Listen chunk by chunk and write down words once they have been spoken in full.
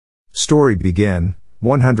story begin.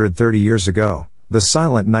 130 years ago, the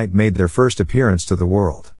Silent Night made their first appearance to the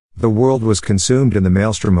world. The world was consumed in the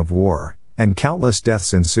maelstrom of war, and countless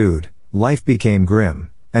deaths ensued. Life became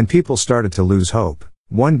grim, and people started to lose hope.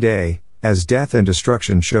 One day, as death and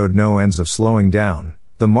destruction showed no ends of slowing down,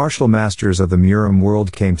 the martial masters of the Murim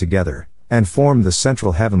world came together, and formed the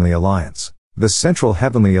Central Heavenly Alliance. The Central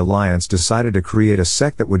Heavenly Alliance decided to create a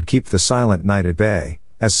sect that would keep the Silent Night at bay.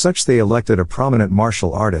 As such, they elected a prominent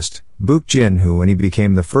martial artist, Baek Jin-Hu, and he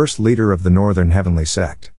became the first leader of the Northern Heavenly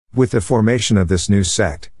Sect. With the formation of this new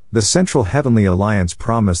sect, the Central Heavenly Alliance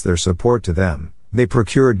promised their support to them. They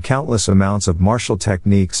procured countless amounts of martial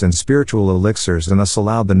techniques and spiritual elixirs, and thus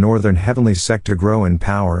allowed the Northern Heavenly Sect to grow in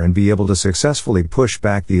power and be able to successfully push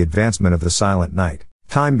back the advancement of the Silent Night.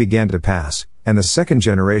 Time began to pass, and the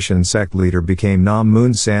second-generation sect leader became Nam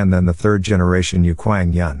Moon San, then the third-generation Yu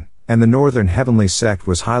Kwang Yun, and the Northern Heavenly Sect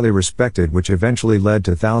was highly respected, which eventually led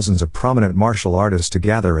to thousands of prominent martial artists to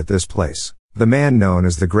gather at this place. The man known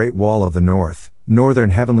as the Great Wall of the North,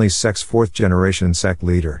 Northern Heavenly Sect's fourth-generation sect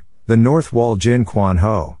leader, the North Wall Jin Quan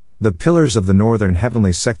Ho, the pillars of the Northern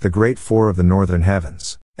Heavenly Sect, the Great Four of the Northern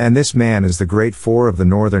Heavens. And this man is the Great Four of the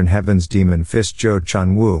Northern Heavens Demon Fist Jo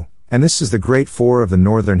Chun Woo, and this is the Great Four of the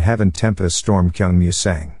Northern Heaven Tempest Storm Kyung Mu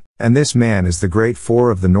Sang. And this man is the Great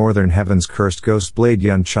Four of the Northern Heavens Cursed Ghost Blade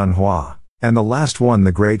Yun Chun Hua. And the last one,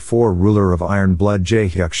 the Great Four ruler of Iron Blood Jae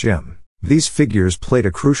Hyuk Shim. These figures played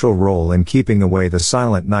a crucial role in keeping away the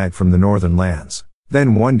Silent Night from the Northern lands.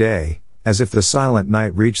 Then one day, as if the Silent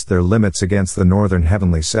Night reached their limits against the Northern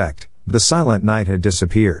Heavenly Sect, the Silent Night had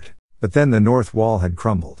disappeared. But then the North Wall had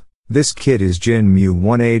crumbled. This kid is Jin Mu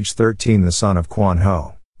 1, age 13, the son of Quan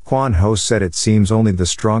Ho. Quan Ho said, "It seems only the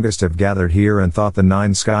strongest have gathered here," and thought the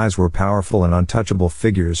Nine Skies were powerful and untouchable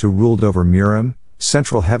figures who ruled over Murim,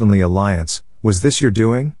 Central Heavenly Alliance. Was this your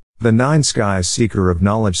doing? The Nine Skies seeker of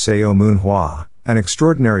knowledge Seo Moon Hua, an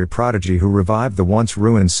extraordinary prodigy who revived the once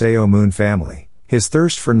ruined Seo Moon family. His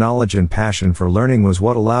thirst for knowledge and passion for learning was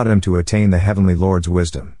what allowed him to attain the Heavenly Lord's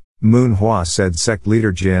wisdom. Moon Hua said, "Sect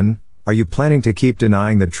leader Jin, are you planning to keep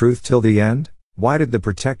denying the truth till the end? Why did the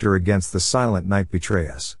protector against the Silent Night betray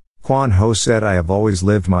us?" Quan Ho said, "I have always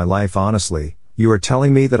lived my life honestly. You are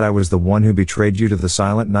telling me that I was the one who betrayed you to the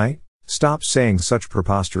Silent Night? Stop saying such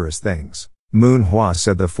preposterous things." Moon Hua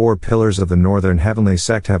said, "The four pillars of the Northern Heavenly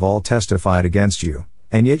Sect have all testified against you,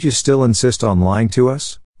 and yet you still insist on lying to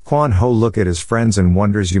us?" Quan Ho looked at his friends and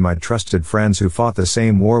wonders, "You, my trusted friends who fought the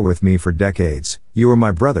same war with me for decades, you are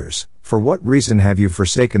my brothers. For what reason have you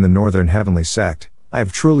forsaken the Northern Heavenly Sect? I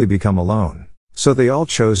have truly become alone. So they all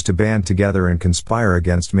chose to band together and conspire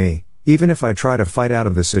against me. Even if I try to fight out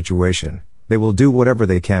of this situation, they will do whatever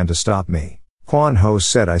they can to stop me." Quan Ho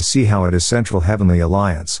said, "I see how it is, Central Heavenly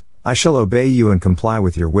Alliance. I shall obey you and comply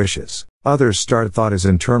with your wishes." Others thought his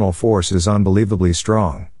internal force is unbelievably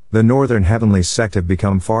strong. The Northern Heavenly Sect have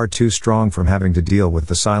become far too strong from having to deal with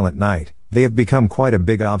the Silent Night. They have become quite a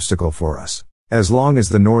big obstacle for us. As long as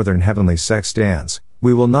the Northern Heavenly Sect stands,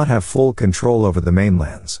 we will not have full control over the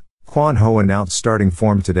mainlands. Quan Ho announced, starting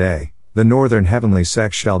from today, the Northern Heavenly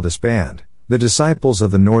Sect shall disband. The disciples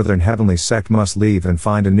of the Northern Heavenly Sect must leave and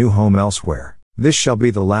find a new home elsewhere. This shall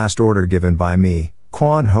be the last order given by me,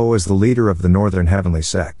 Quan Ho, as the leader of the Northern Heavenly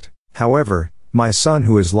Sect. However, my son,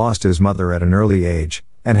 who has lost his mother at an early age,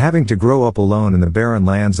 and having to grow up alone in the barren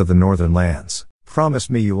lands of the Northern lands, promise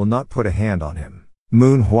me you will not put a hand on him.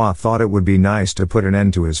 Moon Hua thought it would be nice to put an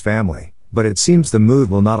end to his family, but it seems the mood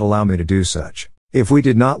will not allow me to do such. If we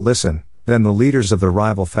did not listen, then the leaders of the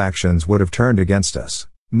rival factions would have turned against us.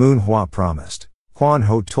 Moon Hua promised. Quan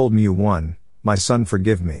Ho told Mu 1, "My son,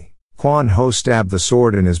 forgive me." Quan Ho stabbed the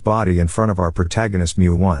sword in his body in front of our protagonist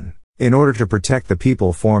Mu 1. In order to protect the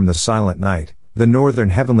people formed the Silent Night. The Northern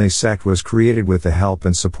Heavenly Sect was created with the help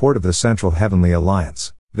and support of the Central Heavenly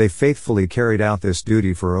Alliance. They faithfully carried out this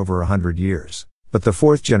duty for over 100 years. But the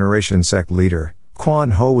fourth-generation sect leader,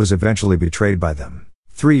 Quan Ho, was eventually betrayed by them.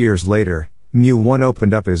 3 years later, Mu 1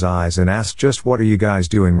 opened up his eyes and asked, "Just what are you guys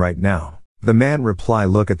doing right now?" The man replied,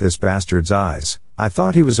 "Look at this bastard's eyes. I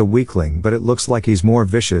thought he was a weakling, but it looks like he's more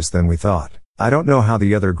vicious than we thought. I don't know how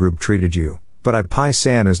the other group treated you, but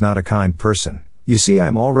Pai-san is not a kind person. You see,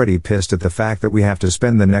 I'm already pissed at the fact that we have to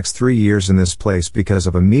spend the next 3 years in this place because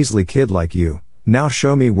of a measly kid like you. Now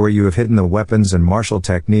show me where you have hidden the weapons and martial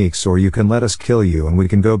techniques, or you can let us kill you and we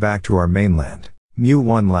can go back to our mainland." Mu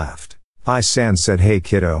 1 laughed. Pai-san said, "Hey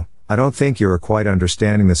kiddo, I don't think you are quite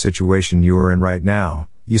understanding the situation you are in right now.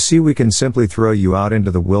 You see, we can simply throw you out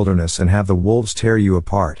into the wilderness and have the wolves tear you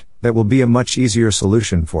apart. That will be a much easier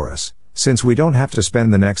solution for us, since we don't have to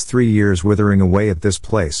spend the next 3 years withering away at this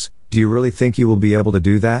place. Do you really think you will be able to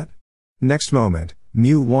do that?" Next moment,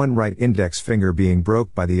 Mu1 right index finger being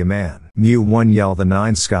broke by the Iman. Mu1 yell the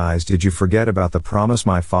nine skies, did you forget about the promise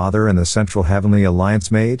my father and the Central Heavenly Alliance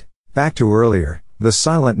made? Back to earlier, the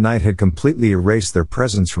silent night had completely erased their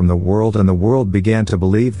presence from the world, and the world began to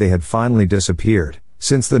believe they had finally disappeared,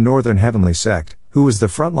 since the Northern Heavenly Sect, who was the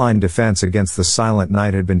frontline defense against the Silent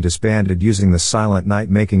Night, had been disbanded, using the Silent Night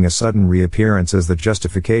making a sudden reappearance as the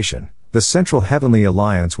justification. The Central Heavenly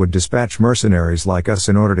Alliance would dispatch mercenaries like us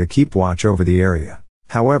in order to keep watch over the area.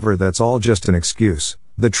 However, that's all just an excuse.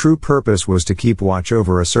 The true purpose was to keep watch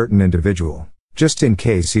over a certain individual, just in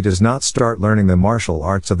case he does not start learning the martial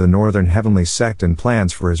arts of the Northern Heavenly Sect and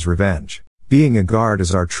plans for his revenge. Being a guard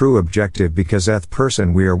is our true objective, because the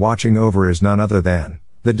person we are watching over is none other than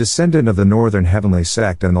the descendant of the Northern Heavenly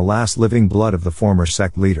Sect and the last living blood of the former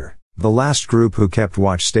sect leader. The last group who kept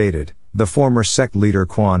watch stated, the former sect leader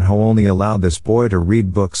Quan Ho only allowed this boy to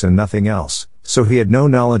read books and nothing else, so he had no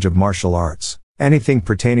knowledge of martial arts. Anything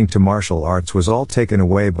pertaining to martial arts was all taken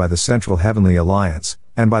away by the Central Heavenly Alliance,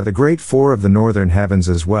 and by the Great Four of the Northern Heavens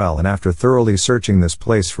as well, and after thoroughly searching this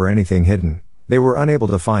place for anything hidden, they were unable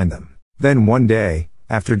to find them. Then one day,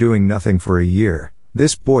 after doing nothing for a year,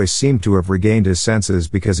 this boy seemed to have regained his senses,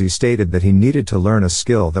 because he stated that he needed to learn a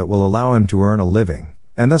skill that will allow him to earn a living,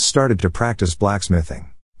 and thus started to practice blacksmithing.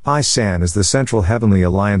 I-san is the Central Heavenly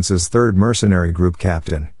Alliance's third mercenary group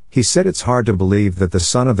captain. He said it's hard to believe that the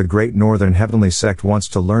son of the Great Northern Heavenly Sect wants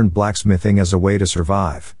to learn blacksmithing as a way to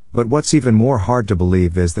survive, but what's even more hard to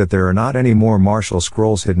believe is that there are not any more martial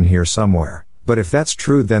scrolls hidden here somewhere. But if that's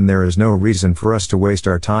true, then there is no reason for us to waste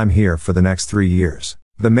our time here for the next 3 years.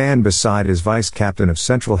 The man beside is vice captain of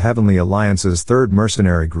Central Heavenly Alliance's third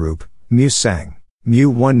mercenary group, Mu-sang.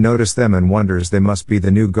 Mu-1 noticed them and wonders they must be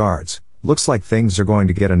the new guards. Looks like things are going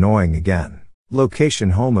to get annoying again.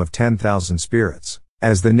 Location: home of 10,000 spirits.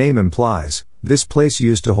 As the name implies, this place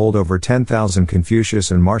used to hold over 10,000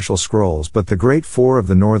 Confucius and martial scrolls, but the Great Four of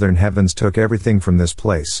the Northern Heavens took everything from this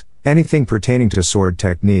place. Anything pertaining to sword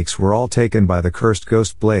techniques were all taken by the cursed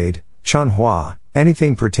ghost blade, Manhwa.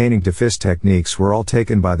 Anything pertaining to fist techniques were all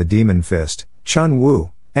taken by the demon fist,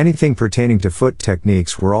 Manhwa. Anything pertaining to foot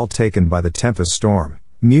techniques were all taken by the tempest storm,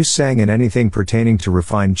 Mu-sang, and anything pertaining to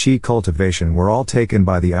refined chi cultivation were all taken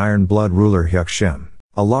by the iron blood ruler Hyuk-shim.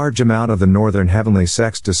 A large amount of the Northern Heavenly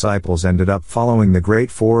Sect's disciples ended up following the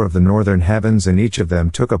Great Four of the Northern Heavens, and each of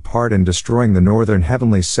them took a part in destroying the Northern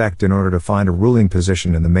Heavenly Sect in order to find a ruling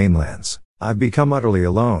position in the mainlands. I've become utterly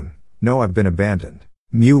alone. No, I've been abandoned.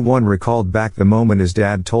 Mu-1 recalled back the moment his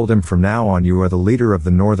dad told him, from now on you are the leader of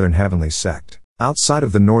the Northern Heavenly Sect. Outside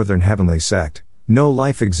of the Northern Heavenly Sect, no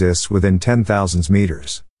life exists within 10,000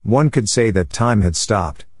 meters. One could say that time had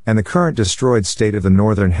stopped, and the current destroyed state of the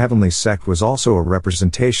Northern Heavenly Sect was also a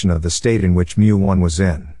representation of the state in which Mu-1 was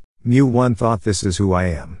in. Mu-1 thought, this is who I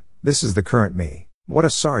am. This is the current me. What a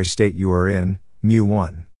sorry state you are in,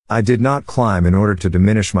 Mu-1. I did not climb in order to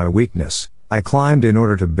diminish my weakness. I climbed in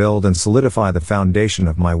order to build and solidify the foundation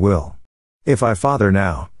of my will. If I father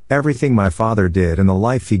now, everything my father did and the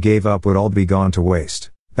life he gave up would all be gone to waste.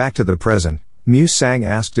 Back to the present, Mu-sang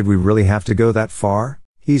asked, did we really have to go that far?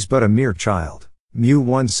 He's but a mere child.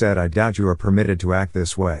 Mu-1 said, I doubt you are permitted to act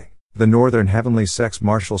this way. The Northern Heavenly Sect's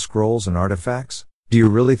martial scrolls and artifacts? Do you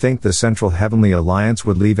really think the Central Heavenly Alliance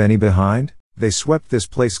would leave any behind? They swept this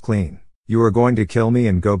place clean. You are going to kill me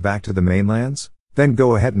and go back to the mainlands? Then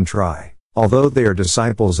go ahead and try. Although they are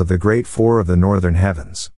disciples of the Great Four of the Northern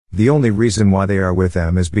Heavens, the only reason why they are with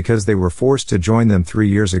them is because they were forced to join them 3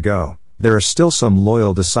 years ago. There are still some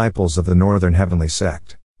loyal disciples of the Northern Heavenly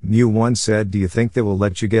Sect. Mu-1 said, do you think they will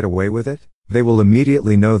let you get away with it? They will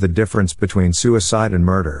immediately know the difference between suicide and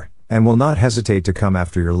murder, and will not hesitate to come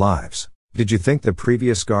after your lives. Did you think the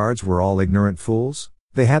previous guards were all ignorant fools?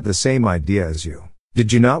 They had the same idea as you.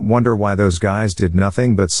 Did you not wonder why those guys did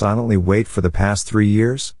nothing but silently wait for the past 3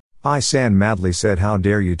 years? I-san madly said, how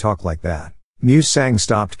dare you talk like that? Mu-sang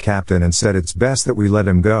stopped Captain and said, it's best that we let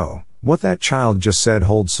him go. What that child just said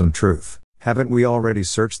holds some truth. Haven't we already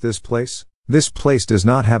searched this place? This place does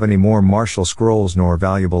not have any more martial scrolls nor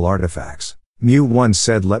valuable artifacts. Mu-1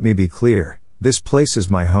 said, let me be clear, this place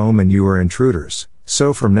is my home and you are intruders,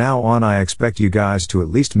 so from now on I expect you guys to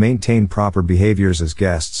at least maintain proper behaviors as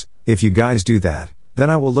guests. If you guys do that,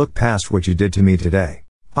 then I will look past what you did to me today.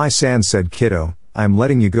 I-san said, kiddo, I'm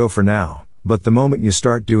letting you go for now, but the moment you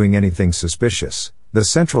start doing anything suspicious, the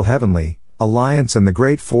Central Heavenly Alliance and the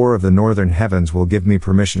Great Four of the Northern Heavens will give me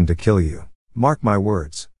permission to kill you. Mark my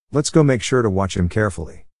words. Let's go make sure to watch him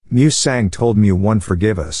carefully. Mu-sang told Mu-1,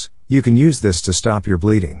 forgive us, you can use this to stop your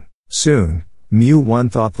bleeding. Soon,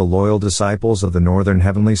 Mu-1 thought, the loyal disciples of the Northern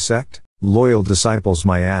Heavenly Sect? Loyal disciples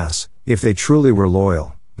my ass, if they truly were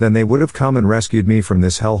loyal, then they would have come and rescued me from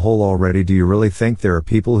this hellhole already. Do you really think there are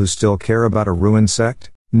people who still care about a ruined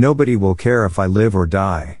sect? Nobody will care if I live or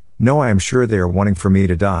die. No, I am sure they are wanting for me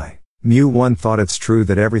to die. Mu-1 thought it's true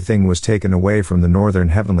that everything was taken away from the Northern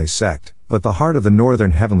Heavenly Sect, but the heart of the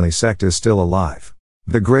Northern Heavenly Sect is still alive.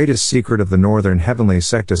 The greatest secret of the Northern Heavenly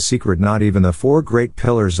Sect, a secret not even the four great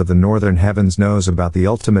pillars of the Northern Heavens knows about. The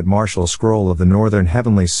ultimate martial scroll of the Northern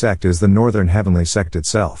Heavenly Sect is the Northern Heavenly Sect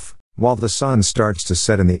itself. While the sun starts to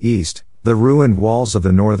set in the east, the ruined walls of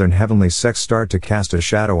the Northern Heavenly Sect start to cast a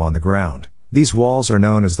shadow on the ground. These walls are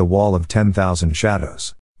known as the Wall of 10,000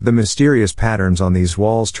 Shadows. The mysterious patterns on these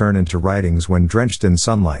walls turn into writings when drenched in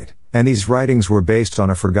sunlight, and these writings were based on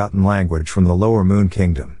a forgotten language from the Lower Moon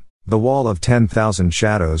Kingdom. The Wall of 10,000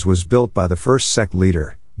 Shadows was built by the first sect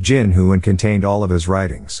leader, Jin Hu, and contained all of his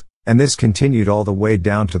writings, and this continued all the way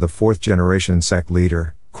down to the fourth generation sect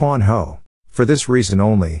leader, Quan Ho. For this reason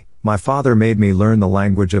only, my father made me learn the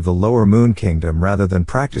language of the Lower Moon Kingdom rather than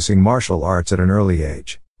practicing martial arts at an early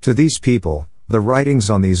age. To these people, the writings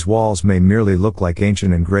on these walls may merely look like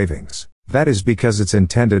ancient engravings. That is because it's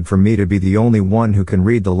intended for me to be the only one who can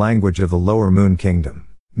read the language of the Lower Moon Kingdom.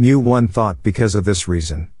 Mu-1 thought because of this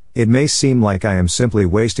reason, it may seem like I am simply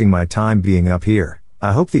wasting my time being up here.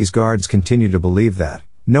 I hope these guards continue to believe that.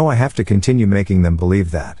 No, I have to continue making them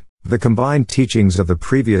believe that. The combined teachings of the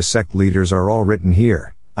previous sect leaders are all written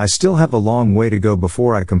here. I still have a long way to go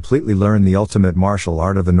before I completely learn the ultimate martial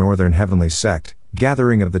art of the Northern Heavenly Sect,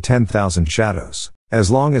 Gathering of the 10,000 Shadows.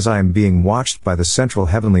 As long as I am being watched by the Central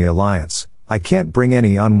Heavenly Alliance, I can't bring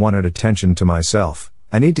any unwanted attention to myself.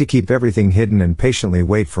 I need to keep everything hidden and patiently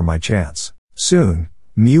wait for my chance. Soon,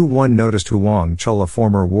 Mu-1 noticed Huang Chul, a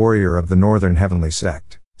former warrior of the Northern Heavenly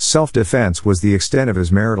Sect. Self-defense was the extent of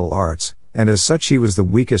his marital arts, and as such he was the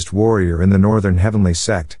weakest warrior in the Northern Heavenly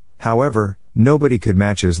Sect. However, nobody could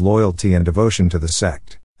match his loyalty and devotion to the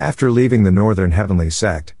sect. After leaving the Northern Heavenly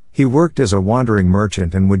Sect, he worked as a wandering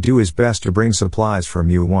merchant and would do his best to bring supplies for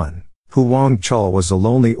Mu-1. Huang Chul was a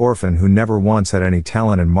lonely orphan who never once had any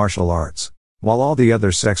talent in martial arts. While all the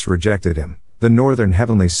other sects rejected him, the Northern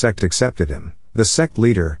Heavenly Sect accepted him. The sect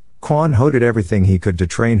leader, Quan Ho, did everything he could to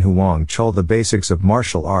train Huang Chul the basics of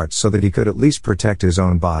martial arts so that he could at least protect his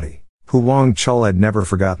own body. Huang Chul had never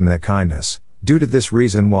forgotten that kindness. Due to this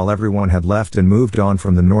reason, while everyone had left and moved on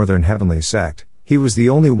from the Northern Heavenly Sect, he was the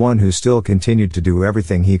only one who still continued to do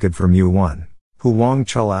everything he could for Mu-1. Huang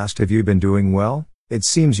Chul asked, "Have you been doing well? It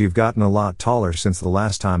seems you've gotten a lot taller since the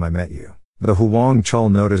last time I met you." The Huang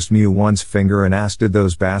Chul noticed Mu-1's finger and asked, "Did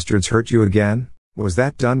those bastards hurt you again? Was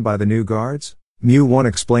that done by the new guards?" Mu-1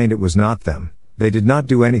 explained it was not them. They did not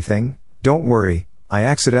do anything. Don't worry, I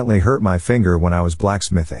accidentally hurt my finger when I was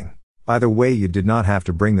blacksmithing. By the way, you did not have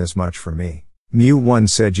to bring this much for me. Mu-1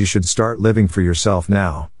 said, "You should start living for yourself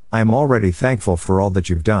now. I am already thankful for all that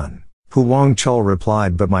you've done." Huang Chul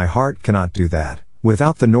replied, "But my heart cannot do that.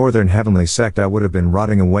 Without the Northern Heavenly Sect I would have been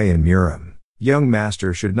rotting away in Murim. Young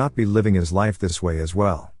master should not be living his life this way as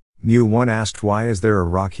well." Mu-1 asked, "Why is there a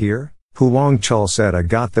rock here?" Huang Chul said, "I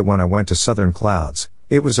got that when I went to Southern Clouds.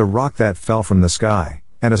 It was a rock that fell from the sky,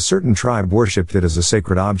 and a certain tribe worshipped it as a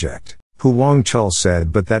sacred object." Huang Chul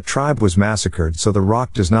said, "But that tribe was massacred, so the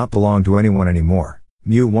rock does not belong to anyone anymore."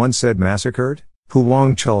 Mu-1 said, "Massacred?"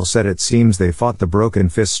 Huang Chul said, "It seems they fought the Broken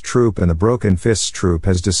Fists troop, and the Broken Fists troop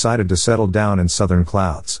has decided to settle down in Southern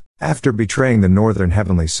Clouds. After betraying the Northern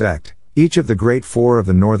Heavenly Sect, each of the Great Four of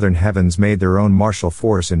the Northern Heavens made their own martial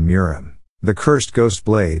force in Murim. The Cursed Ghost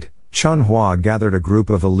Blade, Chunhua, gathered a group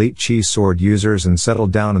of elite chi sword users and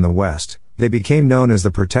settled down in the west. They became known as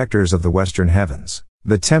the Protectors of the Western Heavens.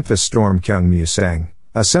 The Tempest Storm Kyung Mu-sang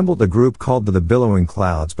assembled a group called the Billowing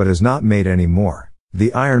Clouds but has not made any more.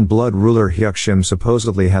 The Iron Blood ruler Hyukshim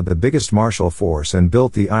supposedly had the biggest martial force and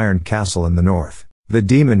built the Iron Castle in the north. The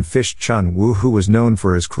demon fish Chun Wu, who was known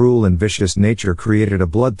for his cruel and vicious nature, created a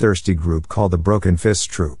bloodthirsty group called the Broken Fist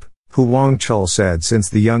Troop. Huang Chul said, "Since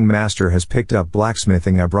the young master has picked up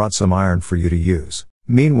blacksmithing, I brought some iron for you to use."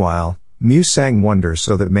 Meanwhile, Mu-sang wonders,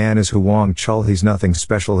 "So that man is Huang Chul, he's nothing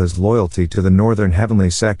special. His loyalty to the Northern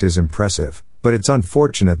Heavenly Sect is impressive, but it's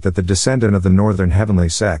unfortunate that the descendant of the Northern Heavenly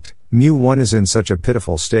Sect, Mu-1, is in such a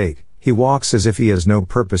pitiful state. He walks as if he has no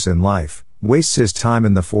purpose in life, wastes his time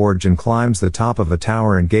in the forge and climbs the top of a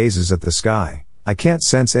tower and gazes at the sky. I can't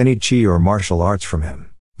sense any chi or martial arts from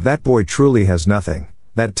him. That boy truly has nothing."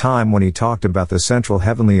 That time when he talked about the Central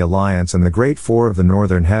Heavenly Alliance and the Great Four of the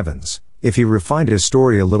Northern Heavens, if he refined his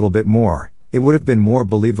story a little bit more, it would have been more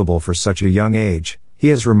believable for such a young age. He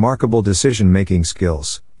has remarkable decision-making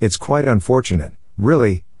skills. It's quite unfortunate,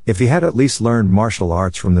 really. If he had at least learned martial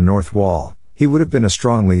arts from the North Wall, he would have been a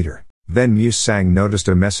strong leader. Then Mu-sang noticed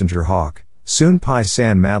a messenger hawk. Soon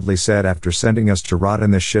Pai-san madly said after sending us to rot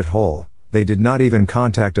in this shithole, they did not even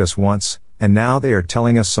contact us once, and now they are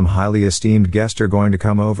telling us some highly esteemed guests are going to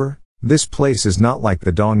come over? This place is not like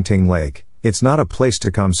the Dongting Lake, it's not a place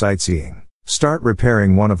to come sightseeing. Start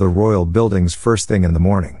repairing one of the royal buildings first thing in the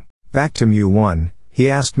morning. Back to Mu-1, he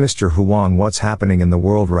asked Mr. Huang what's happening in the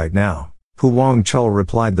world right now. Huang Chul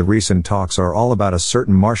replied the recent talks are all about a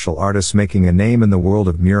certain martial artist making a name in the world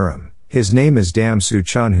of Murim. His name is Dam Su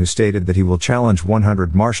Chun, who stated that he will challenge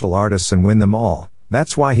 100 martial artists and win them all.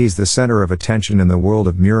 That's why he's the center of attention in the world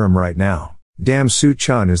of Murim right now. Dam Su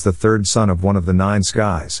Chun is the third son of one of the 9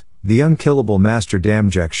 skies, the unkillable master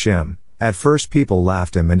Damjek Shim. At first people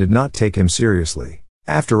laughed him and did not take him seriously.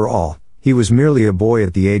 After all, he was merely a boy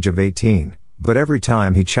at the age of 18, but every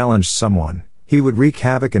time he challenged someone, he would wreak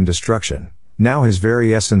havoc and destruction. Now his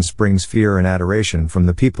very essence brings fear and adoration from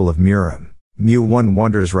the people of Murim. Mu-1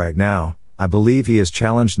 wonders right now, I believe he has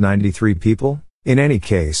challenged 93 people? In any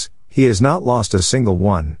case, he has not lost a single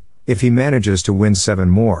one. If he manages to win 7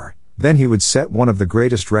 more, then he would set one of the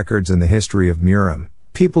greatest records in the history of Murim.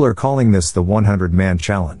 People are calling this the 100-man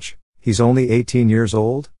challenge. He's only 18 years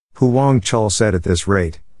old? Huang Chul said at this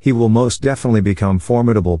rate, he will most definitely become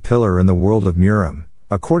formidable pillar in the world of Murim.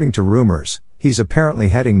 According to rumors, he's apparently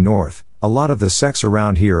heading north. A lot of the sects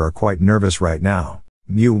around here are quite nervous right now.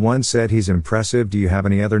 Mu-1 said he's impressive. Do you have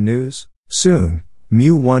any other news? Soon,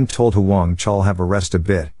 Mu-1 told Huang Chul have a rest a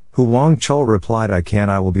bit. Huang Chul replied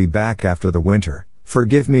I will be back after the winter.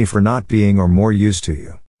 Forgive me for not being or more used to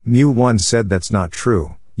you. Mu-1 said that's not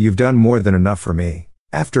true, you've done more than enough for me.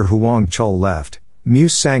 After Huang Chul left,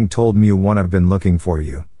 Mu-sang told Mu-1 I've been looking for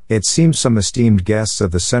you. It seems some esteemed guests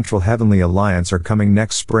of the Central Heavenly Alliance are coming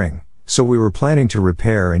next spring, so we were planning to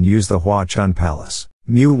repair and use the Hua Chun Palace.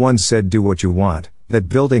 Mu-1 said do what you want, that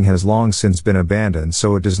building has long since been abandoned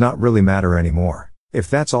so it does not really matter anymore. If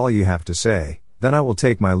that's all you have to say, then I will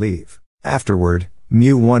take my leave. Afterward,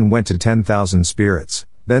 Mu-1 went to 10,000 spirits,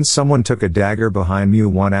 then someone took a dagger behind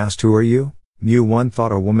Mu-1 asked who are you? Mu-1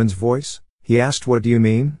 thought a woman's voice. He asked what do you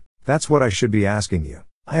mean? That's what I should be asking you.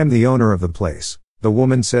 I am the owner of the place. The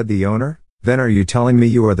woman said the owner? Then are you telling me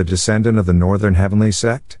you are the descendant of the Northern Heavenly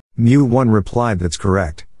Sect? Mu-1 replied that's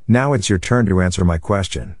correct. Now it's your turn to answer my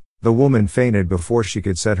question. The woman fainted before she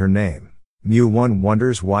could say her name. Mu-1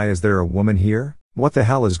 wonders why is there a woman here? What the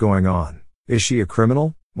hell is going on? Is she a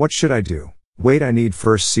criminal? What should I do? Wait, I need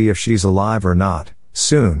first see if she's alive or not.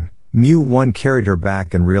 Soon, Mu-1 carried her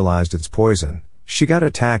back and realized it's poison. She got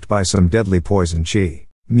attacked by some deadly poison chi.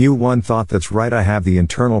 Mu-1 thought that's right, I have the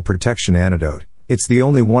internal protection antidote. It's the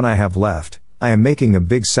only one I have left. I am making a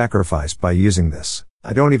big sacrifice by using this.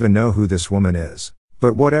 I don't even know who this woman is.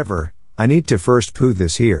 But whatever, I need to first poo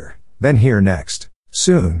this here, then here next.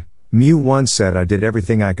 Soon, Mu-1 said I did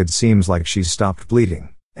everything I could. Seems like she's stopped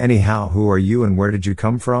bleeding. Anyhow, who are you and where did you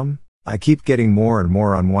come from? I keep getting more and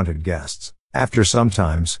more unwanted guests. After some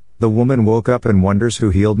times, the woman woke up and wonders who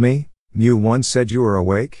healed me? Mu-1 said you are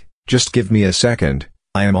awake? Just give me a second,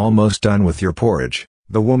 I am almost done with your porridge.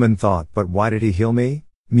 The woman thought, but why did he heal me?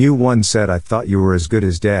 Mu-1 said I thought you were as good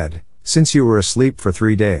as dead, since you were asleep for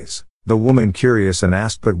 3 days. The woman curious and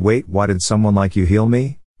asked, but wait, why did someone like you heal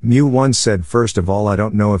me? Mu-1 said first of all I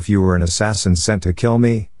don't know if you were an assassin sent to kill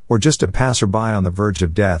me, or just a passerby on the verge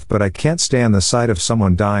of death, but I can't stand the sight of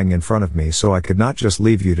someone dying in front of me, so I could not just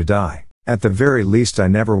leave you to die. At the very least I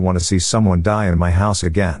never want to see someone die in my house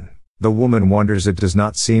again. The woman wonders it does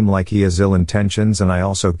not seem like he has ill intentions and I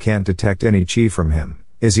also can't detect any chi from him.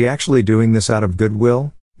 Is he actually doing this out of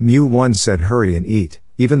goodwill? Mu-1 said hurry and eat,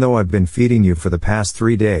 even though I've been feeding you for the past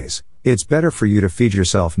 3 days, it's better for you to feed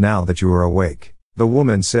yourself now that you are awake. The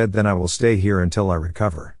woman said then I will stay here until I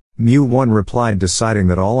recover. Mu-1 replied deciding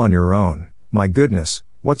that all on your own. My goodness,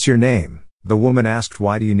 what's your name? The woman asked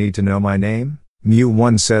why do you need to know my name?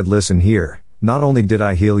 Mu-1 said listen here, not only did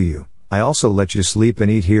I heal you, I also let you sleep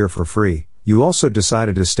and eat here for free. You also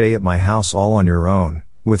decided to stay at my house all on your own.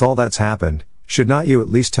 With all that's happened, should not you at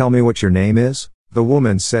least tell me what your name is? The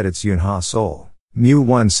woman said it's Yunha Sol.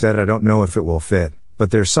 Mu-1 said I don't know if it will fit,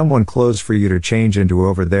 but there's someone clothes for you to change into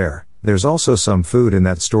over there. There's also some food in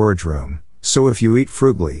that storage room, so if you eat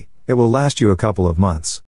frugally, it will last you a couple of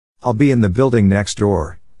months. I'll be in the building next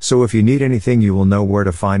door, so if you need anything you will know where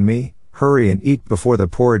to find me. Hurry and eat before the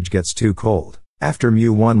porridge gets too cold. After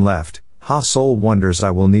Mu-1 left, Ha-Sol wonders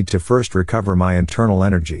I will need to first recover my internal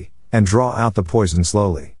energy, and draw out the poison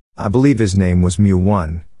slowly. I believe his name was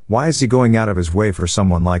Mu-1, why is he going out of his way for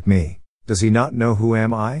someone like me? Does he not know who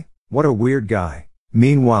am I? What a weird guy.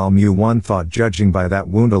 Meanwhile Mu-1 thought judging by that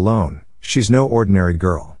wound alone, she's no ordinary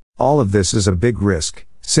girl. All of this is a big risk,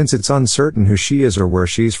 since it's uncertain who she is or where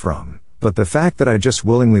she's from. But the fact that I just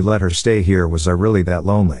willingly let her stay here was I really that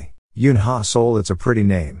lonely? Yoon Ha Sol, it's a pretty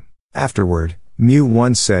name. Afterward, Mew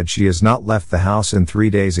once said she has not left the house in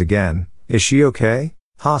 3 days again. Is she okay?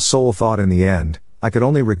 Ha Sol thought in the end, I could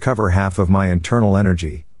only recover half of my internal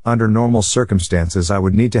energy. Under normal circumstances I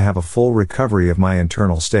would need to have a full recovery of my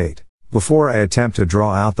internal state before I attempt to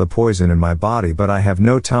draw out the poison in my body, but I have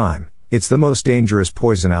no time. It's the most dangerous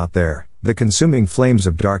poison out there, the consuming flames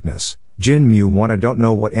of darkness. Jin Mew 1, I don't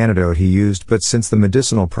know what antidote he used, but since the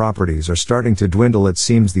medicinal properties are starting to dwindle, it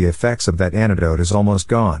seems the effects of that antidote is almost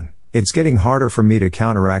gone. It's getting harder for me to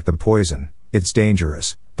counteract the poison. It's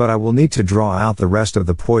dangerous, but I will need to draw out the rest of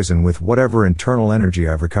the poison with whatever internal energy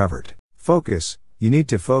I've recovered. Focus. You need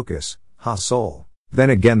to focus, Ha Sol.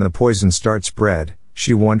 Then again the poison starts spread.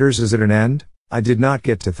 She wonders, is it an end? I did not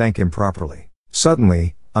get to thank him properly.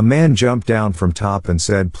 Suddenly, a man jumped down from top and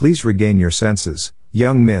said, please regain your senses.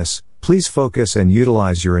 Young miss, please focus and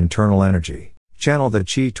utilize your internal energy. Channel the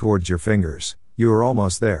chi towards your fingers. You are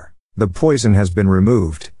almost there. The poison has been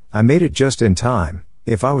removed. I made it just in time.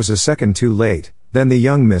 If I was a second too late, then the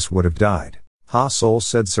young miss would have died. Ha Sol,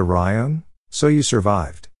 said Sarayong. So you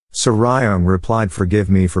survived. Sarayong replied, forgive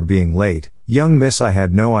me for being late. Young miss, I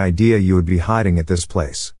had no idea you would be hiding at this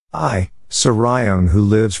place. I, Sarayong, who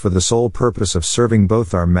lives for the sole purpose of serving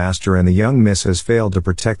both our master and the young miss, has failed to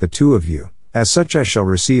protect the two of you. As such I shall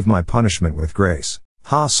receive my punishment with grace.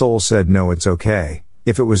 Ha Sol said, no, it's okay.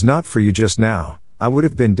 If it was not for you just now, I would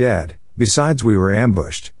have been dead. Besides, we were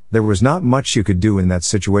ambushed. There was not much you could do in that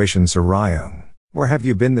situation. Sarayong, where have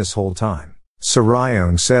you been this whole time?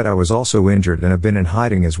 Sarayong said, I was also injured and have been in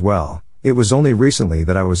hiding as well. It was only recently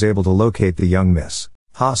that I was able to locate the young miss.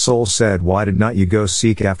 Ha Sol said, why did not you go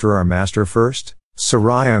seek after our master first?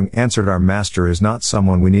 Sarayong answered, our master is not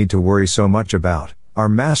someone we need to worry so much about. Our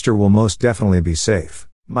master will most definitely be safe.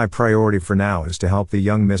 My priority for now is to help the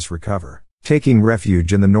young miss recover. Taking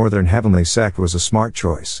refuge in the Northern Heavenly Sect was a smart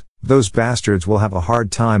choice. Those bastards will have a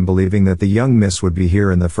hard time believing that the young miss would be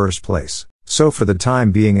here in the first place. So for the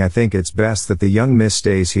time being I think it's best that the young miss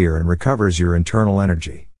stays here and recovers your internal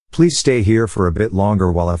energy. Please stay here for a bit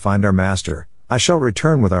longer while I find our master. I shall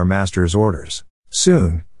return with our master's orders.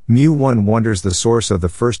 Soon, Mew 1 wonders, the source of the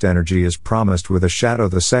first energy is promised with a shadow,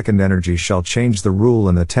 the second energy shall change the rule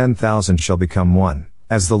and the 10,000 shall become one.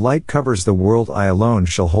 As the light covers the world, I alone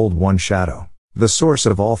shall hold one shadow. The source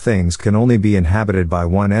of all things can only be inhabited by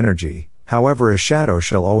one energy, however a shadow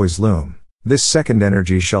shall always loom. This second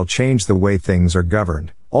energy shall change the way things are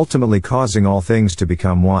governed, ultimately causing all things to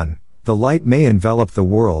become one. The light may envelop the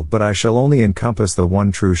world, but I shall only encompass the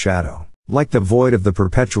one true shadow. Like the void of the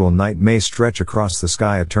perpetual night may stretch across the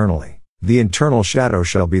sky eternally, the internal shadow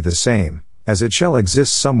shall be the same, as it shall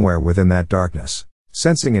exist somewhere within that darkness.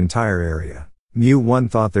 Sensing entire area, Mew 1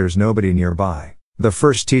 thought there's nobody nearby. The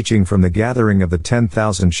first teaching from the gathering of the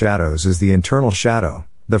 10,000 shadows is the internal shadow.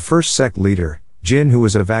 The first sect leader, Jin, who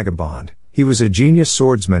was a vagabond, he was a genius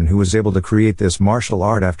swordsman who was able to create this martial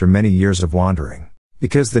art after many years of wandering.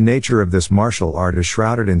 Because the nature of this martial art is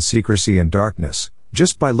shrouded in secrecy and darkness,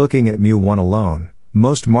 just by looking at Mew 1 alone,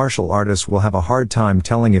 most martial artists will have a hard time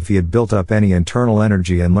telling if he had built up any internal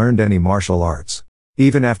energy and learned any martial arts.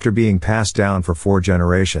 Even after being passed down for 4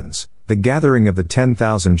 generations, the gathering of the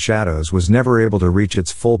 10,000 shadows was never able to reach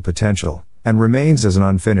its full potential, and remains as an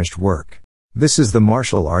unfinished work. This is the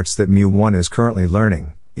martial arts that Mew 1 is currently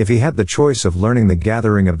learning. If he had the choice of learning the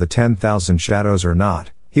gathering of the 10,000 shadows or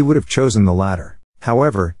not, he would have chosen the latter.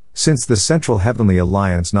 However, since the Central Heavenly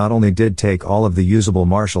Alliance not only did take all of the usable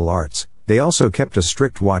martial arts, they also kept a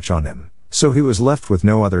strict watch on him, so he was left with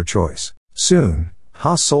no other choice. Soon,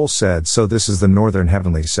 Ha Sol said, so this is the Northern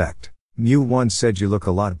Heavenly Sect. Mew 1 said, you look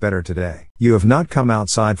a lot better today. You have not come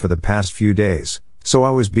outside for the past few days, so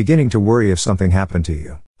I was beginning to worry if something happened to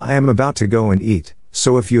you. I am about to go and eat,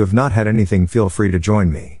 so if you have not had anything, feel free to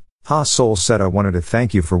join me. Ha Sol said, I wanted to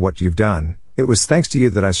thank you for what you've done. It was thanks to you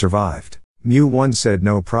that I survived. Mew 1 said,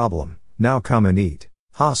 no problem. Now come and eat.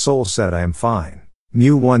 Ha Sol said, I am fine.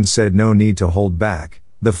 Mew 1 said, no need to hold back.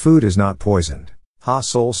 The food is not poisoned. Ha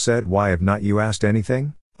Sol said, why have not you asked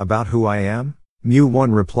anything? About who I am? Mew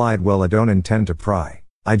 1 replied, well, I don't intend to pry.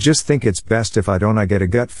 I just think it's best if I don't. I get a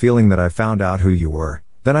gut feeling that I found out who you were,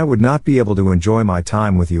 then I would not be able to enjoy my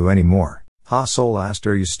time with you anymore. Ha Sol asked,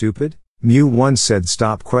 are you stupid? Mew 1 said,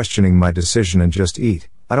 stop questioning my decision and just eat.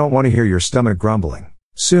 I don't want to hear your stomach grumbling.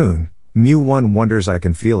 Soon, Mew 1 wonders, I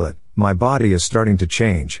can feel it. My body is starting to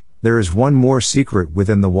change. There is one more secret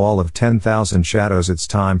within the wall of 10,000 shadows. It's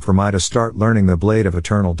time for me to start learning the Blade of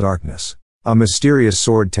Eternal Darkness. A mysterious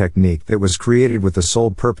sword technique that was created with the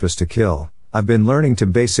sole purpose to kill. I've been learning to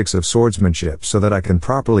basics of swordsmanship so that I can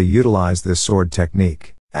properly utilize this sword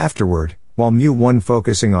technique. Afterward, while Mu-1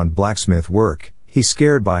 focusing on blacksmith work, he's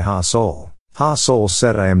scared by Ha-Sol. Ha-Sol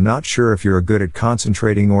said, I am not sure if you're good at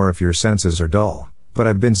concentrating or if your senses are dull, but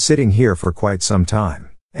I've been sitting here for quite some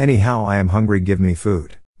time. Anyhow, I am hungry, give me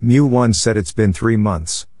food. Mu-1 said, it's been 3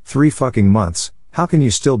 months. 3 fucking months, how can you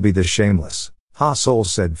still be this shameless? Ha-Sol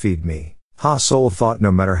said, feed me. Ha-Sol thought,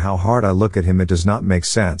 no matter how hard I look at him, it does not make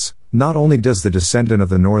sense. Not only does the descendant of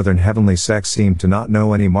the northern heavenly sect seem to not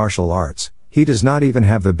know any martial arts, he does not even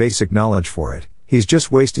have the basic knowledge for it, he's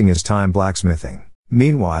just wasting his time blacksmithing.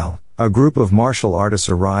 Meanwhile, a group of martial artists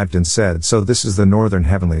arrived and said, so this is the northern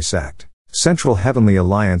heavenly sect. Central Heavenly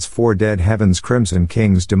Alliance, 4 Dead Heavens, Crimson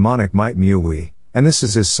King's demonic might Mu-Wi, and this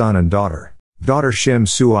is his son and daughter. Daughter Shim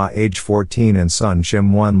Sua age 14 and son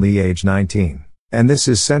Shim Wan Li age 19. And this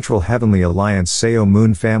is Central Heavenly Alliance Seo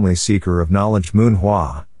Moon family seeker of knowledge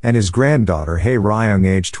Manhwa, and his granddaughter Hei Ryung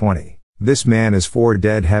age 20. This man is 4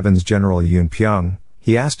 Dead Heavens General Yoon Pyong.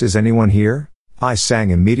 He asked, is anyone here? I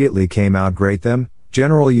Sang immediately came out, great them.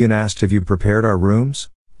 General Yoon asked, have you prepared our rooms?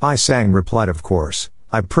 I Sang replied, of course.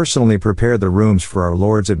 I personally prepared the rooms for our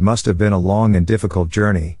lords. It must have been a long and difficult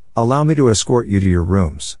journey. Allow me to escort you to your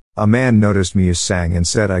rooms. A man noticed me, Sang, and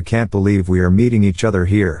said, I can't believe we are meeting each other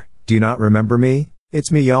here. Do you not remember me?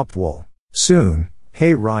 It's me, Yopwol. Soon,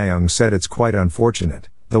 Hei Ryung said, it's quite unfortunate.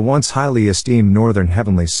 The once highly esteemed Northern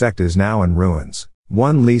Heavenly Sect is now in ruins.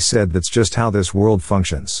 One Li said, that's just how this world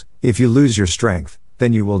functions. If you lose your strength,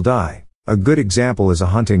 then you will die. A good example is a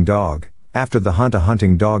hunting dog. After the hunt, a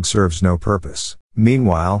hunting dog serves no purpose.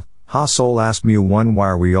 Meanwhile, Ha-Sol asked Mu-1, why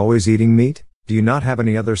are we always eating meat? Do you not have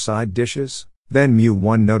any other side dishes? Then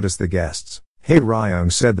Mu-1 noticed the guests. Hei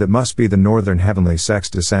Ryung said, that must be the Northern Heavenly Sect's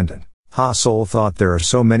descendant. Ha-Sol thought, there are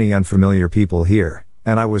so many unfamiliar people here,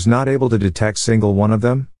 and I was not able to detect single one of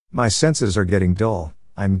them. My senses are getting dull.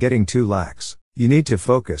 I'm getting too lax. You need to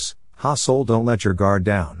focus. Ha-Sol, don't let your guard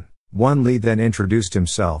down. One Li then introduced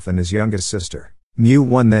himself and his youngest sister.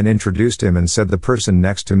 Mu-1 then introduced him and said, the person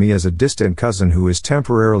next to me is a distant cousin who is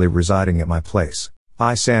temporarily residing at my place.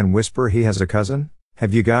 I San whisper, he has a cousin?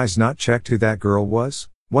 Have you guys not checked who that girl was?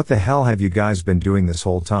 What the hell have you guys been doing this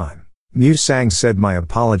whole time? Mu-Sang said, my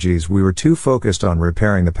apologies, we were too focused on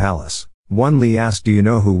repairing the palace. One Li asked, do you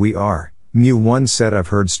know who we are? Mu-1 said, I've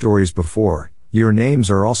heard stories before. Your names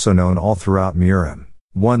are also known all throughout Murim.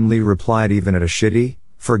 One Li replied, even at a shitty?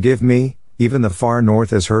 Forgive me, even the far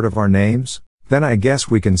north has heard of our names? Then I guess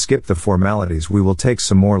we can skip the formalities, we will take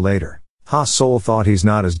some more later. Ha-Sol thought, he's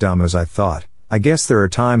not as dumb as I thought. I guess there are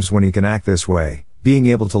times when he can act this way, being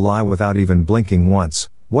able to lie without even blinking once.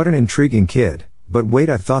 What an intriguing kid. But wait,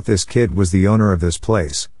 I thought this kid was the owner of this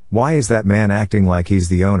place. Why is that man acting like he's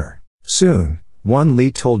the owner? Soon, One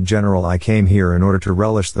Li told General, I came here in order to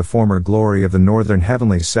relish the former glory of the Northern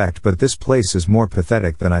Heavenly Sect, but this place is more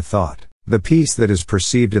pathetic than I thought. The peace that is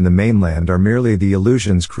perceived in the mainland are merely the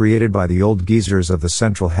illusions created by the old geezers of the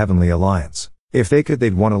Central Heavenly Alliance. If they could,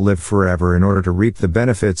 they'd want to live forever in order to reap the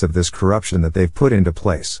benefits of this corruption that they've put into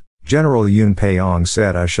place. General Yoon Pyong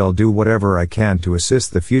said, I shall do whatever I can to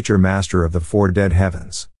assist the future master of the 4 Dead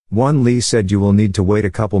Heavens. One Li said, you will need to wait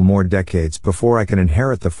a couple more decades before I can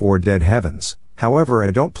inherit the 4 Dead Heavens. However,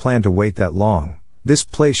 I don't plan to wait that long. This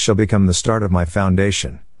place shall become the start of my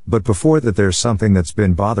foundation. But before that, there's something that's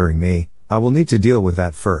been bothering me. I will need to deal with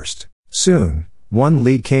that first. Soon, One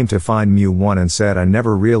Li came to find Mu-1 and said, I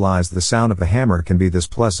never realized the sound of a hammer can be this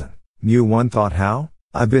pleasant. Mu-1 thought, how?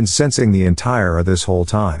 I've been sensing the entire this whole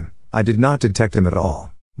time. I did not detect him at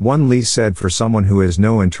all. One Li said, for someone who has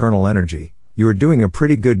no internal energy, you are doing a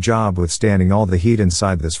pretty good job withstanding all the heat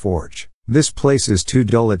inside this forge. This place is too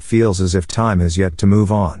dull, it feels as if time is yet to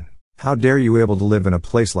move on. How dare you able to live in a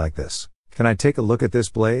place like this? Can I take a look at this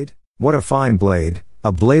blade? What a fine blade.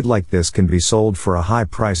 A blade like this can be sold for a high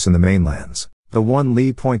price in the mainlands. The One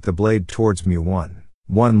Li point the blade towards Mu-1.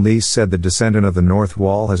 One Li said, the descendant of the North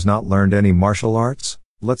Wall has not learned any martial arts?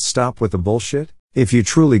 Let's stop with the bullshit. If you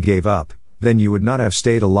truly gave up, then you would not have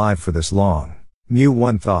stayed alive for this long.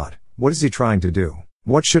 Mu-1 thought, what is he trying to do?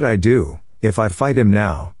 What should I do? If I fight him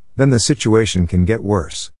now, then the situation can get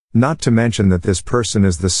worse. Not to mention that this person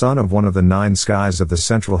is the son of one of the 9 skies of the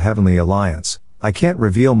Central Heavenly Alliance. I can't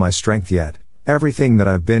reveal my strength yet. Everything that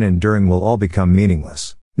I've been enduring will all become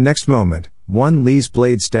meaningless. Next moment, One Li's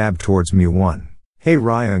blade stabbed towards Mu-1. Hei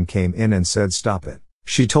Ryung came in and said, stop it.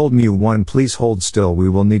 She told Mu-1, please hold still, we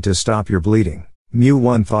will need to stop your bleeding.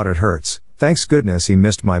 Mu-1 thought, it hurts. Thanks goodness he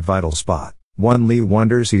missed my vital spot. One Li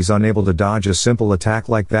wonders he's unable to dodge a simple attack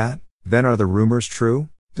like that. Then are the rumors true?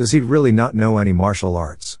 Does he really not know any martial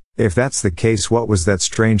arts? If that's the case, what was that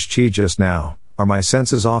strange chi just now? Are my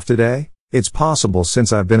senses off today? It's possible,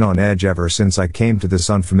 since I've been on edge ever since I came to this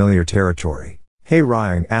unfamiliar territory. Hey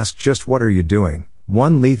Ryung asked, just what are you doing?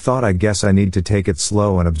 Won Lee thought, I guess I need to take it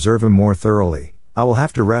slow and observe him more thoroughly. I will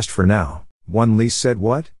have to rest for now. Won Lee said,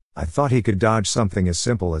 what? I thought he could dodge something as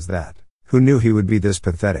simple as that. Who knew he would be this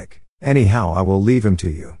pathetic? Anyhow, I will leave him to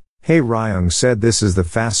you. Hey Ryung said, this is the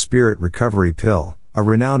Fast Spirit Recovery Pill, a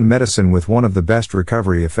renowned medicine with one of the best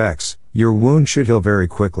recovery effects. Your wound should heal very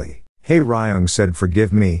quickly. Hey Ryung said,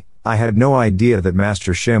 forgive me, I had no idea that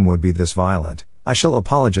Master Shim would be this violent. I shall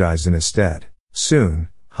apologize in his stead. Soon,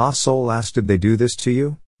 Ha Sol asked, did they do this to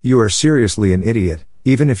you? You are seriously an idiot,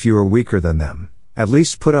 even if you are weaker than them. At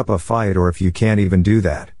least put up a fight, or if you can't even do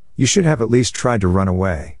that, you should have at least tried to run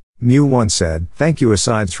away. Mu Won said, thank you.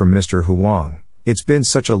 Asides from Mr. Huang, it's been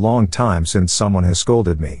such a long time since someone has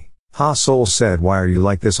scolded me. Ha Sol said, why are you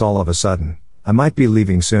like this all of a sudden? I might be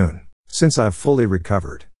leaving soon, since I've fully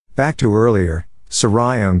recovered. Back to earlier,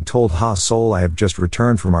 Ryung told Ha Sol, I have just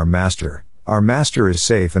returned from our master. Our master is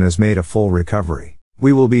safe and has made a full recovery.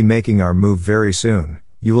 We will be making our move very soon.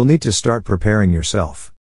 You will need to start preparing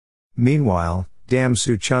yourself. Meanwhile, Dam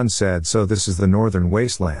Su Chun said, so this is the northern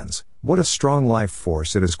wastelands. What a strong life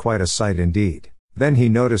force, it is quite a sight indeed. Then he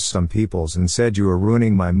noticed some peoples and said, you are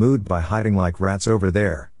ruining my mood by hiding like rats over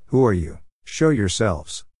there. Who are you? Show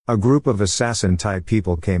yourselves. A group of assassin-type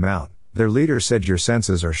people came out. Their leader said, your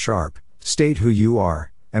senses are sharp. State who you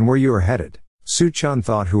are, and where you are headed. Su Chun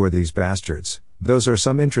thought, who are these bastards? Those are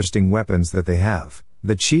some interesting weapons that they have.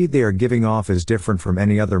 The chi they are giving off is different from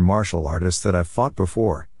any other martial artist that I've fought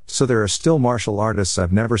before, so there are still martial artists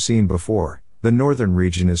I've never seen before. The northern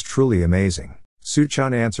region is truly amazing. Su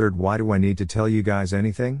Chun answered, why do I need to tell you guys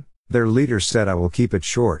anything? Their leader said, I will keep it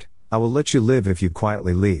short. I will let you live if you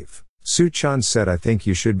quietly leave. Su Chun said, I think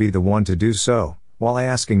you should be the one to do so, while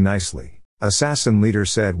asking nicely. Assassin leader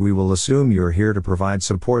said, we will assume you are here to provide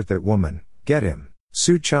support. That woman, get him.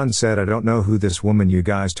 Su Chun said, I don't know who this woman you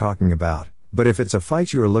guys talking about, but if it's a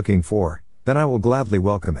fight you are looking for, then I will gladly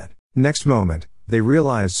welcome it. Next moment, they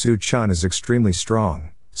realized Su Chun is extremely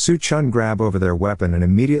strong. Su Chun grabbed over their weapon and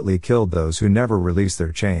immediately killed those who never released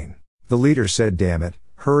their chain. The leader said, damn it,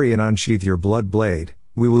 hurry and unsheath your blood blade.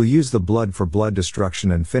 We will use the blood for blood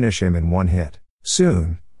destruction and finish him in one hit.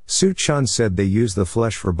 Soon, Su Chun said they use the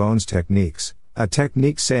flesh for bones techniques, a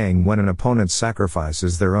technique saying when an opponent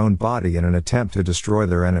sacrifices their own body in an attempt to destroy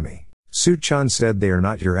their enemy. Su Chun said, they are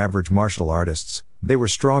not your average martial artists, they were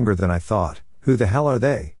stronger than I thought. Who the hell are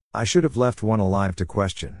they? I should have left one alive to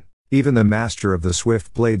question. Even the master of the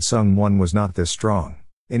swift blade Sung Won was not this strong.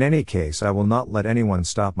 In any case, I will not let anyone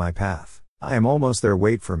stop my path. I am almost there,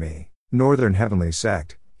 wait for me. Northern Heavenly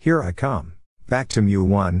Sect, here I come. Back to Mu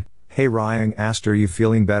Won. Hey Ryung asked, are you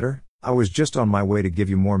feeling better? I was just on my way to give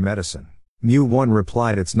you more medicine. Mu Won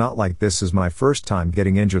replied, it's not like this is my first time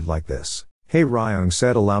getting injured like this. Hey Ryung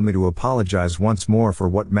said, allow me to apologize once more for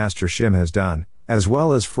what Master Shim has done, as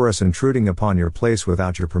well as for us intruding upon your place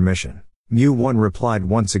without your permission. Mu Won replied,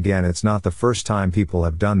 once again, it's not the first time people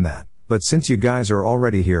have done that, but since you guys are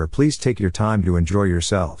already here, please take your time to enjoy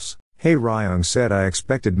yourselves. Hey Ryung said, I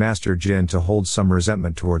expected Master Jin to hold some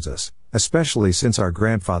resentment towards us, especially since our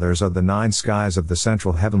grandfathers are the 9 skies of the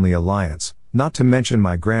Central Heavenly Alliance, not to mention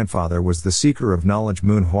my grandfather was the seeker of knowledge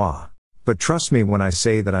Manhwa. But trust me when I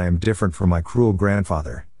say that I am different from my cruel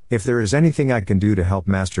grandfather. If there is anything I can do to help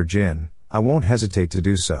Master Jin, I won't hesitate to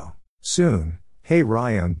do so. Soon, Hey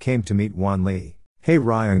Ryung came to meet Won Lee. Hey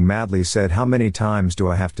Ryung madly said, how many times do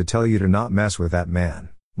I have to tell you to not mess with that man?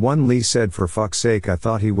 Won Lee said, for fuck's sake, I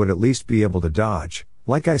thought he would at least be able to dodge.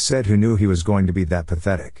 Like I said, who knew he was going to be that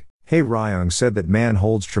pathetic? Hey Ryung said, that man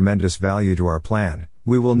holds tremendous value to our plan.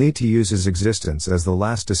 We will need to use his existence as the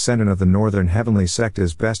last descendant of the Northern Heavenly Sect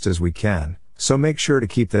as best as we can, so make sure to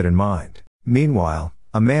keep that in mind. Meanwhile,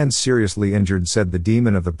 a man seriously injured said, the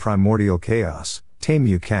demon of the primordial chaos,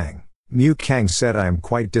 Mu Kang. Mu Kang said, I am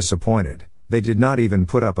quite disappointed. They did not even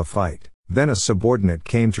put up a fight. Then a subordinate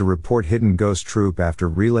came to report hidden ghost troop. After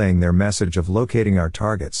relaying their message of locating our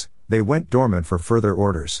targets, they went dormant for further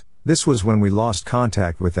orders. This was when we lost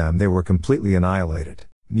contact with them. They were completely annihilated.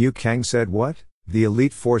 Mu Kang said, what? The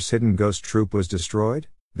elite force hidden ghost troop was destroyed?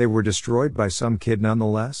 They were destroyed by some kid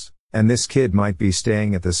nonetheless? And this kid might be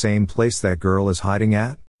staying at the same place that girl is hiding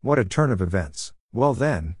at? What a turn of events. Well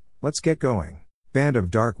then, let's get going. Band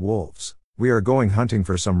of dark wolves. We are going hunting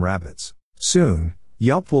for some rabbits. Soon,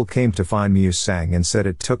 Yelpwol came to find Mu Sang and said,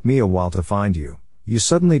 it took me a while to find you. You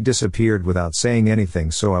suddenly disappeared without saying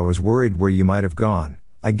anything, so I was worried where you might have gone.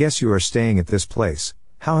 I guess you are staying at this place.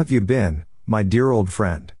 How have you been, my dear old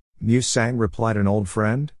friend? Mu Sang replied, an old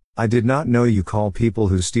friend? I did not know you call people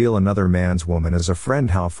who steal another man's woman as a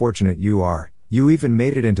friend. How fortunate you are. You even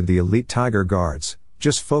made it into the elite Tiger Guards.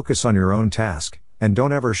 Just focus on your own task, and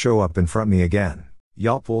don't ever show up in front of me again.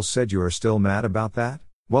 Yalpul said, you are still mad about that?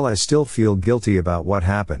 Well, I still feel guilty about what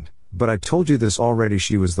happened, but I told you this already,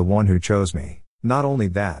 she was the one who chose me. Not only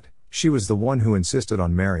that, she was the one who insisted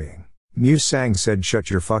on marrying. Musang said, shut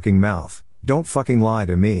your fucking mouth, don't fucking lie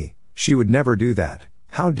to me, she would never do that.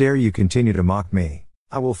 How dare you continue to mock me?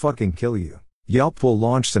 I will fucking kill you. Yalpul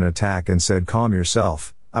launched an attack and said, calm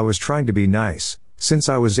yourself, I was trying to be nice, since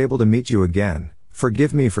I was able to meet you again,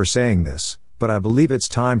 forgive me for saying this, but I believe it's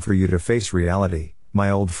time for you to face reality, my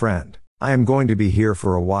old friend. I am going to be here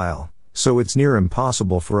for a while, so it's near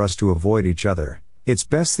impossible for us to avoid each other. It's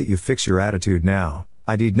best that you fix your attitude now.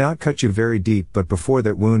 I did not cut you very deep, but before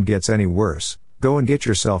that wound gets any worse, go and get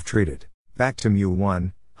yourself treated. Back to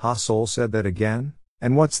Mu-1, Ha-Sol said that again?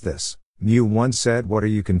 And what's this? Mu-1 said, what are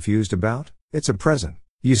you confused about? It's a present.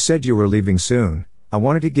 You said you were leaving soon, I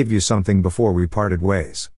wanted to give you something before we parted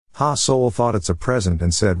ways. Ha-Sol thought it's a present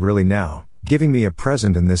and said, really now, giving me a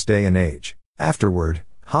present in this day and age? Afterward,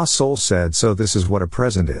 Ha-Sol said, so this is what a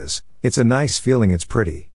present is. It's a nice feeling, it's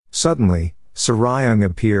pretty. Suddenly, Sarayung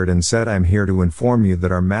appeared and said, I am here to inform you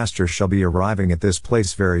that our master shall be arriving at this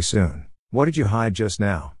place very soon. What did you hide just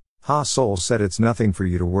now? Ha-Sol said, it's nothing for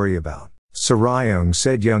you to worry about. Sarayung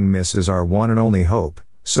said, young miss is our one and only hope,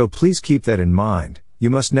 so please keep that in mind, you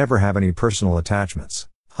must never have any personal attachments.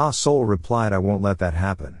 Ha-Sol replied, I won't let that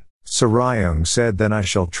happen. Sarayung said, then I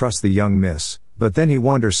shall trust the young miss, but then he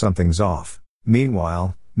wonders something's off.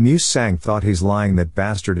 Meanwhile, Musang thought, he's lying, that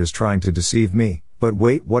bastard is trying to deceive me, but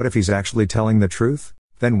wait, what if he's actually telling the truth?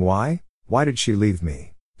 Then why did she leave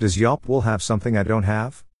me? Does Yalpul have something I don't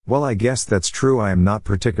have? Well, I guess that's true, I am not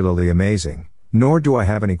particularly amazing, nor do I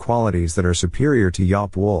have any qualities that are superior to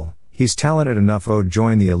Yalpul. He's talented enough to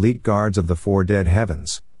join the elite guards of the Four Dead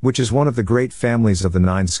Heavens, which is one of the great families of the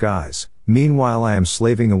Nine Skies. Meanwhile, I am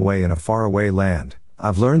slaving away in a faraway land.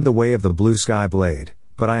 I've learned the way of the Blue Sky Blade,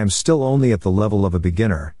 but I am still only at the level of a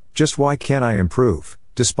beginner. Just why can't I improve,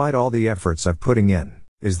 despite all the efforts I'm putting in?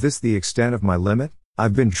 Is this the extent of my limit?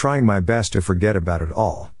 I've been trying my best to forget about it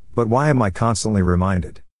all, but why am I constantly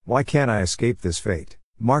reminded? Why can't I escape this fate?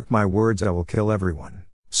 Mark my words, I will kill everyone.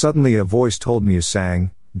 Suddenly a voice told me,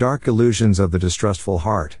 sang, dark illusions of the distrustful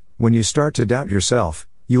heart. When you start to doubt yourself,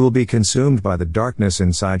 you will be consumed by the darkness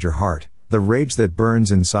inside your heart. The rage that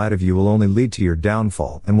burns inside of you will only lead to your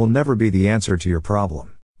downfall and will never be the answer to your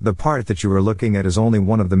problem. The part that you are looking at is only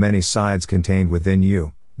one of the many sides contained within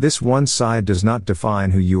you. This one side does not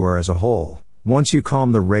define who you are as a whole. Once you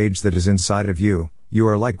calm the rage that is inside of you, you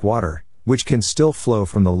are like water, which can still flow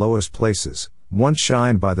from the lowest places. Once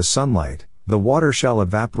shined by the sunlight, the water shall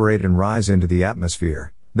evaporate and rise into the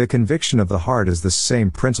atmosphere. The conviction of the heart is the same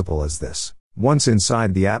principle as this. Once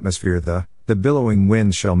inside the atmosphere, the billowing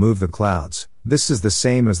winds shall move the clouds. This is the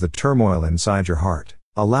same as the turmoil inside your heart.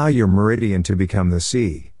 Allow your meridian to become the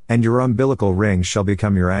sea, and your umbilical ring shall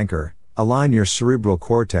become your anchor. Align your cerebral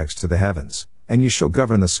cortex to the heavens, and you shall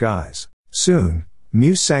govern the skies. Soon,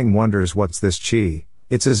 Musang wonders, what's this chi?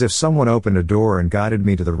 It's as if someone opened a door and guided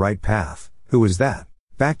me to the right path. Who is that?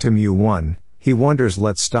 Back to Mu-1, he wonders,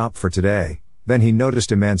 let's stop for today. Then he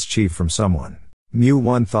noticed immense chi from someone.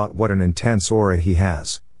 Mu-1 thought, what an intense aura he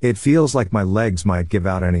has. It feels like my legs might give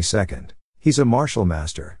out any second. He's a martial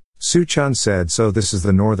master. Su-Chun said, so this is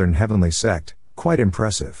the Northern Heavenly Sect, quite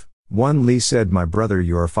impressive. One Li said, my brother,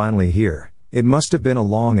 you are finally here. It must have been a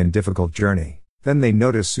long and difficult journey. Then they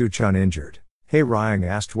noticed Su-Chun injured. Hey, Ryang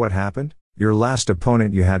asked, what happened? Your last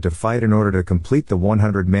opponent you had to fight in order to complete the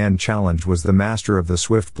 100-man challenge was the master of the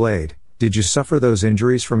Swift Blade. Did you suffer those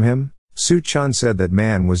injuries from him? Su-Chun said, that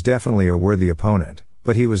man was definitely a worthy opponent,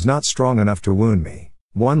 but he was not strong enough to wound me.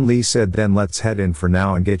 One Li said, then let's head in for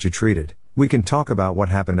now and get you treated. We can talk about what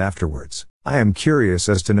happened afterwards. I am curious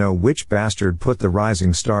as to know which bastard put the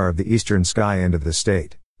rising star of the eastern sky into the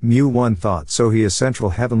state. Mu-1 thought, so he is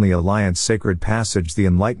Central Heavenly Alliance Sacred Passage, the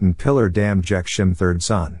Enlightened Pillar, Dam Jek-Shim, third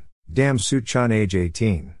son. Damn. Su-Chun, age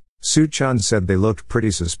 18. Su-Chun said, they looked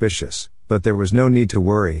pretty suspicious, but there was no need to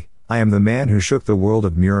worry. I am the man who shook the world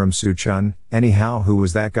of Murim. Su-Chun, anyhow, who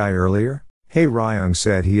was that guy earlier? Hey, Ryung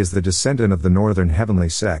said, he is the descendant of the Northern Heavenly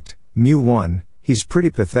Sect. Mu-1, he's pretty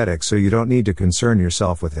pathetic, so you don't need to concern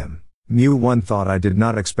yourself with him. Mu-1 thought, I did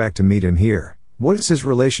not expect to meet him here. What is his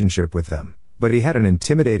relationship with them? But he had an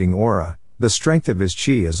intimidating aura. The strength of his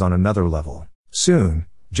chi is on another level. Soon,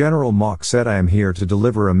 General Mok said, I am here to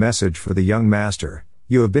deliver a message for the young master.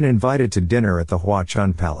 You have been invited to dinner at the Hua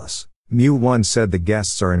Chun Palace. Mu-1 said, the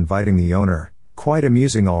guests are inviting the owner. Quite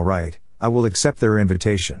amusing, all right. I will accept their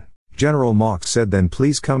invitation. General Mok said, then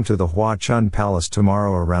please come to the Hua Chun Palace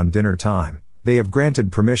tomorrow around dinner time. They have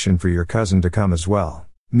granted permission for your cousin to come as well.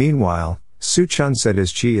 Meanwhile, Su-Chun said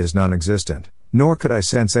his chi is non-existent. nor could I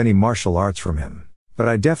sense any martial arts from him. But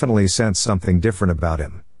I definitely sensed something different about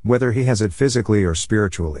him, whether he has it physically or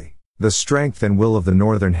spiritually. The strength and will of the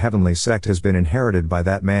Northern Heavenly Sect has been inherited by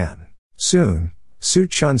that man. Soon,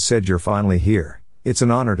 Su-chun said, "You're finally here. It's an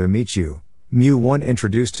honor to meet you." Mu-1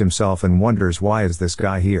 introduced himself and wonders, why is this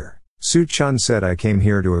guy here? Su-chun said, "I came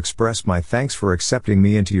here to express my thanks for accepting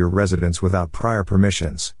me into your residence without prior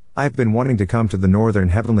permissions. I've been wanting to come to the Northern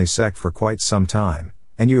Heavenly Sect for quite some time,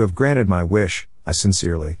 and you have granted my wish. I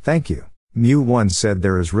sincerely thank you." Mu-1 said,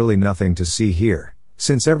 "There is really nothing to see here.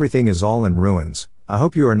 Since everything is all in ruins, I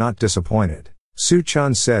hope you are not disappointed."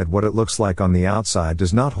 Su-chun said, "What it looks like on the outside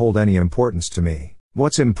does not hold any importance to me.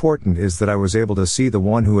 What's important is that I was able to see the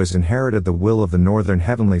one who has inherited the will of the Northern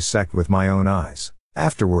Heavenly Sect with my own eyes."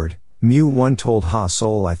 Afterward, Mu-1 told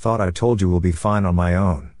Ha-Sol, "I thought I told you we'll be fine on my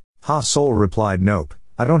own." Ha-Sol replied, "Nope,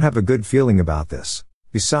 I don't have a good feeling about this.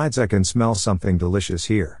 Besides, I can smell something delicious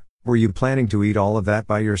here. Were you planning to eat all of that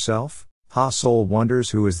by yourself?" Ha-Sol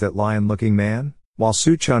wonders, who is that lion-looking man? While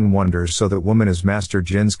Su-chun wonders, so that woman is Master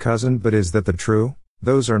Jin's cousin, but is that the true?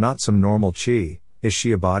 Those are not some normal chi. Is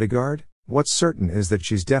she a bodyguard? What's certain is that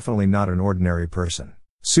she's definitely not an ordinary person.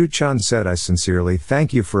 Su-chun said, "I sincerely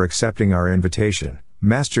thank you for accepting our invitation.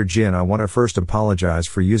 Master Jin, I want to first apologize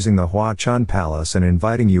for using the Hua-chun Palace and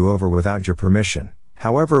inviting you over without your permission.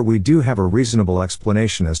 However, we do have a reasonable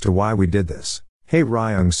explanation as to why we did this." Hei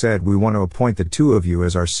Ryung said, "We want to appoint the two of you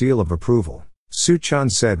as our seal of approval." Su-chun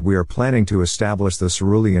said, "We are planning to establish the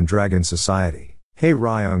Cerulean Dragon Society." Hei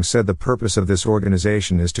Ryung said, "The purpose of this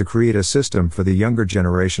organization is to create a system for the younger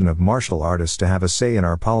generation of martial artists to have a say in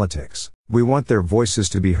our politics. We want their voices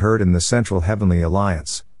to be heard in the Central Heavenly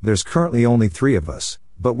Alliance. There's currently only 3 of us,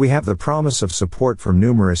 but we have the promise of support from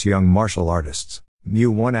numerous young martial artists."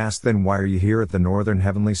 Mu-1 asked, "Then why are you here at the Northern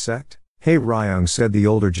Heavenly Sect?" Hei Ryung said, "The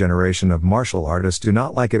older generation of martial artists do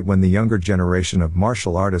not like it when the younger generation of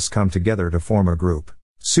martial artists come together to form a group."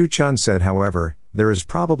 Su-chun said, "However, there is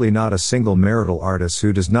probably not a single marital artist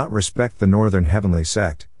who does not respect the Northern Heavenly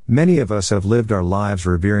Sect. Many of us have lived our lives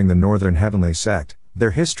revering the Northern Heavenly Sect.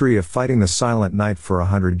 Their history of fighting the Silent Night for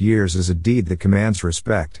 100 years is a deed that commands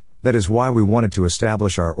respect. That is why we wanted to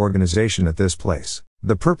establish our organization at this place.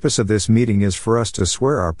 The purpose of this meeting is for us to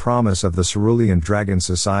swear our promise of the Cerulean Dragon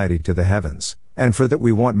Society to the heavens, and for that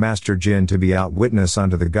we want Master Jin to be out witness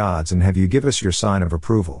unto the gods and have you give us your sign of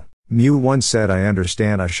approval." Mu-1 said, "I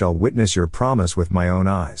understand. I shall witness your promise with my own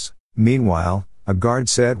eyes." Meanwhile, a guard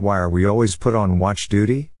said, "Why are we always put on watch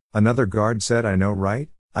duty?" Another guard said, "I know, right?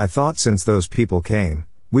 I thought since those people came,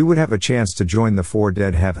 we would have a chance to join the 4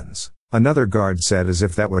 dead heavens." Another guard said, "As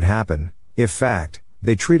if that would happen. If fact,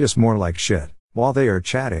 they treat us more like shit." While they are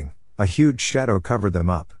chatting, a huge shadow covered them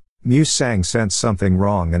up. Mu-sang sensed something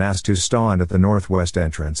wrong and asked to stand at the northwest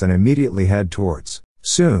entrance and immediately head towards.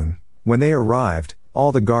 Soon, when they arrived,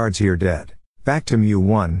 all the guards here dead. Back to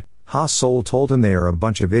Mu-1, Ha-Sol told him they are a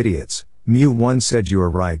bunch of idiots. Mu-1 said, "You are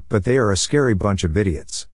right, but they are a scary bunch of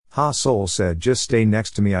idiots." Ha-Sol said, "Just stay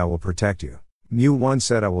next to me, I will protect you." Mu-1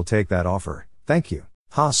 said, "I will take that offer, thank you."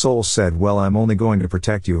 Ha-Sol said, "Well, I'm only going to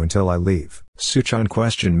protect you until I leave." Su-chun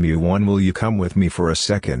questioned Mu-1, "Will you come with me for a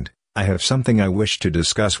second? I have something I wish to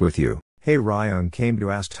discuss with you." Hei Ryung came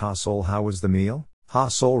to ask Ha-Sol how was the meal.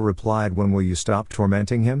 Ha-Sol replied, "When will you stop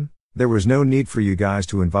tormenting him? There was no need for you guys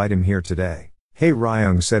to invite him here today." Hei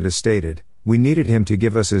Ryung said, "As stated, we needed him to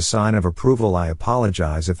give us his sign of approval. I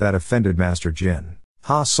apologize if that offended Master Jin."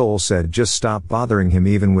 Ha-Sol said, "Just stop bothering him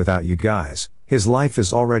even without you guys. His life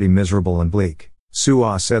is already miserable and bleak."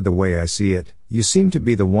 Su-ah said, "The way I see it, you seem to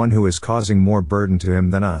be the one who is causing more burden to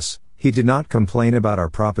him than us. He did not complain about our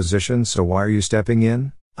proposition, so why are you stepping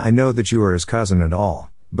in? I know that you are his cousin and all,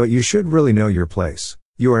 but you should really know your place.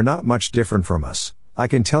 You are not much different from us. I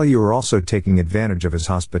can tell you are also taking advantage of his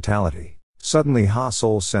hospitality." Suddenly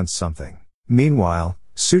Ha-Sol sensed something. Meanwhile,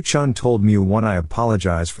 Su-chun told Mu-1, "I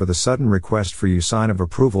apologize for the sudden request for you sign of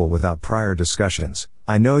approval without prior discussions.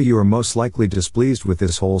 I know you are most likely displeased with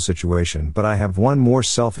this whole situation, but I have one more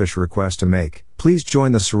selfish request to make. Please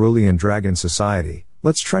join the Cerulean Dragon Society.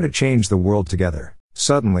 Let's try to change the world together."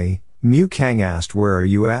 Suddenly, Mu-kang asked, "Where are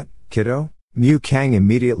you at, kiddo?" Mu-kang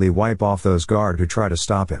immediately wiped off those guard who try to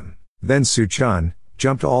stop him. Then Su-chun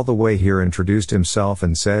jumped all the way here, introduced himself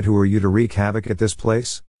and said, "Who are you to wreak havoc at this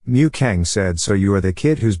place?" Mu-kang said, "So you are the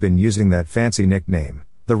kid who's been using that fancy nickname,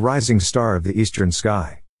 the rising star of the eastern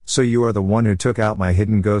sky. So you are the one who took out my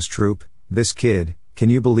hidden ghost troop, this kid, can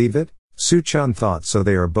you believe it?" Su-chun thought, so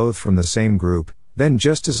they are both from the same group. Then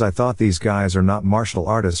just as I thought, these guys are not martial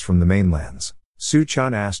artists from the mainlands.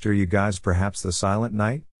 Su-chun asked, "Are you guys perhaps the Silent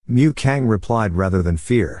Night?" Mu-kang replied, "Rather than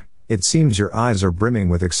fear, it seems your eyes are brimming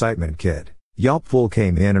with excitement, kid. Yalpul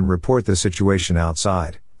came in and report the situation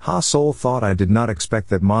outside. Ha Sol thought I did not expect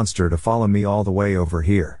that monster to follow me all the way over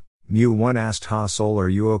here. Mu1 asked Ha Sol, are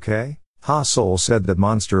you okay? Ha Sol said that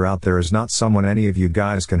monster out there is not someone any of you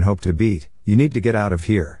guys can hope to beat, you need to get out of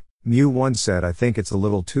here. Mu1 said I think it's a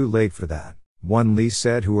little too late for that. One Lee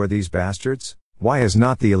said, who are these bastards? Why has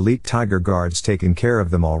not the elite tiger guards taken care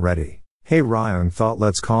of them already? Hey Ryung thought,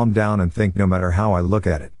 let's calm down and think. No matter how I look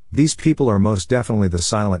at it, these people are most definitely the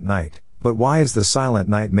Silent Knight. But why is the Silent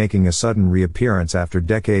Knight making a sudden reappearance after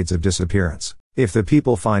decades of disappearance? If the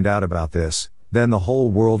people find out about this, then the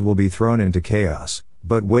whole world will be thrown into chaos.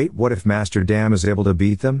 But wait, what if Master Dam is able to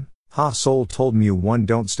beat them? Ha Sol told Mu1,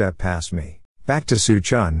 don't step past me. Back to Su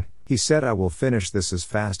Chun, he said, I will finish this as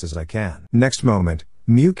fast as I can. Next moment,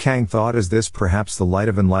 Mu Kang thought, is this perhaps the light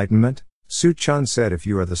of enlightenment? Su Chun said, if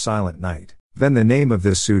you are the Silent Knight, then the name of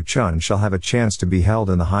this Su Chun shall have a chance to be held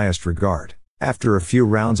in the highest regard. After a few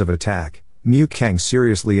rounds of attack, Mu Kang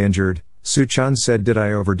seriously injured. Su Chun said, did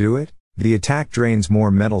I overdo it? The attack drains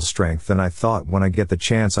more mental strength than I thought. When I get the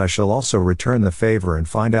chance I shall also return the favor and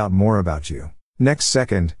find out more about you. Next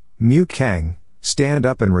second, Mu Kang stand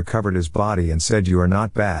up and recovered his body and said, you are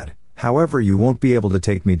not bad, however you won't be able to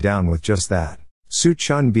take me down with just that. Su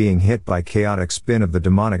Chun being hit by chaotic spin of the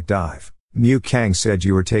demonic dive. Mu Kang said,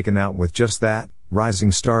 you were taken out with just that,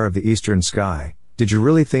 rising star of the eastern sky. Did you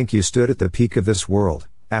really think you stood at the peak of this world,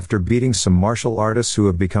 after beating some martial artists who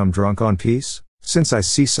have become drunk on peace? Since I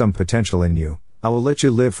see some potential in you, I will let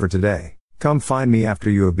you live for today. Come find me after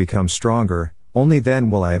you have become stronger, only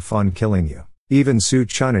then will I have fun killing you. Even Su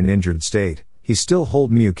Chun in injured state, he still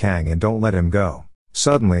hold Mu Kang and don't let him go.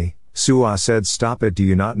 Suddenly, Sua said, stop it, do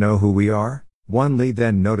you not know who we are? One Lee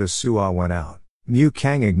then noticed Sua went out. Mu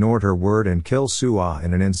Kang ignored her word and killed Sua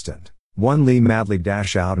in an instant. One Lee madly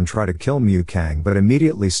dash out and try to kill Mu Kang but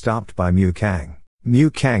immediately stopped by Mu Kang. Mu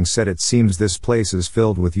Kang said, it seems this place is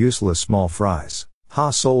filled with useless small fries.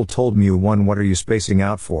 Ha Sol told Mu1, what are you spacing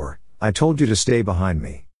out for? I told you to stay behind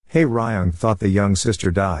me. Hey Ryung thought the young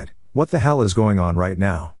sister died. What the hell is going on right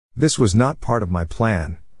now? This was not part of my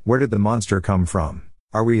plan. Where did the monster come from?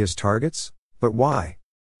 Are we his targets? But why?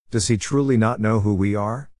 Does he truly not know who we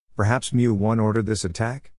are? Perhaps Mu1 ordered this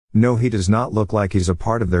attack? No, he does not look like he's a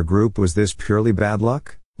part of their group. Was this purely bad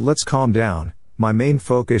luck? Let's calm down. My main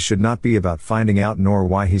focus should not be about finding out nor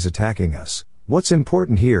why he's attacking us. What's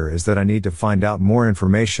important here is that I need to find out more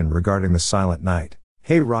information regarding the Silent Knight.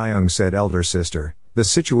 Hey Ryung said, elder sister, the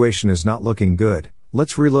situation is not looking good.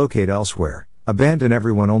 Let's relocate elsewhere. Abandon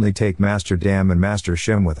everyone, only take Master Dam and Master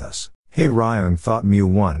Shim with us. Hey Ryung thought,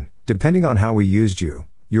 Mu1, depending on how we used you,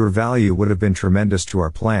 your value would have been tremendous to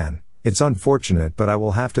our plan. It's unfortunate, but I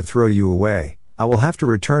will have to throw you away. I will have to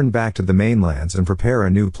return back to the mainlands and prepare a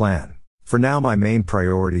new plan. For now my main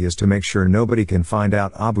priority is to make sure nobody can find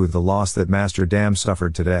out Abu the loss that Master Dam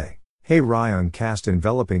suffered today. Hey Ryung cast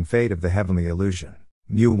enveloping fate of the heavenly illusion.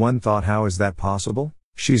 Mu1 thought, how is that possible?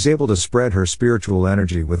 She's able to spread her spiritual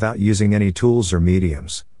energy without using any tools or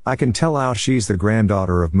mediums. I can tell how she's the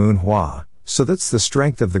granddaughter of Manhwa, so that's the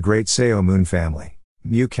strength of the great Seo Moon family.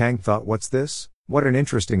 Mu Kang thought, what's this? What an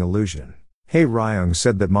interesting illusion. Hey Ryung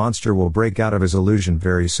said that monster will break out of his illusion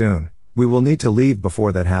very soon. We will need to leave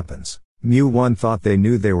before that happens. Mu1 thought they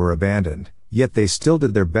knew they were abandoned, yet they still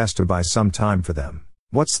did their best to buy some time for them.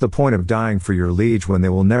 What's the point of dying for your liege when they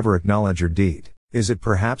will never acknowledge your deed? Is it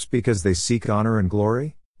perhaps because they seek honor and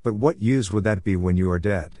glory? But what use would that be when you are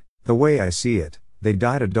dead? The way I see it, they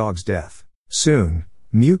died a dog's death. Soon,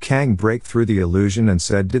 Mu Kang break through the illusion and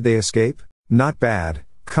said, did they escape? Not bad,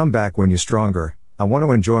 come back when you're stronger, I want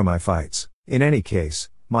to enjoy my fights. In any case,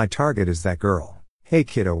 my target is that girl. Hey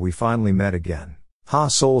kiddo, we finally met again. Ha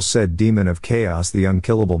Sol said, demon of chaos, the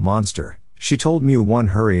unkillable monster. She told Mu1,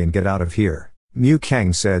 hurry and get out of here. Mu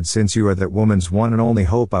Kang said, since you are that woman's one and only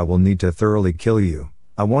hope, I will need to thoroughly kill you.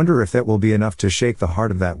 I wonder if that will be enough to shake the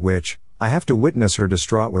heart of that witch. I have to witness her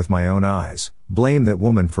distraught with my own eyes. Blame that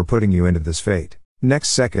woman for putting you into this fate. Next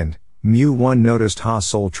second, Mu1 noticed Ha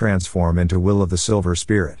Sol transform into Will of the Silver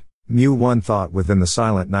Spirit. Mu1 thought, within the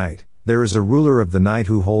Silent Knight, there is a ruler of the night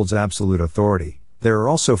who holds absolute authority. There are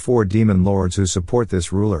also 4 demon lords who support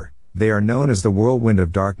this ruler. They are known as the Whirlwind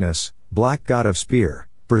of Darkness, Black God of Spear,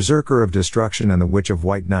 Berserker of Destruction and the Witch of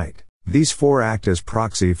White Night. These 4 act as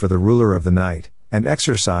proxy for the ruler of the night, and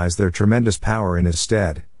exercise their tremendous power in his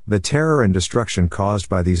stead. The terror and destruction caused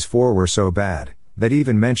by these 4 were so bad, that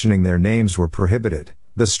even mentioning their names were prohibited.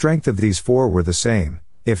 The strength of these 4 were the same,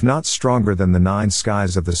 if not stronger than the 9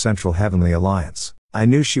 skies of the Central Heavenly Alliance. I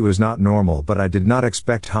knew she was not normal, but I did not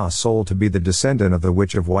expect Ha Sol to be the descendant of the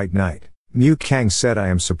Witch of White Night. Mu Kang said, I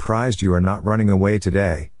am surprised you are not running away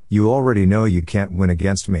today. You already know you can't win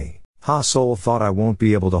against me. Ha Sol thought I won't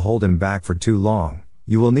be able to hold him back for too long.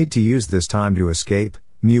 You will need to use this time to escape,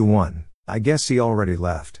 Mu 1. I guess he already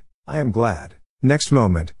left. I am glad. Next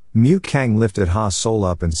moment, Mu Kang lifted Ha Sol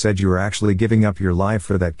up and said, you are actually giving up your life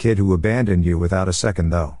for that kid who abandoned you without a second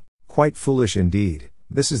though. Quite foolish indeed.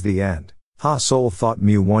 This is the end. Ha Sol thought,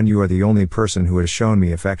 Mu 1, you are the only person who has shown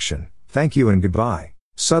me affection. Thank you and goodbye.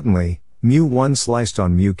 Suddenly, Mu 1 sliced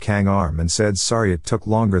on Mu Kang's arm and said, sorry it took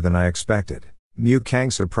longer than I expected. Mu Kang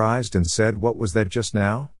surprised and said, what was that just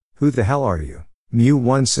now? Who the hell are you? Mu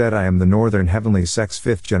 1 said, I am the Northern Heavenly Sex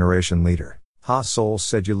 5th generation leader. Ha Sol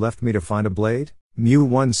said, you left me to find a blade? Mu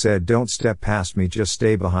 1 said, don't step past me, just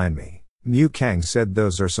stay behind me. Mu Kang said,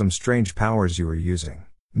 those are some strange powers you are using.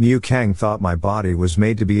 Mu Kang thought, my body was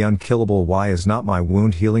made to be unkillable, why is not my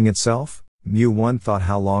wound healing itself? Mu 1 thought,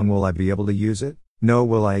 how long will I be able to use it? No,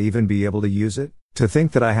 will I even be able to use it? To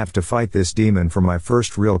think that I have to fight this demon for my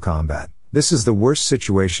first real combat. This is the worst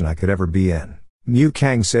situation I could ever be in. Mu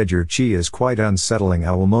Kang said, your chi is quite unsettling,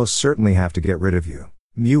 I will most certainly have to get rid of you.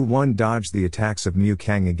 Mu 1 dodged the attacks of Mu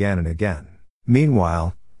Kang again and again.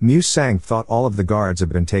 Meanwhile, Mu Sang thought all of the guards had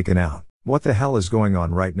been taken out. What the hell is going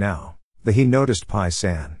on right now? He noticed Pai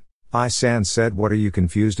San. Pai San said, what are you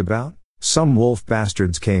confused about? Some wolf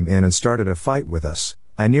bastards came in and started a fight with us.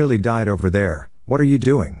 I nearly died over there. What are you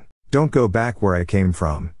doing? Don't go back where I came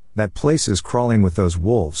from. That place is crawling with those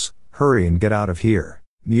wolves. Hurry and get out of here.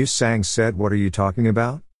 Mu Sang said, what are you talking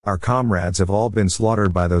about? Our comrades have all been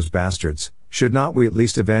slaughtered by those bastards. Should not we at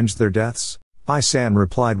least avenge their deaths? Pai San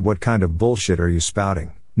replied, what kind of bullshit are you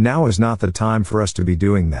spouting? Now is not the time for us to be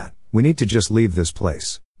doing that. We need to just leave this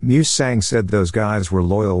place. Mu Sang said, those guys were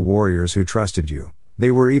loyal warriors who trusted you. They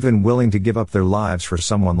were even willing to give up their lives for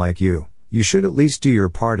someone like you. You should at least do your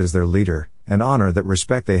part as their leader, and honor that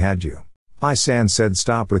respect they had you. Pai San said,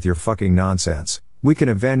 stop with your fucking nonsense. We can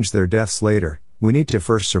avenge their deaths later. We need to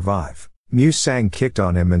first survive. Mu Sang kicked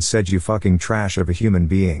on him and said, you fucking trash of a human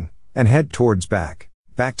being, and head towards back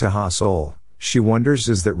to Ha Sol. She wonders,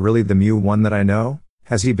 is that really the Mu 1 that I know?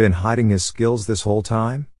 Has he been hiding his skills this whole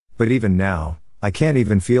time? But even now, I can't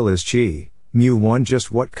even feel his chi. Mu 1,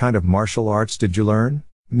 just what kind of martial arts did you learn?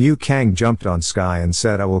 Mu Kang jumped on Sky and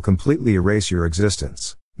said, I will completely erase your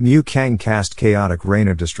existence. Mu Kang cast chaotic rain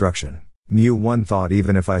of destruction. Mu 1 thought,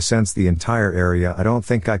 even if I sense the entire area, I don't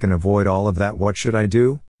think I can avoid all of that. What should I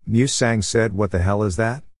do? Mu Sang said, what the hell is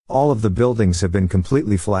that? All of the buildings have been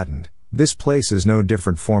completely flattened. This place is no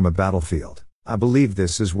different from a battlefield. I believe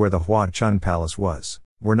this is where the Hua Chun Palace was.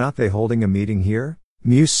 Were not they holding a meeting here?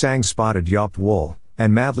 Mu Sang spotted Yop Wool,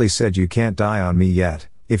 and madly said, you can't die on me yet.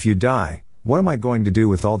 If you die, what am I going to do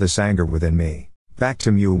with all this anger within me? Back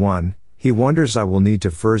to Mu 1. He wonders, I will need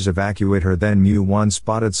to first evacuate her. Then Mu 1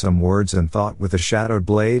 spotted some words and thought, with a shadowed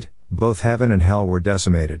blade, both heaven and hell were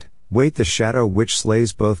decimated. Wait, the shadow which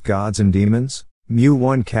slays both gods and demons? Mu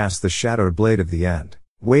 1 cast the shadowed blade of the end.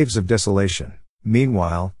 Waves of desolation.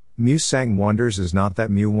 Meanwhile, Mu Sang wonders, is not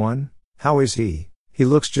that Mu 1? How is he? He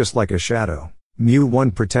looks just like a shadow. Mu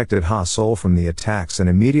 1 protected Ha Sol from the attacks and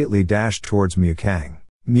immediately dashed towards Mu Kang.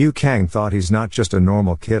 Mu Kang thought, he's not just a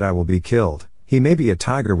normal kid, I will be killed. He may be a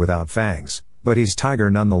tiger without fangs, but he's tiger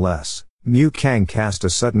nonetheless. Mu Kang cast a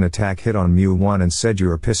sudden attack hit on Mu 1 and said, you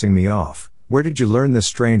are pissing me off. Where did you learn this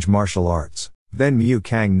strange martial arts? Then Mu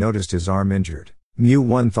Kang noticed his arm injured. Mu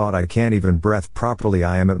 1 thought, I can't even breath properly,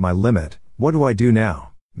 I am at my limit. What do I do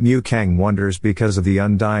now? Mu Kang wonders, because of the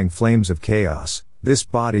undying flames of chaos, this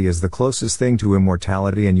body is the closest thing to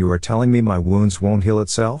immortality, and you are telling me my wounds won't heal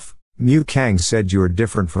itself? Mu Kang said, you are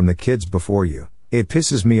different from the kids before you. It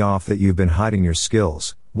pisses me off that you've been hiding your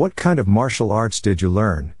skills. What kind of martial arts did you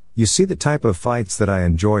learn? You see, the type of fights that I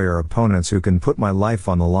enjoy are opponents who can put my life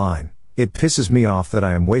on the line. It pisses me off that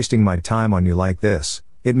I am wasting my time on you like this.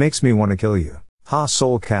 It makes me want to kill you. Ha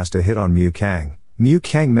Sol cast a hit on Mu Kang. Mu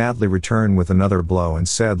Kang madly returned with another blow and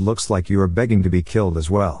said, looks like you are begging to be killed as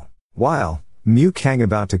well. While Mu Kang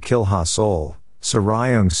about to kill Ha Sol,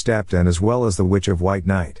 Sarayung stepped in, as well as the Witch of White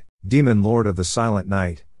Night, Demon Lord of the Silent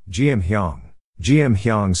Night, Jiem Hyung. Jiem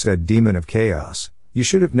Hyung said, demon of chaos, you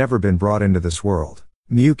should have never been brought into this world.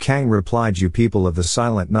 Mu Kang replied, you people of the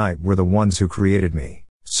Silent Night were the ones who created me.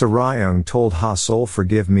 Sarayung told Ha Sol,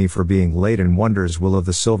 forgive me for being late, and wonders, will of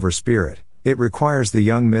the Silver Spirit. It requires the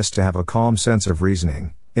young miss to have a calm sense of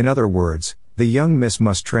reasoning. In other words, the young miss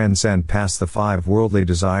must transcend past the 5 worldly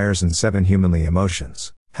desires and 7 humanly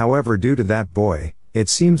emotions. However, due to that boy, it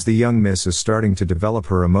seems the young miss is starting to develop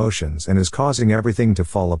her emotions and is causing everything to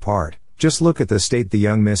fall apart. Just look at the state the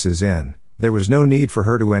young miss is in. There was no need for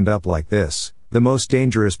her to end up like this. The most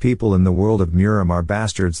dangerous people in the world of Murim are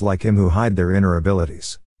bastards like him who hide their inner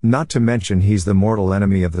abilities. Not to mention he's the mortal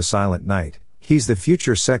enemy of the Silent Night. He's the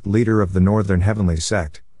future sect leader of the Northern Heavenly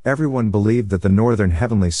Sect. Everyone believed that the Northern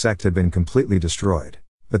Heavenly Sect had been completely destroyed.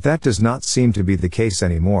 But that does not seem to be the case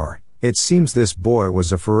anymore. It seems this boy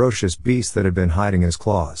was a ferocious beast that had been hiding his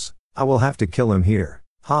claws. I will have to kill him here.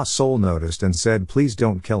 Ha Sol noticed and said, please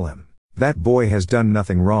don't kill him. That boy has done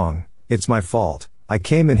nothing wrong. It's my fault. I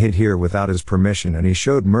came and hid here without his permission and he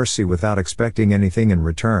showed mercy without expecting anything in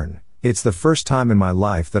return. It's the first time in my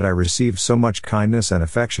life that I received so much kindness and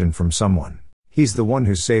affection from someone. He's the one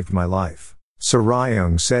who saved my life.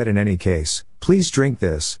 FuryA said, in any case, please drink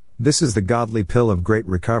this. This is the godly pill of great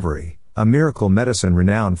recovery, a miracle medicine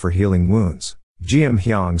renowned for healing wounds.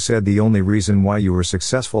 Hyung said, the only reason why you were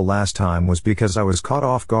successful last time was because I was caught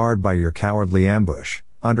off guard by your cowardly ambush.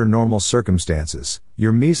 Under normal circumstances,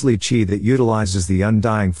 your measly chi that utilizes the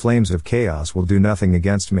undying flames of chaos will do nothing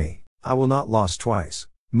against me. I will not lose twice.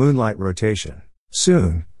 Moonlight rotation.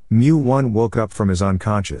 Soon, Mu-1 woke up from his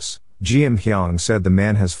unconscious. Hyung said, the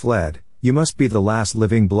man has fled. You must be the last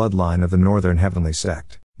living bloodline of the Northern Heavenly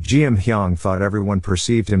Sect. Hyung thought everyone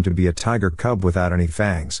perceived him to be a tiger cub without any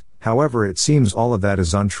fangs. However, it seems all of that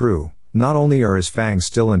is untrue. Not only are his fangs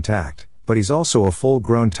still intact, but he's also a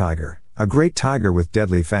full-grown tiger. A great tiger with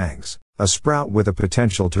deadly fangs. A sprout with a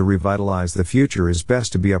potential to revitalize the future is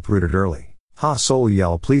best to be uprooted early. Ha Sol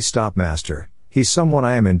yelled, please stop, master. He's someone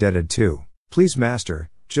I am indebted to. Please, master,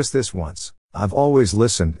 just this once. I've always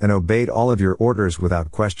listened and obeyed all of your orders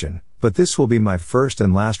without question, but this will be my first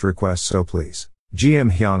and last request, so please.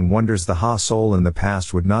 Hyung wonders the Ha Sol in the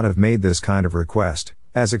past would not have made this kind of request.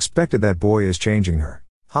 As expected, that boy is changing her.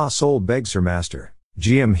 Ha Sol begs her master.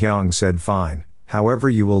 Hyung said, fine. However,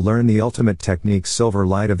 you will learn the ultimate technique, silver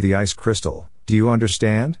light of the ice crystal. Do you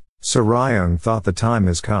understand? FuryA thought the time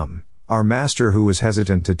has come. Our master, who was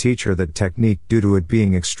hesitant to teach her that technique due to it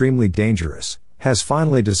being extremely dangerous, has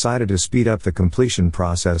finally decided to speed up the completion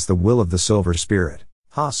process, the will of the silver spirit.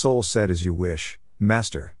 Ha Sol said, as you wish,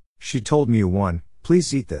 master. She told Mu-1,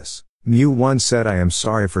 please eat this. Mu-1 said, I am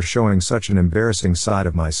sorry for showing such an embarrassing side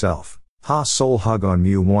of myself. Ha Sol hugged on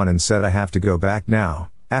Mu-1 and said, I have to go back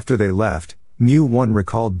now. After they left, Mu-1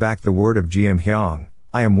 recalled back the word of Hyung.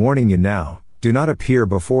 I am warning you now, do not appear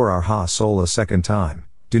before our Ha Sol a second time.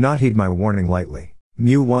 Do not heed my warning lightly.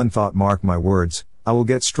 Mu-1 thought, mark my words, I will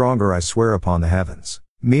get stronger, I swear upon the heavens.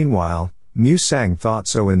 Meanwhile, Mu-sang thought,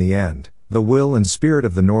 so in the end, the will and spirit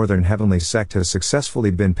of the Northern Heavenly Sect has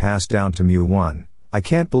successfully been passed down to Mu-1. I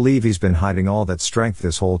can't believe he's been hiding all that strength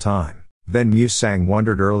this whole time. Then Mu-sang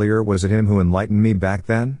wondered, earlier was it him who enlightened me back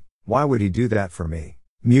then? Why would he do that for me?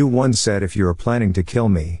 Mu-1 said, if you are planning to kill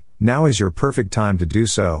me, now is your perfect time to do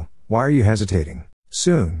so. Why are you hesitating?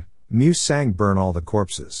 Soon, Mu-sang burn all the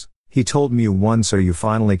corpses. He told Mu-1, so you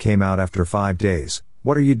finally came out after 5 days.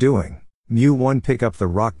 What are you doing? Mu-1 pick up the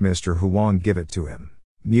rock, Mr. Huang give it to him.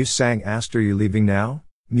 Mu-sang asked, are you leaving now?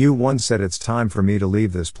 Mu-1 said, it's time for me to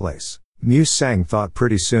leave this place. Mu-sang thought,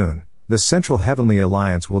 pretty soon, the Central Heavenly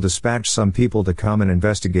Alliance will dispatch some people to come and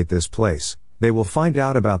investigate this place. They will find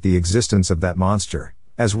out about the existence of that monster,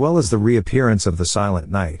 as well as the reappearance of the Silent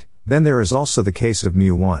Knight. Then there is also the case of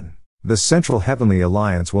Mu-1. The Central Heavenly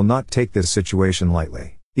Alliance will not take this situation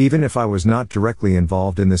lightly. Even if I was not directly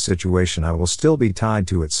involved in this situation, I will still be tied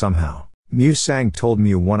to it somehow. Mu-sang told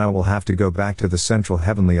Mu-1, I will have to go back to the Central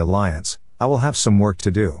Heavenly Alliance. I will have some work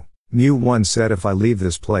to do. Mu-1 said, if I leave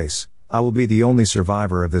this place, I will be the only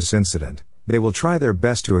survivor of this incident. They will try their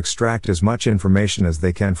best to extract as much information as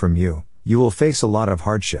they can from you. You will face a lot of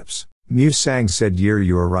hardships. Mu-sang said,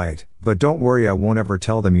 you are right, but don't worry, I won't ever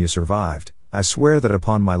tell them you survived. I swear that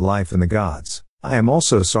upon my life and the gods. I am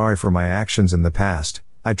also sorry for my actions in the past.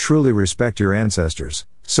 I truly respect your ancestors,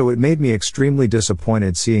 so it made me extremely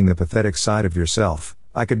disappointed seeing the pathetic side of yourself.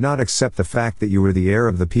 I could not accept the fact that you were the heir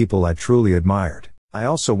of the people I truly admired. I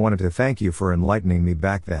also wanted to thank you for enlightening me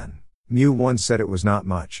back then. Mu-1 said, it was not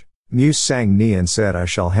much. Mu-sang Nian said, I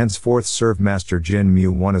shall henceforth serve Master Jin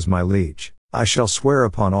Mu-1 as my liege. I shall swear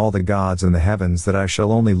upon all the gods in the heavens that I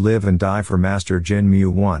shall only live and die for Master Jin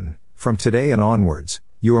Mu-1. From today and onwards,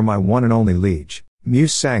 you are my one and only liege.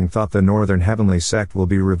 Mu-sang thought the Northern Heavenly Sect will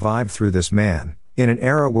be revived through this man. In an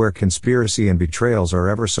era where conspiracy and betrayals are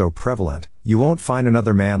ever so prevalent, you won't find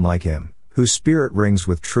another man like him, whose spirit rings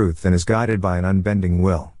with truth and is guided by an unbending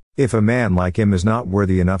will. If a man like him is not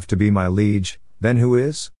worthy enough to be my liege, then who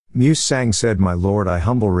is? Mu-sang said, my lord, I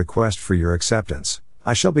humble request for your acceptance.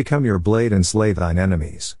 I shall become your blade and slay thine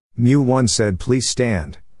enemies. Mu-1 said, please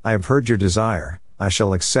stand. I have heard your desire. I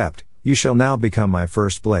shall accept. You shall now become my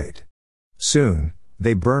first blade. Soon,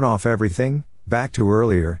 they burn off everything. Back to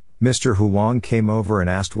earlier, Mr. Huang came over and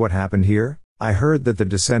asked what happened here. I heard that the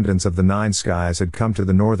descendants of the Nine Skies had come to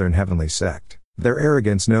the Northern Heavenly Sect. Their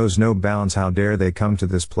arrogance knows no bounds. How dare they come to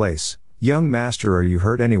this place? Young master, are you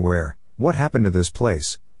hurt anywhere? What happened to this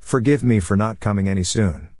place? Forgive me for not coming any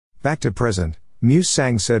soon. Back to present, Mu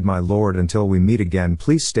Sang said, my lord, until we meet again,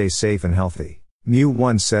 please stay safe and healthy. Mu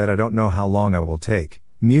One said, I don't know how long I will take.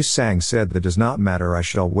 Mu Sang said, that does not matter, I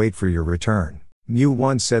shall wait for your return. Mu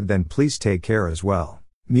One said, then please take care as well.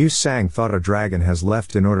 Mu Sang thought, a dragon has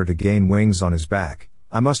left in order to gain wings on his back.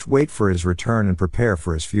 I must wait for his return and prepare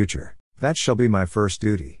for his future. That shall be my first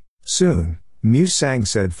duty. Soon, Mu Sang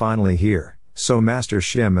said, finally here. So Master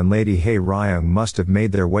Shim and Lady Hei Ryung must have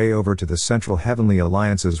made their way over to the Central Heavenly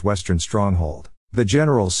Alliance's western stronghold. The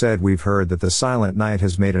general said, we've heard that the Silent Knight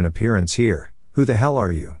has made an appearance here. Who the hell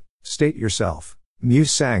are you? State yourself. Mu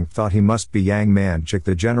Sang thought he must be Yang Manchik,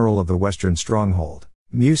 the general of the western stronghold.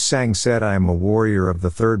 Mu Sang said, I am a warrior of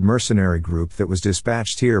the 3rd mercenary group that was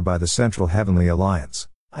dispatched here by the Central Heavenly Alliance.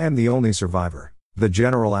 I am the only survivor. The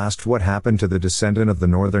general asked, what happened to the descendant of the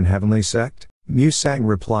Northern Heavenly sect? Mu Sang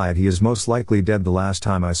replied, he is most likely dead. The last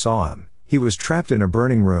time I saw him, he was trapped in a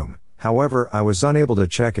burning room. However, I was unable to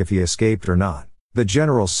check if he escaped or not. The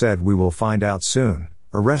general said, we will find out soon.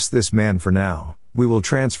 Arrest this man for now. We will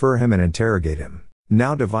transfer him and interrogate him.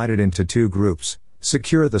 Now divided into 2 groups.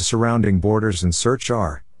 Secure the surrounding borders and search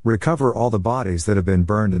recover all the bodies that have been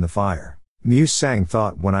burned in the fire. Mu Sang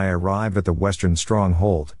thought, when I arrive at the western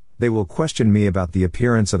stronghold, they will question me about the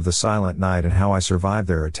appearance of the Silent Knight and how I survived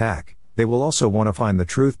their attack. They will also want to find the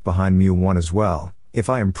truth behind Mu One as well. If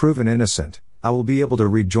I am proven innocent, I will be able to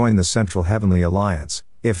rejoin the Central Heavenly Alliance.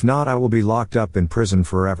 If not, I will be locked up in prison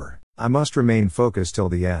forever. I must remain focused till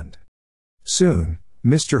the end. Soon,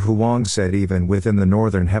 Mr. Huang said, even within the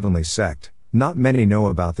Northern Heavenly sect, not many know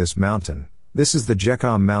about this mountain. This is the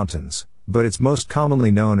Jekam Mountains, but it's most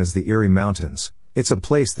commonly known as the Eerie Mountains. It's a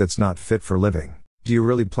place that's not fit for living. Do you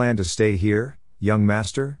really plan to stay here, young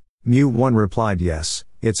master? Mu One replied, yes,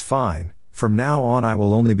 it's fine. From now on I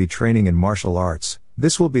will only be training in martial arts.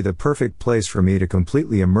 This will be the perfect place for me to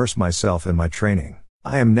completely immerse myself in my training.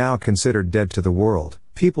 I am now considered dead to the world.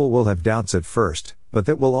 People will have doubts at first, but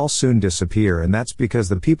that will all soon disappear, and that's because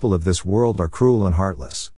the people of this world are cruel and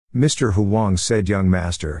heartless. Mr. Huang said, young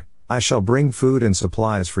master, I shall bring food and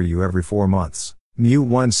supplies for you every 4 months. Mu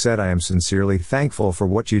One said, I am sincerely thankful for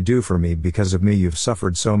what you do for me. Because of me you've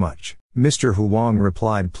suffered so much. Mr. Huang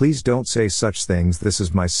replied, please don't say such things. This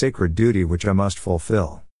is my sacred duty which I must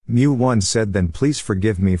fulfill. Mu One said, then please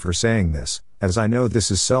forgive me for saying this, as I know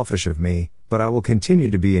this is selfish of me, but I will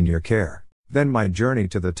continue to be in your care. Then my journey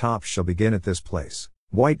to the top shall begin at this place.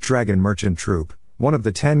 White Dragon Merchant Troop, one of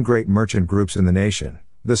the 10 great merchant groups in the nation.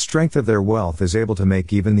 The strength of their wealth is able to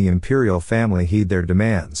make even the imperial family heed their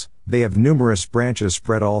demands. They have numerous branches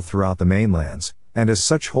spread all throughout the mainlands, and as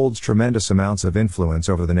such holds tremendous amounts of influence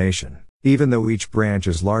over the nation. Even though each branch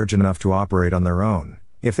is large enough to operate on their own,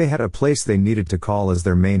 if they had a place they needed to call as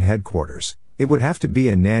their main headquarters, it would have to be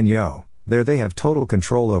in Nanyo. There they have total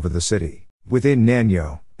control over the city. Within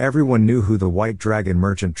Nanyo, everyone knew who the White Dragon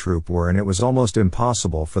Merchant Troop were, and it was almost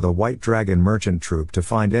impossible for the White Dragon Merchant Troop to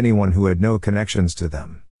find anyone who had no connections to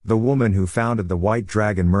them. The woman who founded the White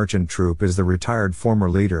Dragon Merchant Troop is the retired former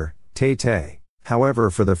leader, Tay Tay. However,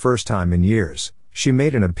 for the first time in years, she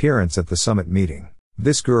made an appearance at the summit meeting.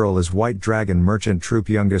 This girl is White Dragon Merchant Troop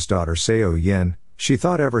youngest daughter Seo Yin. She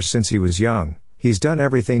thought ever since he was young, he's done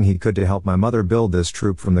everything he could to help my mother build this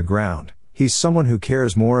troop from the ground. He's someone who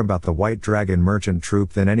cares more about the White Dragon Merchant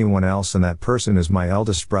Troop than anyone else, and that person is my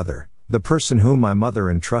eldest brother, the person whom my mother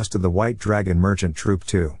entrusted the White Dragon Merchant Troop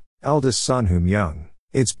to. Eldest son Whom Young.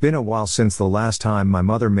 It's been a while since the last time my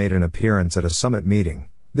mother made an appearance at a summit meeting.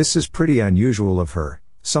 This is pretty unusual of her.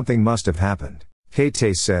 Something must have happened.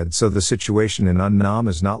 Tay said, so the situation in Unnam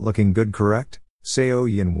is not looking good, correct?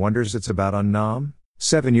 Seo Yin wonders, it's about Unnam?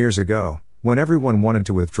 7 years ago, when everyone wanted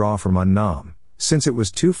to withdraw from Unnam, since it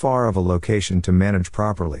was too far of a location to manage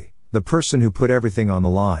properly, the person who put everything on the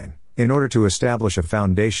line, in order to establish a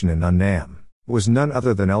foundation in Unnam, was none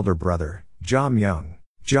other than elder brother, Jam Young.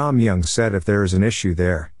 Jam Young said, if there is an issue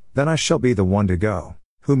there, then I shall be the one to go.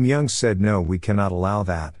 Whom Young said, no, we cannot allow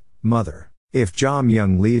that, mother. If Jam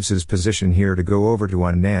Young leaves his position here to go over to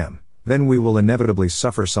Unnam, then we will inevitably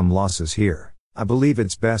suffer some losses here. I believe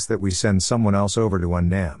it's best that we send someone else over to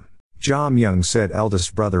Unnam. Jam Young said,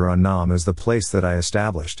 eldest brother, Unnam is the place that I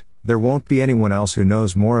established. There won't be anyone else who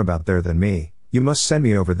knows more about there than me. You must send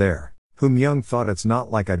me over there. Whom Young thought, it's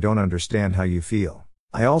not like I don't understand how you feel.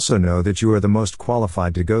 I also know that you are the most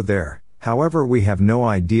qualified to go there. However, we have no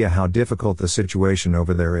idea how difficult the situation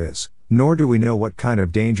over there is, nor do we know what kind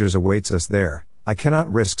of dangers awaits us there. I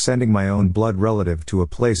cannot risk sending my own blood relative to a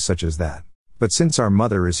place such as that. But since our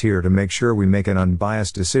mother is here to make sure we make an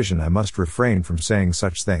unbiased decision, I must refrain from saying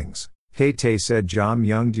such things. Tae said. Jam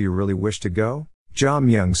Young, do you really wish to go? Jam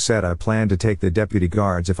Young said, I plan to take the deputy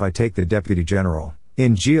guards. If I take the deputy general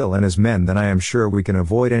in jail and his men, then I am sure we can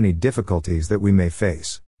avoid any difficulties that we may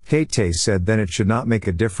face. Tae said, then it should not make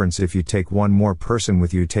a difference if you take one more person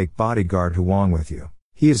with you. Take bodyguard Huang with you.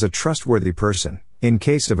 He is a trustworthy person. In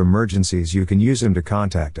case of emergencies you can use him to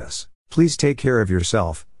contact us. Please take care of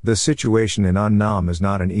yourself. The situation in Annam is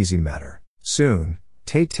not an easy matter. Soon,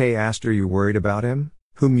 Tae asked, are you worried about him?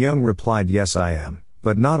 Young replied, yes I am,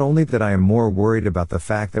 but not only that, I am more worried about the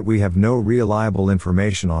fact that we have no reliable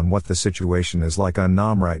information on what the situation is like on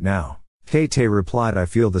Nam right now. Tae replied, I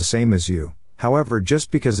feel the same as you. However, just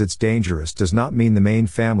because it's dangerous does not mean the main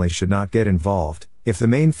family should not get involved. If the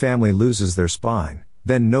main family loses their spine,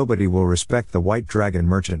 then nobody will respect the White Dragon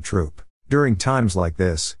merchant troop. During times like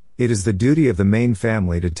this, it is the duty of the main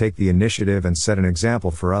family to take the initiative and set an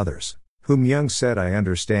example for others. Young said, I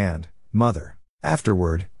understand, mother.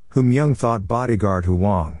 Afterward, Young thought, bodyguard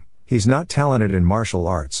Huang, he's not talented in martial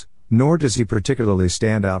arts, nor does he particularly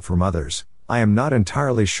stand out from others. I am not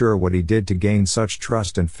entirely sure what he did to gain such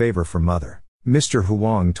trust and favor from mother. Mr.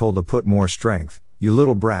 Huang told to put more strength. You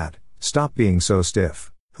little brat, stop being so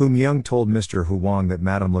stiff. Young told Mr. Huang that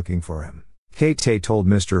madam looking for him. Tae told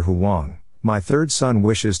Mr. Huang, my third son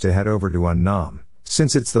wishes to head over to Annam.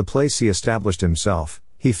 Since it's the place he established himself,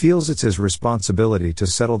 he feels it's his responsibility to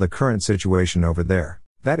settle the current situation over there.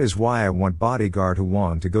 That is why I want bodyguard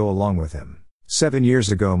Huang to go along with him. 7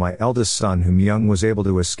 years ago my eldest son Young was able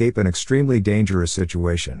to escape an extremely dangerous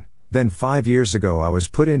situation. Then 5 years ago I was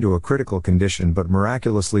put into a critical condition but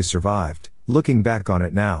miraculously survived. Looking back on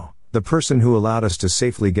it now, the person who allowed us to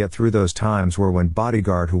safely get through those times were when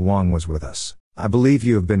bodyguard Huang was with us. I believe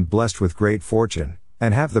you have been blessed with great fortune,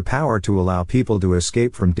 and have the power to allow people to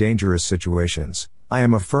escape from dangerous situations. I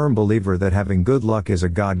am a firm believer that having good luck is a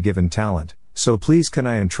God-given talent, so please can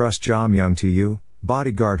I entrust Jam Young to you,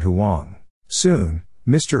 bodyguard Huang. Soon,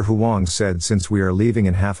 Mr. Huang said, since we are leaving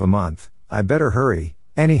in half a month, I better hurry.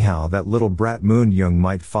 Anyhow, that little brat Moon Young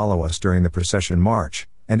might follow us during the procession march,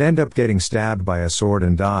 and end up getting stabbed by a sword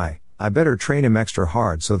and die. I better train him extra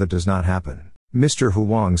hard so that does not happen. Mr.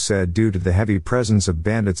 Huang said, due to the heavy presence of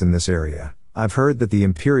bandits in this area, I've heard that the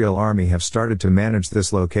Imperial Army have started to manage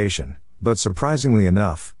this location, but surprisingly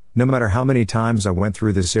enough, no matter how many times I went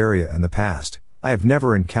through this area in the past, I have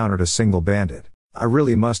never encountered a single bandit. I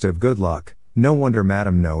really must have good luck. No wonder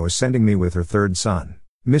Madame No is sending me with her third son.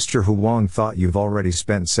 Mr. Huang thought, you've already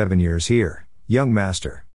spent 7 years here, young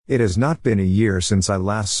master. It has not been a year since I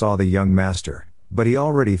last saw the young master, but he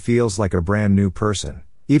already feels like a brand new person.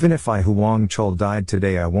 Even if I Huang Chul died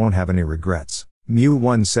today I won't have any regrets. Mu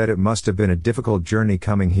One said, it must have been a difficult journey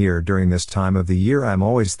coming here during this time of the year. I'm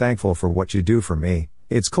always thankful for what you do for me.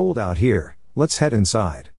 It's cold out here, let's head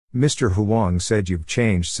inside. Mr. Huang said, you've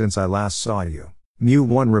changed since I last saw you. Mu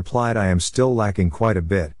One replied, I am still lacking quite a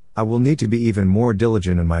bit. I will need to be even more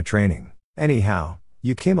diligent in my training. Anyhow,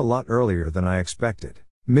 you came a lot earlier than I expected.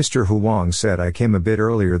 Mr. Huang said, I came a bit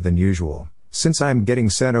earlier than usual, since I am getting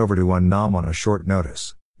sent over to Annam on a short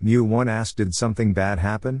notice. Mu One asked, did something bad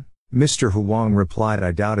happen? Mr. Huang replied,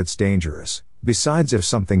 I doubt it's dangerous. Besides, if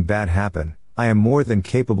something bad happened, I am more than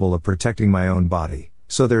capable of protecting my own body,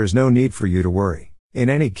 so there is no need for you to worry. In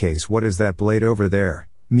any case, what is that blade over there?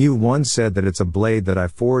 Mu One said that it's a blade that I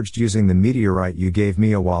forged using the meteorite you gave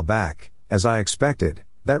me a while back. As I expected,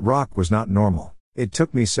 that rock was not normal. It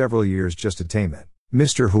took me several years just to tame it.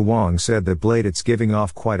 Mr. Huang said that blade, it's giving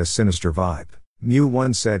off quite a sinister vibe. Mu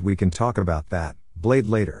One said, we can talk about that blade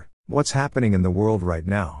later. What's happening in the world right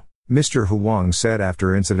now? Mr. Huang said,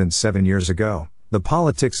 after incident 7 years ago, the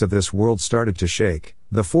politics of this world started to shake.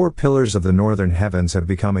 The 4 pillars of the northern heavens have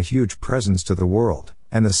become a huge presence to the world,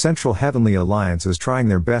 and the Central Heavenly Alliance is trying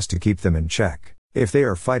their best to keep them in check. If they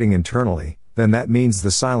are fighting internally, then that means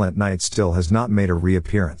the Silent Knight still has not made a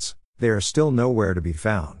reappearance. They are still nowhere to be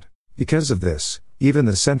found. Because of this, even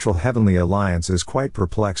the Central Heavenly Alliance is quite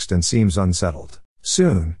perplexed and seems unsettled.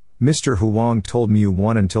 Soon, Mr. Huang told Mu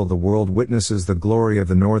One, until the world witnesses the glory of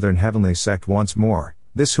the Northern Heavenly Sect once more,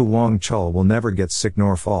 this Huang Chul will never get sick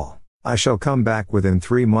nor fall. I shall come back within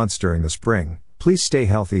 3 months during the spring. Please stay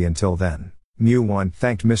healthy until then. Mu One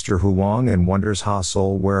thanked Mr. Huang and wonders, Ha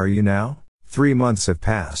Soul, where are you now? 3 months have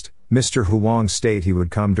passed. Mr. Huang stated he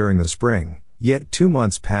would come during the spring, yet 2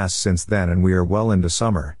 months passed since then and we are well into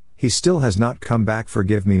summer. He still has not come back.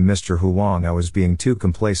 Forgive me, Mr. Huang, I was being too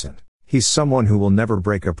complacent. He's someone who will never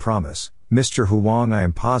break a promise. Mr. Huang, I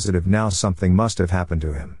am positive now something must have happened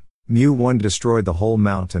to him. Mu One destroyed the whole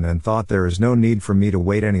mountain and thought, there is no need for me to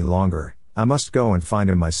wait any longer. I must go and find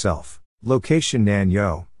him myself. Location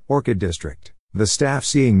Nanyo, Orchid District. The staff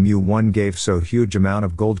seeing Mu1 gave so huge amount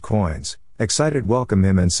of gold coins, excited welcome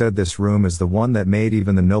him and said this room is the one that made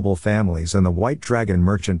even the noble families and the White Dragon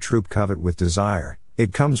merchant troop covet with desire.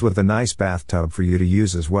 It comes with a nice bathtub for you to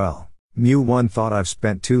use as well. Mu1 thought I've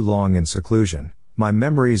spent too long in seclusion. My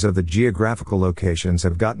memories of the geographical locations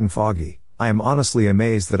have gotten foggy. I am honestly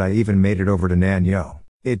amazed that I even made it over to Nanyo.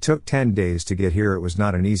 It took 10 days to get here. It was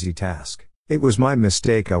not an easy task. It was my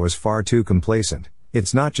mistake. I was far too complacent.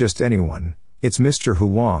 It's not just anyone, it's Mr.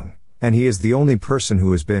 Huang, and he is the only person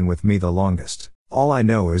who has been with me the longest. All I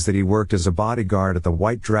know is that he worked as a bodyguard at the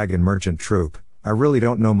White Dragon merchant troop. I really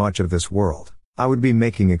don't know much of this world. I would be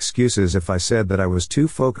making excuses if I said that I was too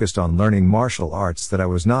focused on learning martial arts that I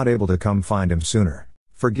was not able to come find him sooner.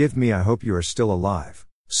 Forgive me. I hope you are still alive.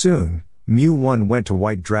 Soon, Mu1 went to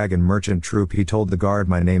White Dragon merchant troop. He told the guard,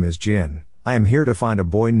 my name is Jin. I am here to find a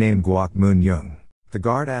boy named Guok Moon Young. The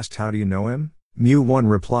guard asked, how do you know him? Mu1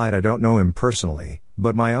 replied, I don't know him personally,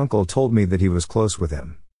 but my uncle told me that he was close with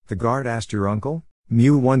him. The guard asked, your uncle?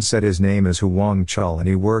 Mu1 said his name is Huang Chul and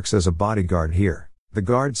he works as a bodyguard here. The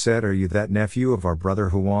guard said, are you that nephew of our brother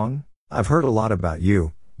Huang? I've heard a lot about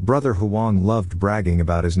you. Brother Huang loved bragging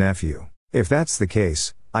about his nephew. If that's the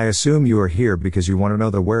case, I assume you are here because you want to know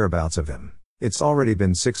the whereabouts of him. It's already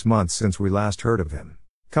been 6 months since we last heard of him.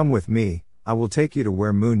 Come with me, I will take you to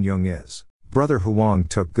where Moon Young is. Brother Huang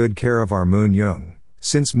took good care of our Moon Young.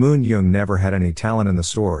 Since Moon Young never had any talent in the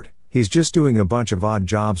sword, he's just doing a bunch of odd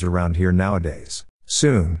jobs around here nowadays.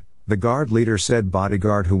 Soon, the guard leader said,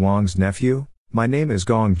 bodyguard Huang's nephew? My name is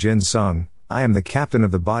Gong Jin Sung, I am the captain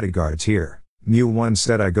of the bodyguards here. Mu1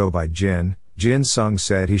 said, I go by Jin. Jin Sung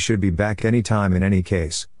said he should be back any time in any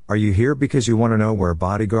case. Are you here because you want to know where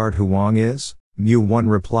bodyguard Huang is? Mu1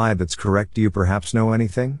 replied, that's correct. Do you perhaps know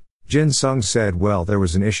anything? Jin Sung said, well, there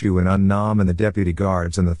was an issue in Unnam and the deputy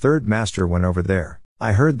guards and the third master went over there.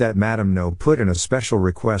 I heard that Madame No put in a special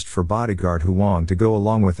request for bodyguard Huang to go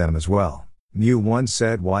along with them as well. Mu1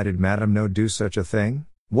 said, why did Madame No do such a thing?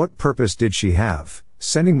 What purpose did she have,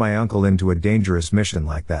 sending my uncle into a dangerous mission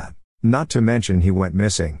like that? Not to mention he went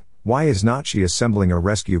missing. Why is not she assembling a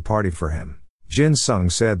rescue party for him? Jin Sung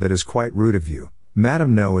said, that is quite rude of you.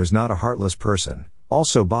 Madame No is not a heartless person.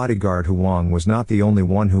 Also, bodyguard Huang was not the only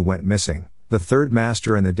one who went missing. The third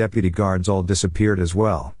master and the deputy guards all disappeared as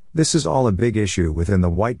well. This is all a big issue within the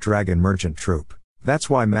White Dragon merchant troop. That's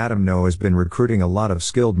why Madame No has been recruiting a lot of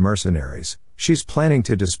skilled mercenaries. She's planning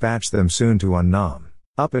to dispatch them soon to Unnam.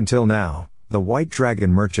 Up until now, the White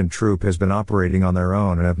Dragon merchant troop has been operating on their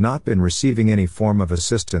own and have not been receiving any form of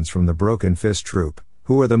assistance from the Broken Fist troop,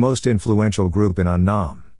 who are the most influential group in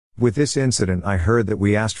Unnam. With this incident, I heard that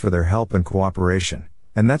we asked for their help and cooperation,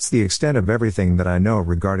 and that's the extent of everything that I know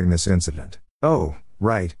regarding this incident. Oh,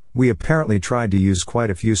 right, we apparently tried to use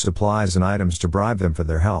quite a few supplies and items to bribe them for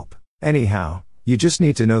their help. Anyhow, you just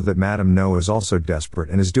need to know that Madame No is also desperate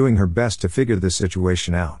and is doing her best to figure this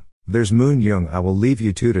situation out. There's Moon Young. I will leave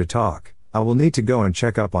you two to talk. I will need to go and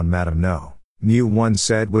check up on Madame No. Mu1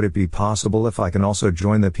 said, would it be possible if I can also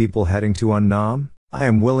join the people heading to Unnam? I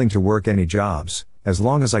am willing to work any jobs, as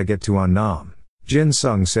long as I get to Unnam. Jin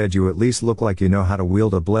Sung said, you at least look like you know how to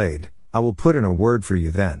wield a blade. I will put in a word for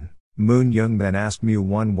you then. Moon Young then asked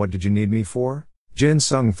Mu1, what did you need me for? Jin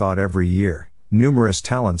Sung thought, every year, numerous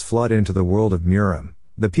talents flood into the world of Murim.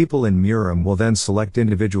 The people in Murim will then select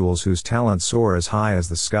individuals whose talents soar as high as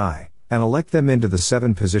the sky, and elect them into the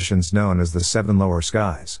 7 positions known as the 7 lower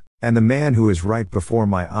skies. And the man who is right before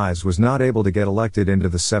my eyes was not able to get elected into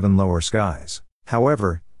the 7 lower skies.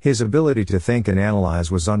 However, his ability to think and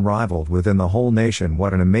analyze was unrivaled within the whole nation.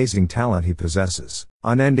 What an amazing talent he possesses.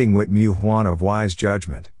 Unending wit, Mu Huan of wise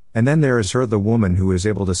judgment. And then there is her, the woman who is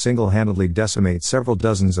able to single-handedly decimate several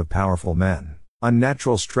dozens of powerful men.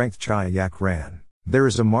 Unnatural strength, Chai Yak Ran. There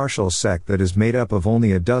is a martial sect that is made up of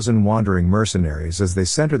only a dozen wandering mercenaries as they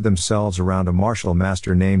centered themselves around a martial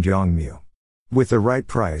master named Yongmu. With the right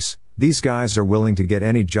price, these guys are willing to get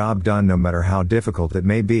any job done no matter how difficult it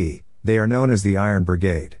may be. They are known as the Iron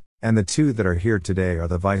Brigade, and the two that are here today are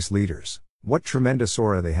the vice leaders. What tremendous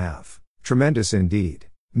aura they have. Tremendous indeed.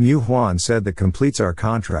 Mu Huan said, that completes our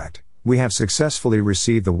contract. We have successfully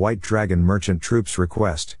received the White Dragon merchant troops'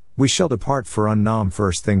 request. We shall depart for Unnam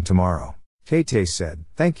first thing tomorrow. Tay said,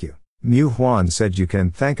 thank you. Mu Huan said, you can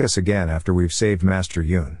thank us again after we've saved Master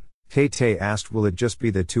Yun. Tay asked, will it just be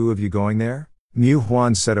the two of you going there? Mu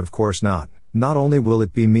Huan said, of course not. Not only will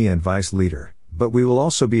it be me and vice leader, but we will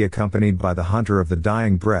also be accompanied by the hunter of the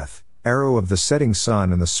dying breath, arrow of the setting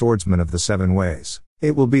sun, and the swordsman of the 7 ways.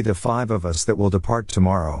 It will be the 5 of us that will depart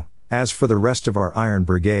tomorrow. As for the rest of our Iron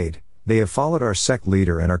Brigade, they have followed our sect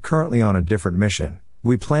leader and are currently on a different mission.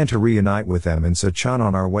 We plan to reunite with them in Sichuan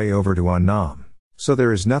on our way over to Annam. So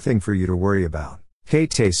there is nothing for you to worry about.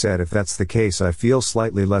 Kate said if that's the case I feel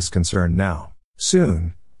slightly less concerned now.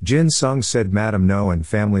 Soon, Jin Sung said Madam No and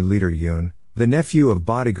family leader Yoon, the nephew of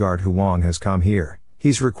bodyguard Huang has come here.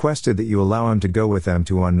 He's requested that you allow him to go with them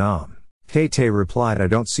to Annam. Kate replied I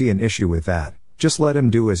don't see an issue with that, just let him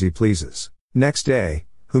do as he pleases. Next day,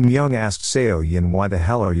 Young asked Seo Yin why the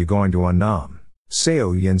hell are you going to Annam?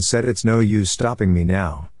 Seo Yin said it's no use stopping me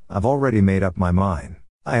now, I've already made up my mind.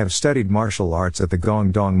 I have studied martial arts at the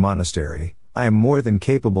Gongdong Monastery, I am more than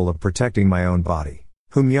capable of protecting my own body.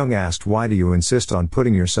 Young asked why do you insist on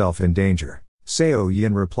putting yourself in danger? Seo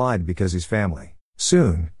Yin replied because he's family.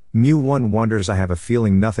 Soon, Won wonders I have a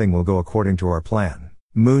feeling nothing will go according to our plan.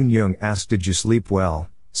 Moon Young asked did you sleep well?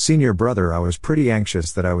 Senior brother I was pretty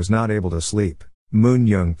anxious that I was not able to sleep. Moon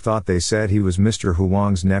Young thought they said he was Mr.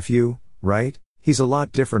 Huang's nephew, right? He's a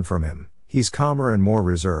lot different from him, he's calmer and more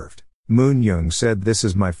reserved. Moon Young said this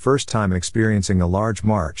is my first time experiencing a large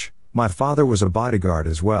march, my father was a bodyguard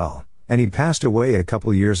as well, and he passed away a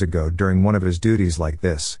couple years ago during one of his duties like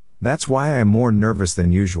this, that's why I am more nervous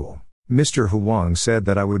than usual. Mr. Huang said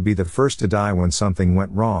that I would be the first to die when something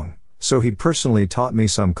went wrong, so he personally taught me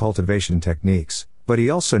some cultivation techniques, but he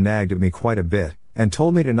also nagged at me quite a bit, and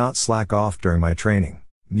told me to not slack off during my training.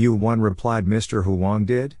 Won replied Mr. Huang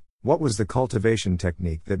did? What was the cultivation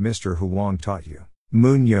technique that Mr. Huang taught you?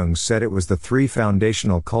 Moon Young said it was the 3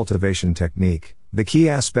 foundational cultivation technique. The key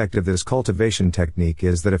aspect of this cultivation technique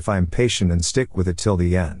is that if I'm patient and stick with it till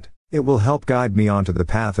the end, it will help guide me onto the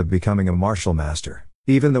path of becoming a martial master.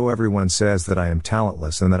 Even though everyone says that I am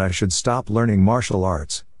talentless and that I should stop learning martial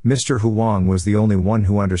arts, Mr. Huang was the only one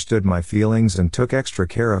who understood my feelings and took extra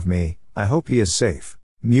care of me. I hope he is safe.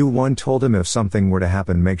 Won told him if something were to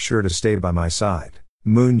happen make sure to stay by my side.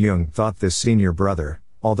 Moon Young thought this senior brother,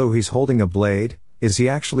 although he's holding a blade, is he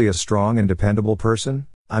actually a strong and dependable person?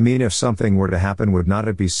 I mean if something were to happen would not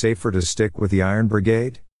it be safer to stick with the Iron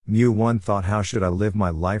Brigade? Won thought how should I live my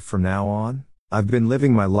life from now on? I've been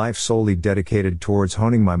living my life solely dedicated towards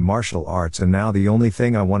honing my martial arts and now the only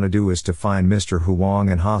thing I want to do is to find Mr. Huang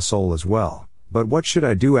and Ha Sol as well. But what should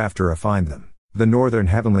I do after I find them? The Northern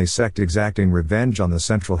Heavenly Sect exacting revenge on the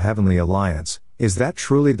Central Heavenly Alliance, is that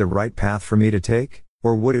truly the right path for me to take?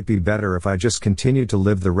 Or would it be better if I just continued to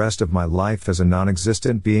live the rest of my life as a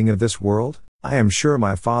non-existent being of this world? I am sure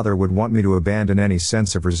my father would want me to abandon any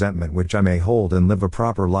sense of resentment which I may hold and live a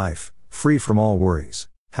proper life, free from all worries.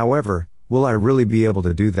 However, will I really be able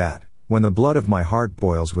to do that, when the blood of my heart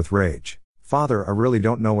boils with rage? Father, I really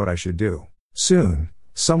don't know what I should do. Soon,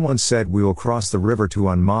 someone said we will cross the river to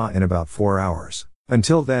Anma in about 4 hours.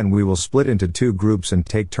 Until then we will split into 2 groups and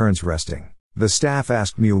take turns resting. The staff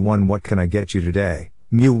asked Won what can I get you today?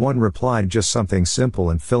 Won replied just something simple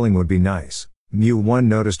and filling would be nice. Won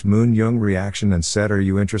noticed Moon Young's reaction and said are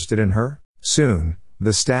you interested in her? Soon,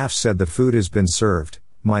 the staff said the food has been served.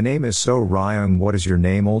 My name is So Ryung. What is your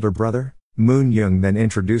name older brother? Moon Young then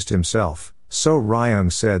introduced himself. So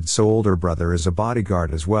Ryung said so older brother is a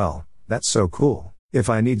bodyguard as well, that's so cool. If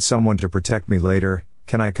I need someone to protect me later,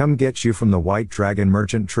 can I come get you from the White Dragon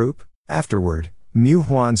Merchant Troop? Afterward,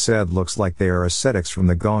 Huan said looks like they are ascetics from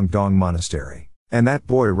the Gongdong Monastery. And that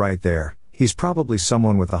boy right there, he's probably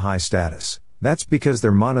someone with a high status. That's because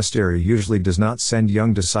their monastery usually does not send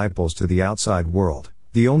young disciples to the outside world.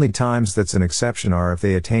 The only times that's an exception are if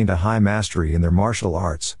they attained a high mastery in their martial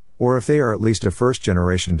arts, or if they are at least a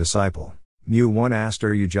first-generation disciple. Won asked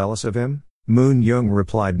are you jealous of him? Moon Young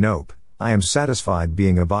replied nope, I am satisfied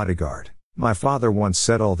being a bodyguard. My father once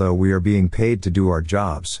said although we are being paid to do our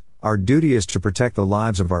jobs, our duty is to protect the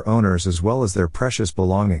lives of our owners as well as their precious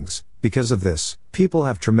belongings. Because of this, people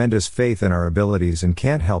have tremendous faith in our abilities and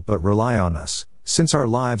can't help but rely on us, since our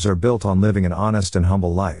lives are built on living an honest and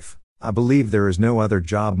humble life. I believe there is no other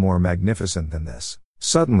job more magnificent than this.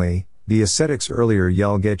 Suddenly, the ascetics earlier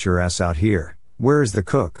yell get your ass out here. Where is the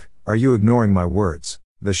cook? Are you ignoring my words?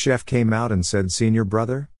 The chef came out and said senior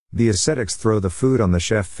brother? The ascetics throw the food on the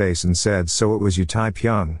chef's face and said so it was you Tai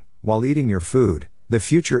Pyong, while eating your food, the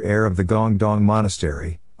future heir of the Gongdong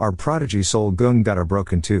Monastery, our prodigy Sol Gung got a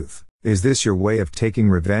broken tooth. Is this your way of taking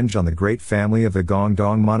revenge on the great family of the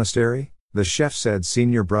Gongdong Monastery? The chef said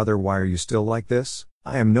senior brother why are you still like this?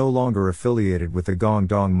 I am no longer affiliated with the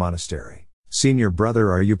Gongdong Monastery. Senior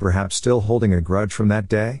brother are you perhaps still holding a grudge from that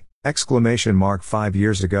day? 5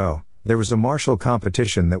 years ago, there was a martial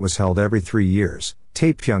competition that was held every 3 years.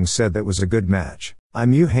 Taepyeong said that was a good match.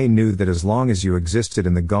 Muhei knew that as long as you existed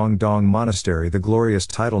in the Gongdong Monastery the glorious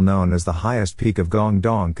title known as the highest peak of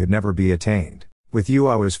Gongdong could never be attained. With you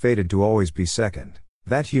I was fated to always be second.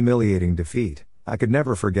 That humiliating defeat, I could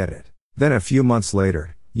never forget it. Then a few months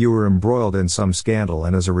later, you were embroiled in some scandal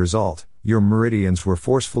and as a result, your meridians were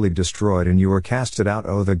forcefully destroyed and you were casted out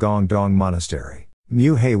of the Gongdong Monastery.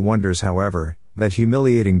 Mu-hei wonders, however, that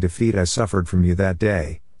humiliating defeat I suffered from you that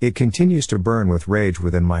day, it continues to burn with rage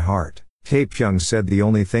within my heart. Taepyeong said the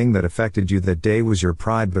only thing that affected you that day was your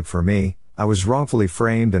pride, but for me, I was wrongfully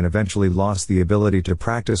framed and eventually lost the ability to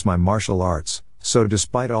practice my martial arts, so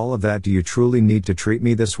despite all of that, do you truly need to treat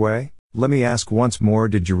me this way? Let me ask once more,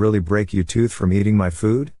 did you really break your tooth from eating my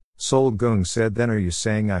food? Sol-gung said. Then are you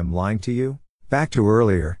saying I am lying to you? Back to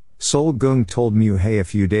earlier, Sol-gung told Mu-hei a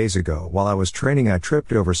few days ago while I was training I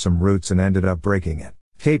tripped over some roots and ended up breaking it.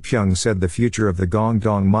 Taepyeong said the future of the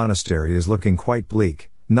Gongdong Monastery is looking quite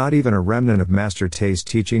bleak, not even a remnant of Master Tae's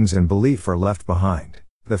teachings and belief are left behind.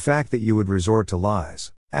 The fact that you would resort to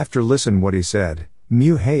lies. After listening what he said,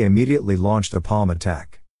 Mu-hei immediately launched a palm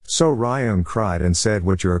attack. So Ryung cried and said,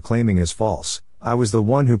 what you are claiming is false. I was the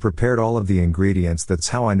one who prepared all of the ingredients, that's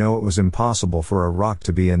how I know it was impossible for a rock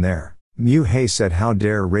to be in there. Mu-hei said, how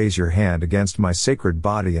dare raise your hand against my sacred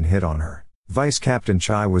body and hit on her. Vice Captain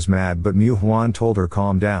Chai was mad, but Mu-hwan told her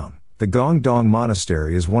calm down. The Gongdong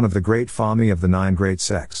Monastery is one of the great fami of the 9 great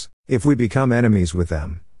sects. If we become enemies with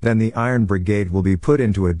them, then the Iron Brigade will be put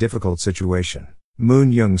into a difficult situation.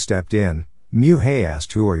 Moon Young stepped in. Mu-hei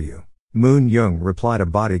asked, who are you? Moon Young replied, a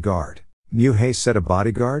bodyguard. Mu-hei said, a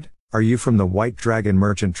bodyguard? Are you from the White Dragon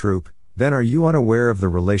Merchant Troop? Then are you unaware of the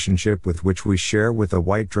relationship with which we share with the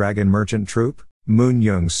White Dragon Merchant Troop? Moon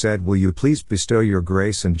Young said, will you please bestow your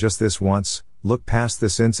grace and just this once, look past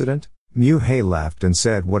this incident? Mu-hei laughed and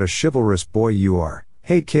said, what a chivalrous boy you are.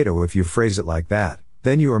 Hey kiddo, if you phrase it like that,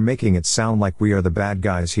 then you are making it sound like we are the bad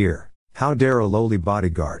guys here. How dare a lowly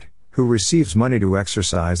bodyguard, who receives money to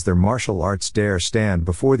exercise their martial arts, dare stand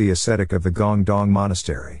before the ascetic of the Gongdong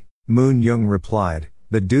Monastery? Moon Young replied,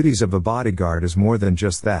 the duties of a bodyguard is more than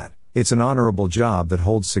just that, it's an honorable job that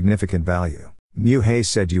holds significant value. Mu-hei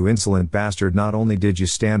said, you insolent bastard, not only did you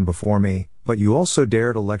stand before me, but you also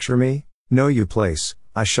dare to lecture me? Know you place,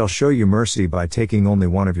 I shall show you mercy by taking only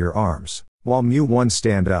one of your arms. While Mu-won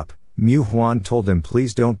stand up, Mu-hwan told him,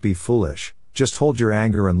 please don't be foolish, just hold your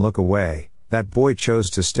anger and look away. That boy chose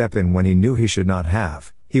to step in when he knew he should not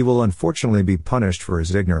have. He will unfortunately be punished for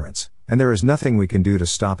his ignorance, and there is nothing we can do to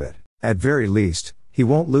stop it. At very least, he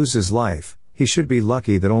won't lose his life. He should be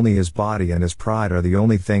lucky that only his body and his pride are the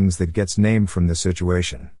only things that gets named from this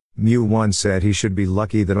situation. Mu-won said he should be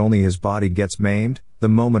lucky that only his body gets maimed. The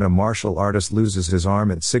moment a martial artist loses his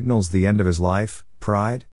arm, it signals the end of his life.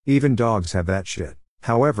 Pride? Even dogs have that shit.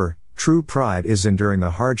 However, true pride is enduring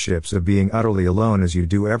the hardships of being utterly alone as you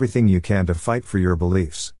do everything you can to fight for your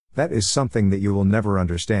beliefs. That is something that you will never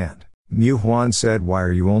understand. Mu-hwan said, why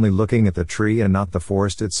are you only looking at the tree and not the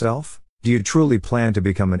forest itself? Do you truly plan to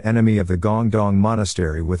become an enemy of the Gongdong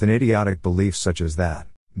Monastery with an idiotic belief such as that?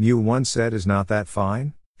 Mu-won said, is not that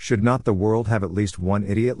fine? Should not the world have at least one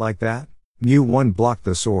idiot like that? Mu-won blocked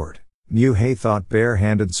the sword. Mu-hei thought,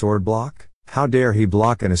 bare-handed sword block? How dare he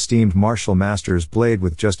block an esteemed martial master's blade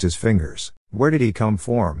with just his fingers? Where did he come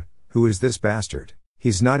from? Who is this bastard?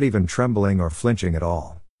 He's not even trembling or flinching at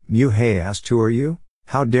all. Mu-hei asked, who are you?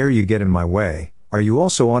 How dare you get in my way? Are you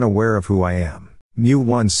also unaware of who I am?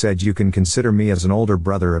 Mu-won said, you can consider me as an older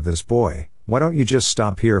brother of this boy. Why don't you just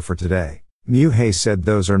stop here for today? Mu-hei said,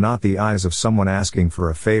 those are not the eyes of someone asking for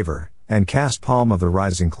a favor, and cast palm of the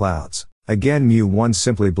rising clouds. Again Mu-won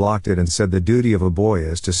simply blocked it and said, the duty of a boy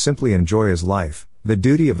is to simply enjoy his life, the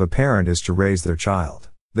duty of a parent is to raise their child,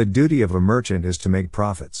 the duty of a merchant is to make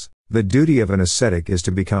profits, the duty of an ascetic is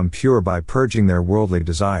to become pure by purging their worldly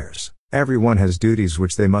desires. Everyone has duties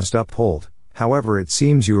which they must uphold. However, it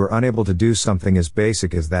seems you are unable to do something as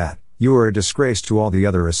basic as that. You are a disgrace to all the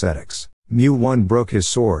other ascetics. Mu-won broke his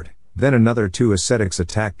sword, then another 2 ascetics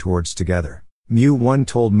attacked towards together. Mu-won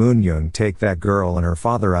told Moon-young, take that girl and her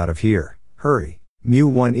father out of here, hurry.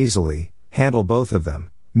 Mu-won easily, handle both of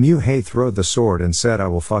them. Mu-hei threw the sword and said, I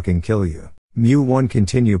will fucking kill you. Mu-won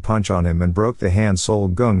continue punch on him and broke the hand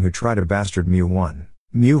Sol-gung who tried to bastard Mu-won.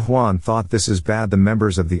 Mu-hwan thought, this is bad, the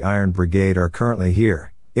members of the Iron Brigade are currently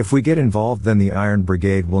here. If we get involved, then the Iron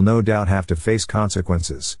Brigade will no doubt have to face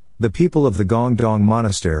consequences. The people of the Gongdong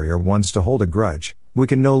Monastery are ones to hold a grudge. We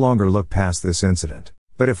can no longer look past this incident.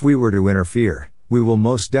 But if we were to interfere, we will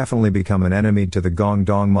most definitely become an enemy to the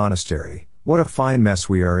Gongdong Monastery. What a fine mess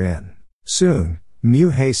we are in. Soon,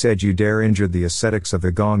 Mu-hei said, you dare injure the ascetics of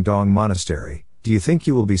the Gongdong Monastery. Do you think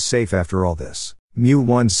you will be safe after all this?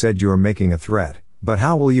 Mu-won said, you are making a threat, but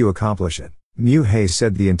how will you accomplish it? Mu-hei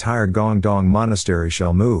said, the entire Gongdong Monastery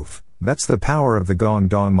shall move. That's the power of the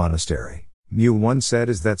Gongdong Monastery. Mu-won said,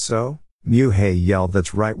 is that so? Mu-hei yelled,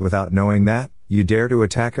 that's right, without knowing that, you dare to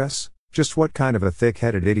attack us? Just what kind of a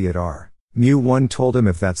thick-headed idiot are? Mu One told him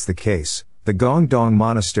if that's the case, the Gongdong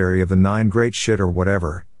Monastery of the 9 great shit or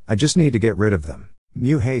whatever, I just need to get rid of them.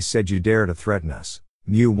 Mu He said you dare to threaten us.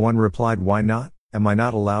 Mu One replied why not? Am I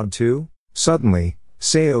not allowed to? Suddenly,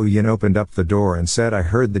 Seo Yin opened up the door and said I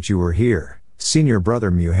heard that you were here. Senior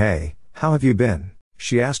brother Mu He, how have you been?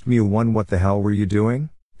 She asked Mu One what the hell were you doing?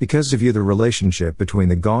 Because of you the relationship between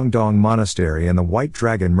the Gongdong Monastery and the White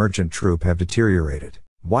Dragon Merchant Troupe have deteriorated.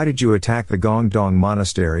 Why did you attack the Gongdong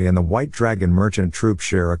Monastery and the White Dragon Merchant Troupe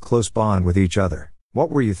share a close bond with each other?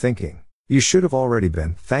 What were you thinking? You should have already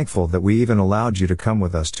been thankful that we even allowed you to come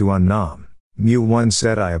with us to Unnam. Mu One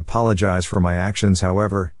said I apologize for my actions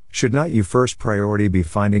however, should not your first priority be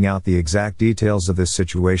finding out the exact details of this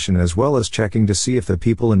situation as well as checking to see if the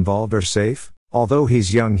people involved are safe? Although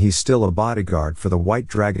he's young he's still a bodyguard for the White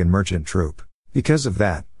Dragon Merchant Troupe. Because of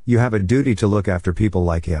that, you have a duty to look after people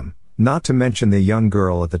like him. Not to mention the young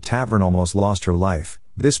girl at the tavern almost lost her life.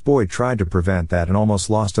 This boy tried to prevent that and almost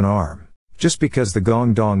lost an arm. Just because the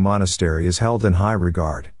Gongdong Monastery is held in high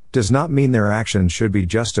regard, does not mean their actions should be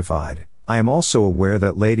justified. I am also aware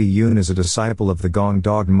that Lady Yun is a disciple of the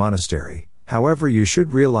Gongdong Monastery. However you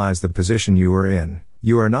should realize the position you are in.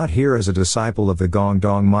 You are not here as a disciple of the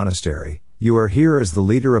Gongdong Monastery. You are here as the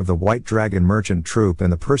leader of the White Dragon Merchant Troupe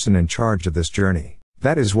and the person in charge of this journey.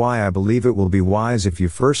 That is why I believe it will be wise if you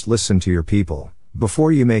first listen to your people,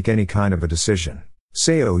 before you make any kind of a decision.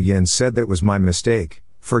 Seo Yin said that was my mistake,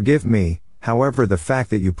 forgive me, however the fact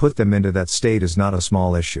that you put them into that state is not a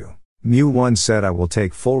small issue. Mu One said I will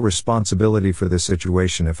take full responsibility for this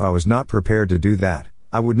situation. If I was not prepared to do that,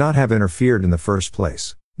 I would not have interfered in the first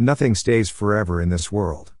place. Nothing stays forever in this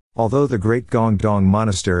world. Although the Great Gongdong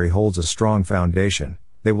Monastery holds a strong foundation,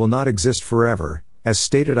 they will not exist forever. As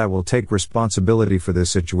stated I will take responsibility for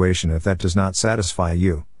this situation. If that does not satisfy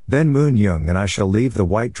you, then Moon Young and I shall leave the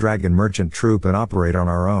White Dragon Merchant Troupe and operate on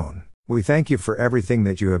our own. We thank you for everything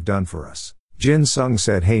that you have done for us. Jin Sung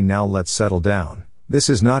said hey now let's settle down. This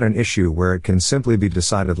is not an issue where it can simply be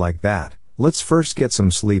decided like that. Let's first get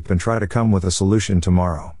some sleep and try to come with a solution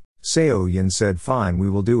tomorrow. Seo Yin said fine we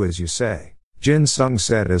will do as you say. Jin Sung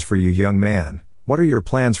said as for you young man, what are your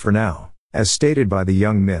plans for now? As stated by the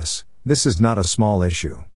young miss, this is not a small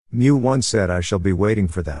issue. Mu One said I shall be waiting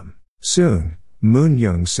for them. Soon. Moon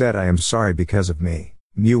Young said I am sorry because of me.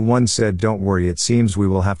 Mu One said don't worry it seems we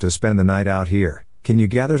will have to spend the night out here. Can you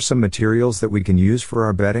gather some materials that we can use for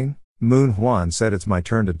our bedding? Moon Hwan said it's my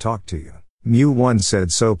turn to talk to you. Mu One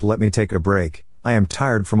said soap let me take a break, I am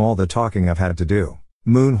tired from all the talking I've had to do.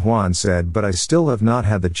 Moon Hwan said but I still have not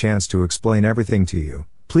had the chance to explain everything to you,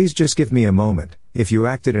 please just give me a moment. If you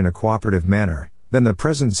acted in a cooperative manner, then the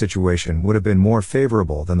present situation would have been more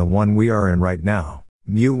favorable than the one we are in right now.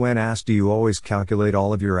 Mu Wen asked do you always calculate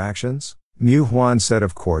all of your actions? Mu Hwan said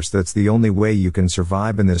of course that's the only way you can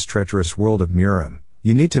survive in this treacherous world of Murim.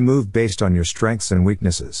 You need to move based on your strengths and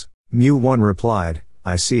weaknesses. Mu One replied,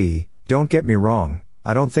 I see, don't get me wrong,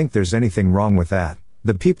 I don't think there's anything wrong with that.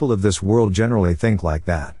 The people of this world generally think like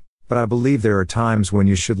that. But I believe there are times when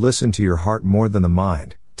you should listen to your heart more than the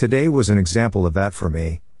mind. Today was an example of that for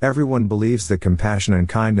me. Everyone believes that compassion and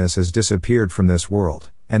kindness has disappeared from this world,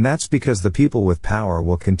 and that's because the people with power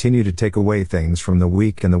will continue to take away things from the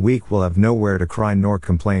weak and the weak will have nowhere to cry nor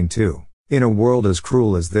complain to. In a world as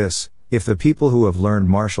cruel as this, if the people who have learned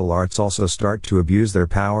martial arts also start to abuse their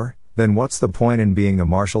power, then what's the point in being a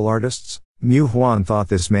martial artist? Mu Huan thought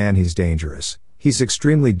this man he's dangerous. He's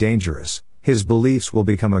extremely dangerous. His beliefs will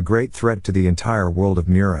become a great threat to the entire world of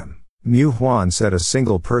Murim. Mu Huan said a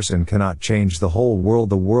single person cannot change the whole world.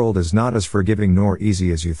 The world is not as forgiving nor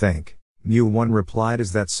easy as you think. Mu One replied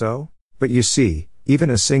is that so? But you see, even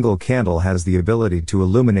a single candle has the ability to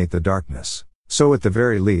illuminate the darkness. So at the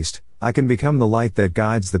very least, I can become the light that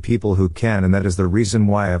guides the people who can, and that is the reason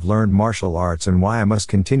why I've learned martial arts and why I must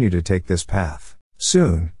continue to take this path.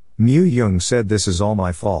 Soon, Mu Young said this is all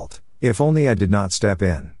my fault. If only I did not step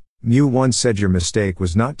in. Mu One said your mistake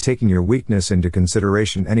was not taking your weakness into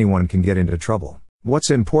consideration. Anyone can get into trouble.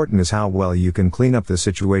 What's important is how well you can clean up the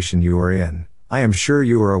situation you are in. I am sure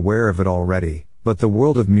you are aware of it already, but the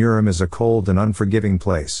world of Murim is a cold and unforgiving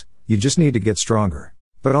place. You just need to get stronger.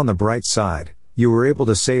 But on the bright side, you were able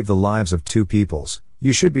to save the lives of 2 peoples.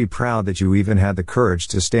 You should be proud that you even had the courage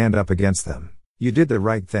to stand up against them. You did the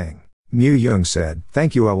right thing. Mu Young said,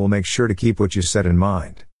 thank you, I will make sure to keep what you said in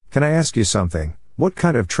mind. Can I ask you something? What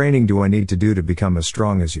kind of training do I need to do to become as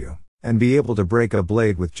strong as you, and be able to break a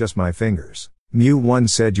blade with just my fingers? Mu One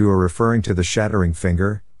said you are referring to the shattering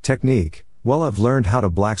finger technique. Well, I've learned how to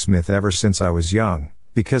blacksmith ever since I was young.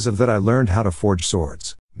 Because of that I learned how to forge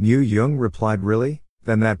swords. Mu Young replied really?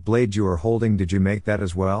 Then that blade you are holding, did you make that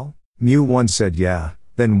as well? Mu One said yeah.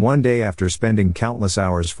 Then one day after spending countless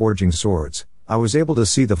hours forging swords, I was able to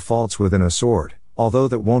see the faults within a sword, although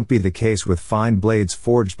that won't be the case with fine blades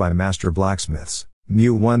forged by master blacksmiths.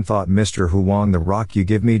 Mu One thought, Mr. Huang, the rock you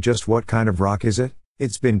give me, just what kind of rock is it?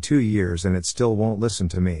 It's been 2 years and it still won't listen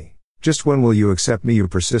to me. Just when will you accept me, you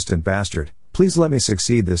persistent bastard? Please let me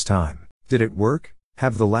succeed this time. Did it work?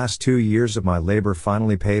 Have the last 2 years of my labor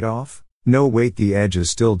finally paid off? No, wait, the edge is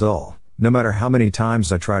still dull. No matter how many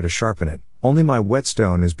times I try to sharpen it, only my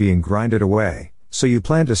whetstone is being grinded away. So you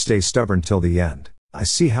plan to stay stubborn till the end. I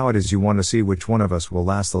see how it is you want to see which one of us will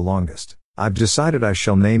last the longest. I've decided I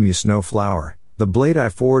shall name you Snowflower. The blade I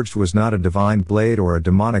forged was not a divine blade or a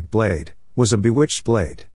demonic blade, was a bewitched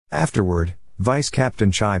blade. Afterward, Vice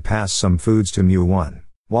Captain Chai passed some foods to Mu One.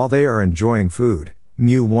 While they are enjoying food,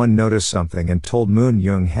 Mu One noticed something and told Moon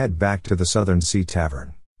Young head back to the Southern Sea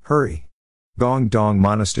Tavern. Hurry. Gong Dong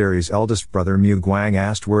Monastery's eldest brother Mu Guang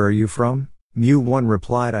asked, where are you from? Mu One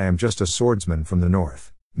replied, I am just a swordsman from the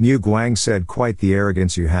north. Mu Guang said, quite the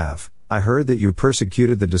arrogance you have. I heard that you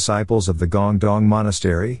persecuted the disciples of the Gong Dong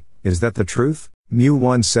Monastery. Is that the truth? Mu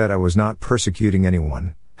One said, I was not persecuting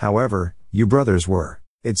anyone. However, you brothers were.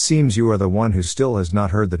 It seems you are the one who still has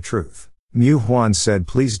not heard the truth. Mu Huan said,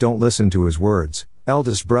 please don't listen to his words.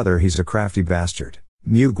 Eldest brother, he's a crafty bastard.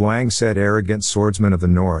 Mu Guang said, arrogant swordsman of the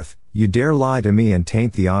north, you dare lie to me and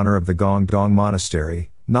taint the honor of the Gong Dong Monastery.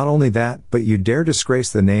 Not only that, but you dare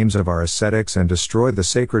disgrace the names of our ascetics and destroy the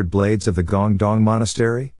sacred blades of the Gong Dong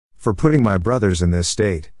Monastery? For putting my brothers in this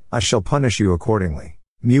state, I shall punish you accordingly.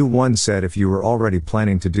 Mu One said, if you were already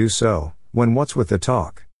planning to do so, what's with the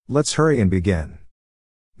talk? Let's hurry and begin.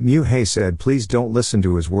 Mu He said, please don't listen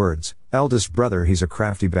to his words. Eldest brother, he's a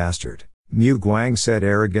crafty bastard. Mu Guang said,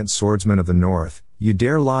 arrogant swordsman of the north, you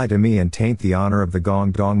dare lie to me and taint the honor of the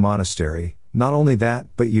Gong Dong Monastery. Not only that,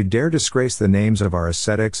 but you dare disgrace the names of our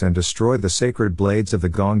ascetics and destroy the sacred blades of the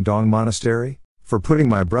Gong Dong Monastery? For putting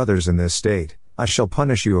my brothers in this state, I shall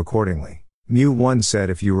punish you accordingly. Mu One said,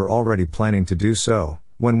 if you were already planning to do so,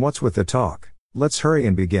 what's with the talk? Let's hurry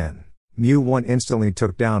and begin. Mu One instantly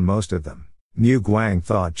took down most of them. Mu Guang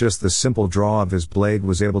thought just the simple draw of his blade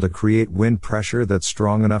was able to create wind pressure that's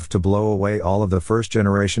strong enough to blow away all of the first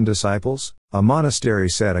generation disciples. A monastery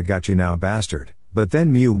said, I got you now, bastard. But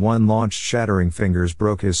then Mu One launched shattering fingers,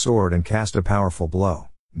 broke his sword and cast a powerful blow.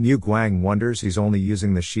 Mu Guang wonders, he's only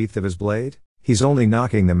using the sheath of his blade? He's only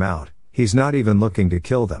knocking them out. He's not even looking to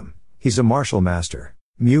kill them. He's a martial master.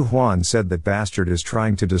 Mu Huan said, that bastard is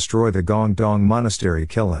trying to destroy the Gong Dong Monastery.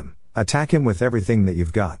 Kill him. Attack him with everything that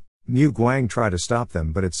you've got. Mu Guang tried to stop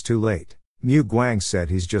them, but it's too late. Mu Guang said,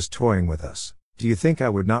 he's just toying with us. Do you think I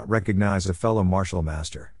would not recognize a fellow martial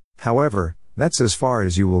master? However, that's as far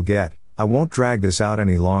as you will get. I won't drag this out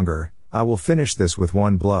any longer. I will finish this with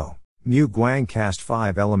one blow. Mu Guang cast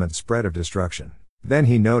 5 element spread of destruction. Then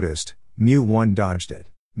he noticed, Mu One dodged it.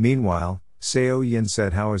 Meanwhile, Seo Yin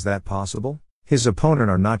said, how is that possible? His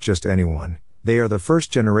opponent are not just anyone, they are the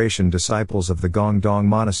first generation disciples of the Gong Dong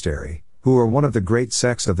Monastery, who are one of the great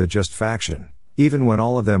sects of the Just faction. Even when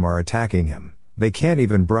all of them are attacking him, they can't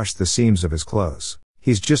even brush the seams of his clothes.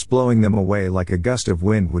 He's just blowing them away like a gust of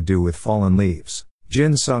wind would do with fallen leaves.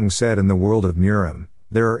 Jin Sung said, in the world of Murim,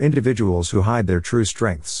 there are individuals who hide their true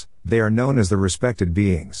strengths. They are known as the respected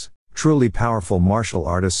beings. Truly powerful martial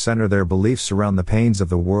artists center their beliefs around the pains of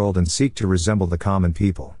the world and seek to resemble the common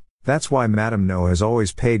people. That's why Madame No has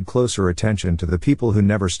always paid closer attention to the people who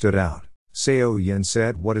never stood out. Seo Yin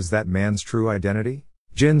said, what is that man's true identity?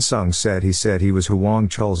 Jin Sung said he was Huang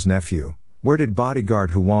Chul's nephew. Where did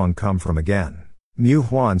bodyguard Huang come from again? Mu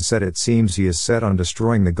Huan said, it seems he is set on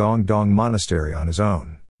destroying the Gong Dong Monastery on his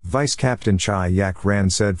own. Vice Captain Chai Yak Ran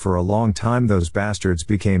said, for a long time those bastards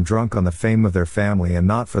became drunk on the fame of their family and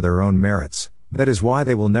not for their own merits. That is why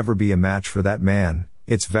they will never be a match for that man.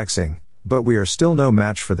 It's vexing, but we are still no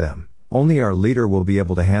match for them. Only our leader will be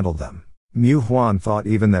able to handle them. Mu Huan thought,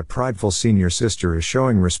 even that prideful senior sister is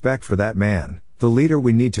showing respect for that man, the leader.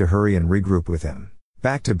 We need to hurry and regroup with him.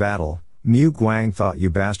 Back to battle. Mu Guang thought,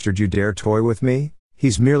 you bastard, you dare toy with me?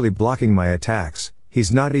 He's merely blocking my attacks.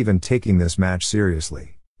 He's not even taking this match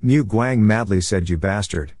seriously. Mu Guang madly said, you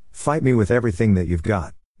bastard, fight me with everything that you've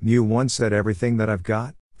got. Mu One said, everything that I've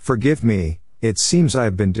got? Forgive me, it seems I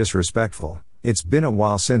have been disrespectful. It's been a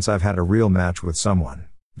while since I've had a real match with someone.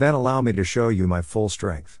 Then allow me to show you my full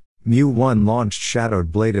strength. Mu One launched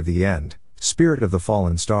Shadowed Blade of the End, Spirit of the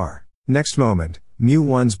Fallen Star. Next moment, Mu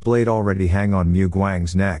One's blade already hung on Mu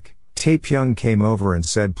Guang's neck. Taepyeong came over and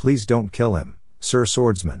said, please don't kill him, Sir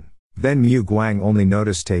Swordsman. Then Mu Guang only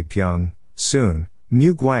noticed Taepyeong. Soon,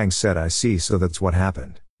 Mu Guang said, I see, so that's what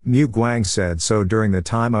happened. Mu Guang said, so during the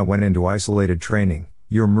time I went into isolated training,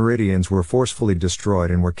 your meridians were forcefully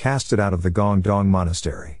destroyed and were casted out of the Gongdong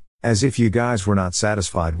Monastery. As if you guys were not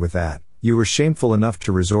satisfied with that, you were shameful enough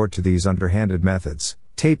to resort to these underhanded methods.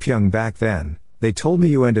 Taepyeong, back then, they told me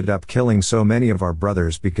you ended up killing so many of our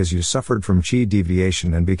brothers because you suffered from chi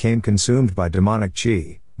deviation and became consumed by demonic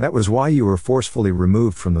chi. That was why you were forcefully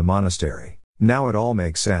removed from the monastery. Now it all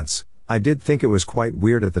makes sense. I did think it was quite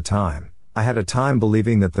weird at the time. I had a time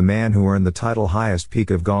believing that the man who earned the title highest peak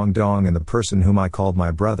of Gongdong and the person whom I called my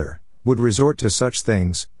brother would resort to such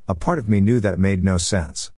things. A part of me knew that made no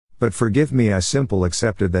sense. But forgive me, I simply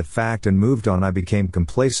accepted that fact and moved on. I became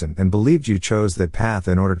complacent and believed you chose that path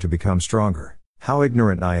in order to become stronger. How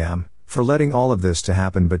ignorant I am, for letting all of this to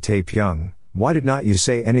happen. But Taepyeong, why did not you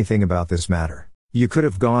say anything about this matter? You could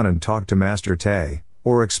have gone and talked to Master Tae,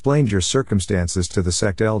 or explained your circumstances to the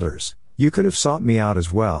sect elders. You could have sought me out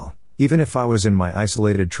as well, even if I was in my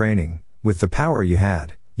isolated training. With the power you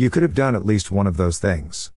had, you could have done at least one of those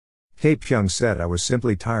things. Taepyeong said, I was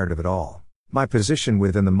simply tired of it all. My position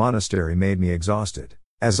within the monastery made me exhausted.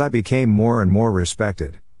 As I became more and more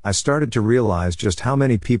respected, I started to realize just how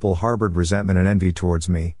many people harbored resentment and envy towards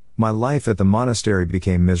me. My life at the monastery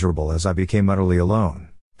became miserable as I became utterly alone.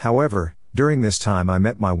 However, during this time I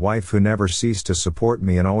met my wife, who never ceased to support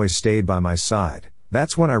me and always stayed by my side.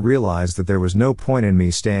 That's when I realized that there was no point in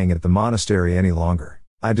me staying at the monastery any longer.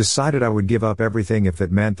 I decided I would give up everything if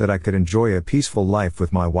it meant that I could enjoy a peaceful life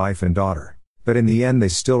with my wife and daughter. But in the end they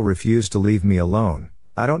still refused to leave me alone.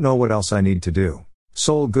 I don't know what else I need to do.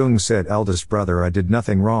 Sol Gung said, eldest brother, I did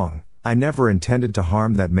nothing wrong. I never intended to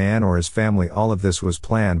harm that man or his family. All of this was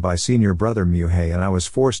planned by senior brother Muhei and I was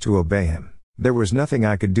forced to obey him. There was nothing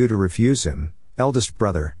I could do to refuse him. Eldest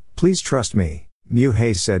brother, please trust me.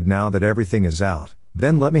 Muhei said, now that everything is out,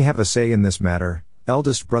 then let me have a say in this matter.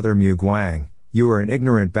 Eldest brother Mu Guang, you are an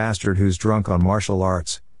ignorant bastard who's drunk on martial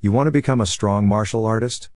arts. You want to become a strong martial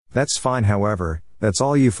artist? That's fine, however, that's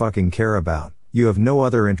all you fucking care about. You have no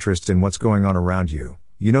other interest in what's going on around you.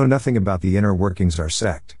 You know nothing about the inner workings of our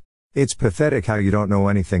sect. It's pathetic how you don't know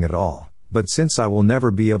anything at all. But since I will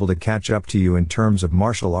never be able to catch up to you in terms of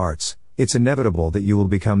martial arts, it's inevitable that you will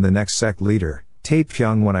become the next sect leader.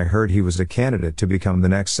 Taepyeong, when I heard he was a candidate to become the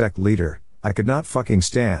next sect leader, I could not fucking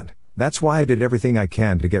stand. That's why I did everything I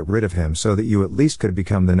can to get rid of him so that you at least could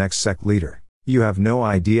become the next sect leader. You have no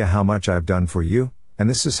idea how much I've done for you. And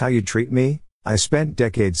this is how you treat me? I spent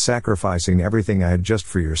decades sacrificing everything I had just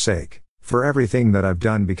for your sake. For everything that I've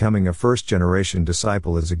done, becoming a first-generation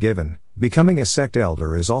disciple is a given. Becoming a sect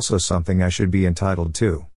elder is also something I should be entitled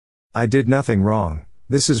to. I did nothing wrong.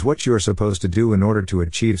 This is what you are supposed to do in order to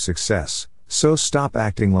achieve success. So stop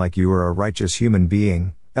acting like you are a righteous human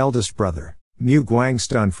being, eldest brother. Mu Guang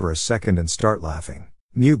stunned for a second and start laughing.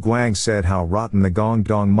 Mu Guang said, how rotten the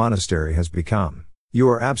Gongdong Monastery has become. You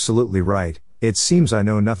are absolutely right. It seems I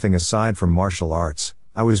know nothing aside from martial arts.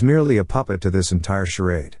 I was merely a puppet to this entire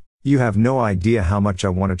charade. You have no idea how much I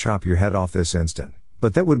want to chop your head off this instant.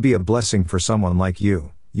 But that would be a blessing for someone like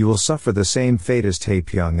you. You will suffer the same fate as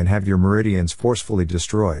Taepyeong and have your meridians forcefully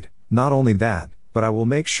destroyed. Not only that, but I will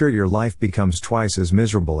make sure your life becomes twice as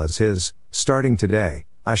miserable as his. Starting today,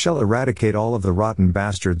 I shall eradicate all of the rotten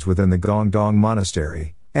bastards within the Gongdong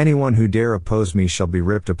Monastery. Anyone who dare oppose me shall be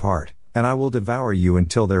ripped apart. And I will devour you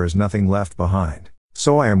until there is nothing left behind.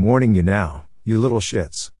 So I am warning you now, you little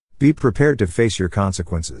shits. Be prepared to face your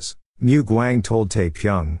consequences. Mu Guang told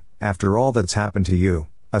Taepyeong, after all that's happened to you,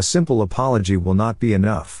 a simple apology will not be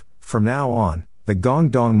enough. From now on, the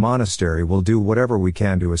Gongdong Monastery will do whatever we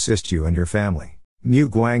can to assist you and your family. Mu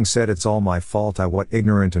Guang said, it's all my fault. I was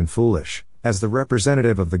ignorant and foolish. As the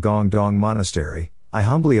representative of the Gongdong Monastery, I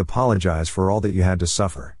humbly apologize for all that you had to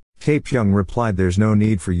suffer. Taepyeong replied, there's no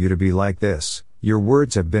need for you to be like this. Your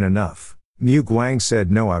words have been enough. Mu Guang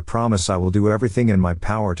said, no, I promise I will do everything in my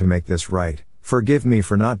power to make this right. Forgive me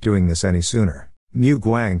for not doing this any sooner. Mu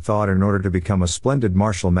Guang thought, in order to become a splendid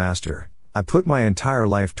martial master, I put my entire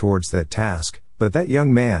life towards that task, but that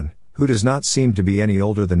young man, who does not seem to be any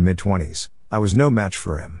older than mid-20s, I was no match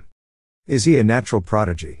for him. Is he a natural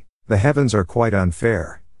prodigy? The heavens are quite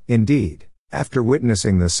unfair. Indeed. After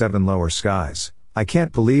witnessing the 7 lower skies, I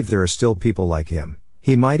can't believe there are still people like him.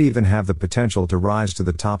 He might even have the potential to rise to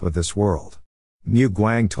the top of this world. Mu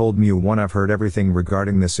Guang told Mu 1, I've heard everything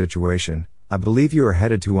regarding this situation. I believe you are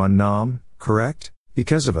headed to Unnam, correct?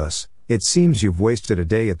 Because of us, it seems you've wasted a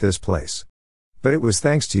day at this place. But it was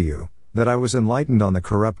thanks to you that I was enlightened on the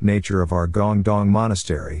corrupt nature of our Gongdong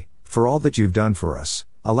Monastery. For all that you've done for us,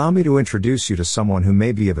 allow me to introduce you to someone who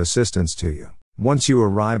may be of assistance to you. Once you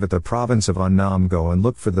arrive at the province of Unnam, go and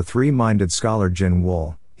look for the three-minded scholar Jin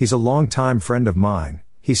Wool. He's a long-time friend of mine.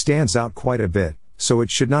 He stands out quite a bit, so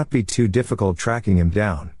it should not be too difficult tracking him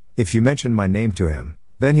down. If you mention my name to him,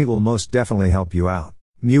 then he will most definitely help you out.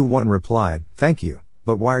 Mu One replied, thank you,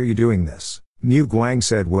 but why are you doing this? Mu Guang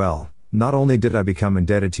said, well, not only did I become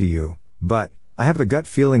indebted to you, but I have a gut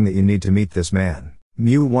feeling that you need to meet this man.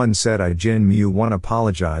 Mu One said, Mu One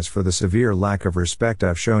apologize for the severe lack of respect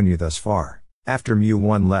I've shown you thus far. After Mu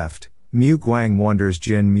One left, Mu Guang wonders,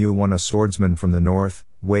 Mu One a swordsman from the north,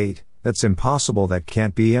 wait, that's impossible, that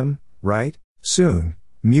can't be him, right? Soon,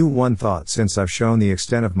 Mu One thought, since I've shown the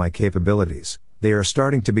extent of my capabilities, they are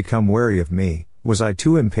starting to become wary of me. Was I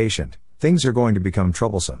too impatient? Things are going to become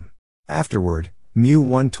troublesome. Afterward, Mu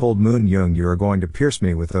One told Moon Young, you are going to pierce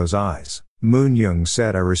me with those eyes. Moon Young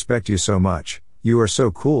said, I respect you so much. You are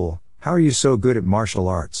so cool. How are you so good at martial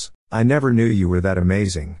arts? I never knew you were that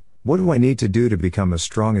amazing. What do I need to do to become as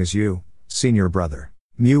strong as you, senior brother?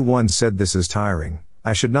 Mu One said, this is tiring.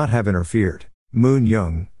 I should not have interfered. Moon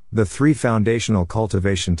Young, the 3 foundational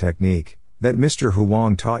cultivation technique that Mr.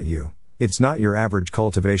 Huang taught you, it's not your average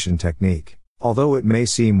cultivation technique. Although it may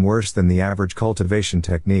seem worse than the average cultivation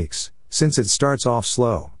techniques, since it starts off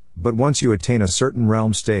slow, but once you attain a certain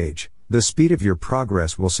realm stage, the speed of your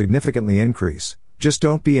progress will significantly increase. Just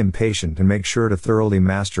don't be impatient and make sure to thoroughly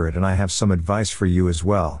master it. And I have some advice for you as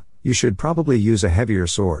well. You should probably use a heavier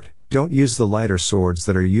sword. Don't use the lighter swords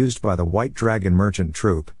that are used by the White Dragon merchant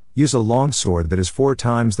troop. Use a long sword that is 4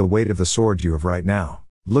 times the weight of the sword you have right now.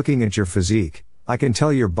 Looking at your physique, I can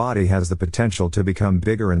tell your body has the potential to become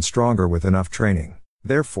bigger and stronger with enough training.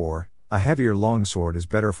 Therefore, a heavier longsword is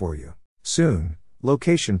better for you. Soon,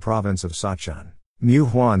 location province of Sachan. Mu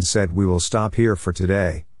Huan said, we will stop here for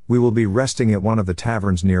today. We will be resting at one of the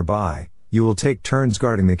taverns nearby. You will take turns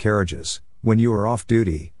guarding the carriages. When you are off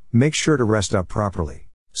duty, make sure to rest up properly.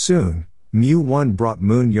 Soon, Mu One brought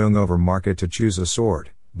Moon Young over market to choose a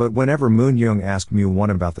sword, but whenever Moon Young asked Mu One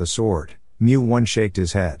about the sword, Mu One shaked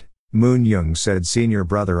his head. Moon Young said, senior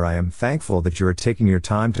brother, I am thankful that you are taking your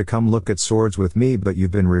time to come look at swords with me, but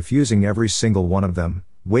you've been refusing every single one of them.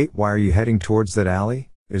 Wait, why are you heading towards that alley?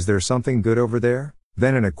 Is there something good over there?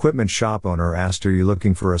 Then an equipment shop owner asked, are you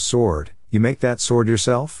looking for a sword? You make that sword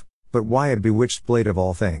yourself? But why a bewitched blade of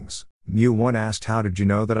all things? Mu One asked, how did you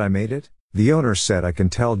know that I made it? The owner said, I can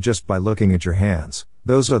tell just by looking at your hands.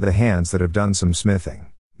 Those are the hands that have done some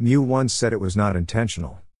smithing. Mu One said, it was not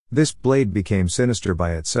intentional. This blade became sinister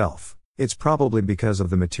by itself. It's probably because of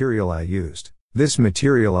the material I used. This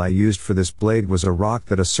material I used for this blade was a rock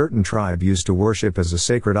that a certain tribe used to worship as a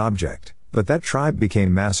sacred object, but that tribe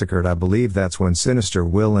became massacred. I believe that's when sinister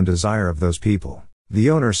will and desire of those people. The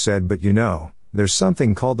owner said, but you know, there's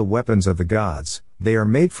something called the weapons of the gods. They are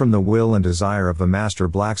made from the will and desire of the master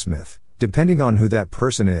blacksmith. Depending on who that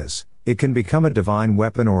person is, it can become a divine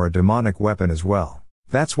weapon or a demonic weapon as well.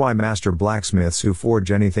 That's why master blacksmiths who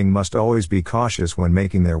forge anything must always be cautious when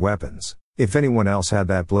making their weapons. If anyone else had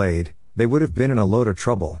that blade, they would have been in a load of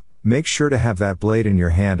trouble. Make sure to have that blade in your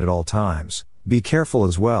hand at all times. Be careful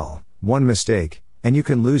as well. One mistake, and you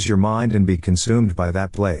can lose your mind and be consumed by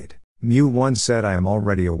that blade. Mu One said, I am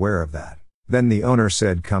already aware of that. Then the owner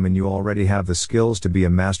said, come, and you already have the skills to be a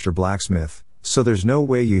master blacksmith, so there's no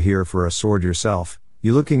way you here for a sword yourself.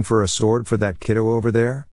 You looking for a sword for that kiddo over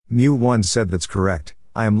there? Mu One said, that's correct.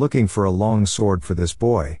 I am looking for a long sword for this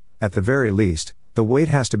boy. At the very least, the weight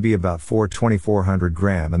has to be about 4,400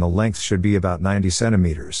 grams and the length should be about 90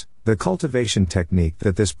 centimeters. The cultivation technique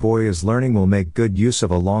that this boy is learning will make good use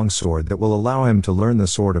of a long sword that will allow him to learn the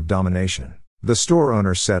sword of domination. The store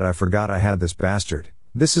owner said, I forgot I had this bastard.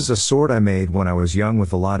 This is a sword I made when I was young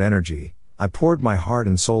with a lot of energy. I poured my heart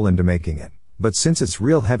and soul into making it. But since it's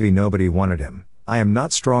real heavy, nobody wanted him. I am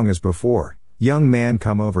not strong as before. Young man,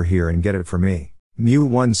 come over here and get it for me. Mu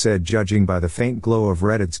One said, judging by the faint glow of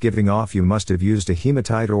red it's giving off, you must have used a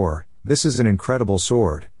hematite ore. This is an incredible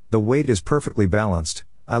sword. The weight is perfectly balanced.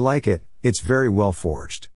 I like it. It's very well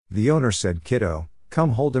forged. The owner said, kiddo,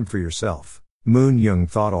 come hold him for yourself. Moon Young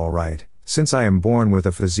thought, all right, since I am born with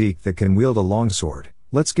a physique that can wield a longsword,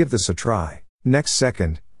 let's give this a try. Next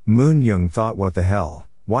second, Moon Young thought, what the hell?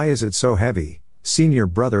 Why is it so heavy? Senior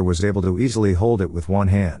brother was able to easily hold it with one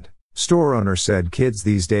hand. Store owner said, kids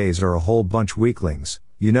these days are a whole bunch weaklings.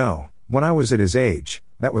 You know, when I was at his age,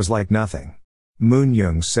 that was like nothing. Moon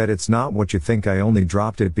Young said, it's not what you think. I only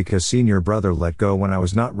dropped it because senior brother let go when I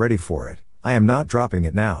was not ready for it. I am not dropping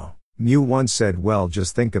it now. Mu One said, well,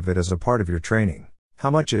 just think of it as a part of your training. How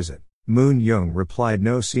much is it? Moon Young replied,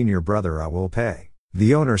 no senior brother, I will pay.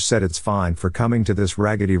 The owner said, it's fine for coming to this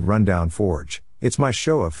raggedy rundown forge. It's my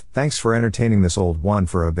show off. Thanks for entertaining this old one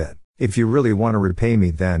for a bit. If you really want to repay me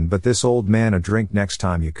then, but this old man a drink next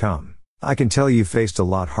time you come. I can tell you faced a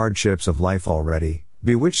lot hardships of life already.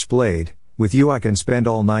 Bewitched blade, With you I can spend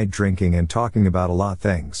all night drinking and talking about a lot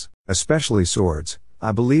things, especially swords.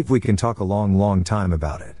 I believe we can talk a long time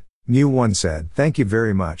about it. Mu1 said, thank you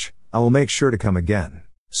very much, I will make sure to come again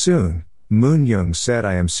soon. Moon Young said,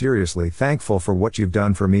 I am seriously thankful for what you've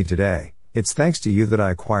done for me today. It's thanks to you that I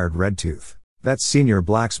acquired Redtooth. That senior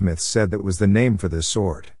blacksmith said that was the name for this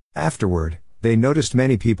sword. Afterward, they noticed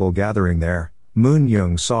many people gathering there. Moon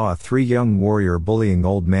Young saw a 3 young warrior bullying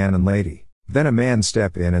old man and lady. Then a man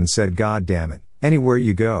stepped in and said, God damn it, anywhere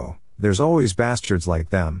you go, there's always bastards like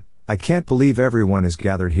them. I can't believe everyone is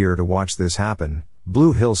gathered here to watch this happen.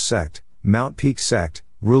 Blue Hills sect, Mount Peak sect,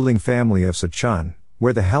 ruling family of Sachun,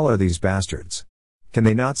 where the hell are these bastards? Can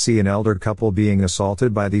they not see an elder couple being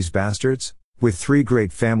assaulted by these bastards? With 3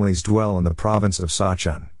 great families dwell in the province of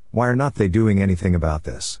Sachun, why are not they doing anything about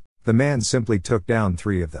this? The man simply took down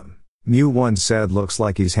 3 of them. Mu1 said, looks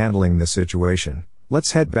like he's handling the situation.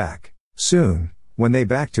 Let's head back soon. When they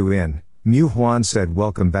back to inn, Mu Huan said,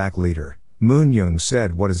 welcome back, leader. Moon Young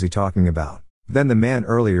said, what is he talking about? Then the man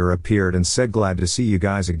earlier appeared and said, glad to see you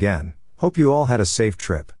guys again. Hope you all had a safe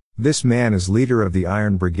trip. This man is leader of the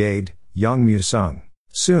Iron Brigade, young Mu Sung.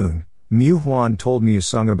 Soon, Mu Huan told Mu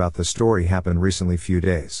Sung about the story happened recently few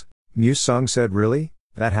days. Mu Sung said, really?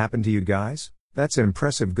 That happened to you guys? That's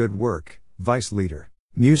impressive, good work, vice leader.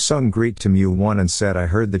 Mu Sung greeted to Mu 1 and said, I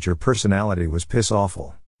heard that your personality was piss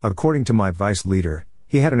awful. According to my vice leader,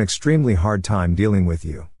 he had an extremely hard time dealing with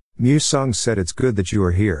you. Mu Sung said, it's good that you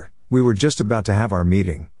are here. We were just about to have our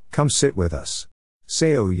meeting. Come sit with us.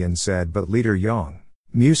 Seo Yin said, but leader Yang.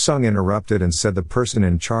 Mu Sung interrupted and said, the person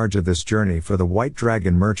in charge of this journey for the White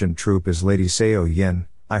Dragon Merchant Troop is Lady Seo Yin.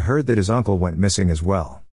 I heard that his uncle went missing as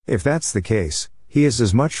well. If that's the case, he is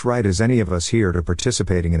as much right as any of us here to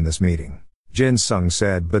participating in this meeting. Jin Sung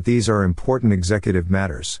said, but these are important executive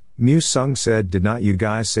matters. Mu Sung said, did not you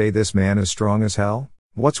guys say this man is strong as hell?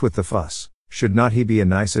 What's with the fuss? Should not he be a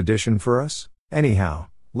nice addition for us? Anyhow,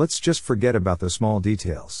 let's just forget about the small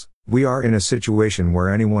details. We are in a situation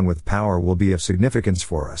where anyone with power will be of significance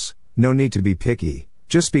for us. No need to be picky,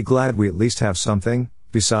 just be glad we at least have something.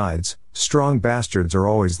 Besides, strong bastards are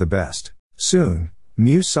always the best. Soon,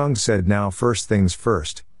 Mu Sung said, now first things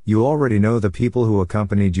first, you already know the people who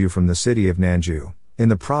accompanied you from the city of Nanju, in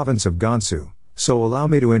the province of Gansu, so allow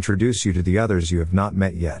me to introduce you to the others you have not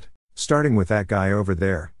met yet. Starting with that guy over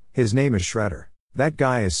there, his name is Shredder. That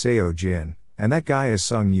guy is Seo Jin, and that guy is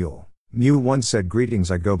Sung Yul. Mu 1 said, greetings,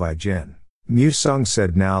 I go by Jin. Mu Sung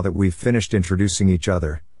said, now that we've finished introducing each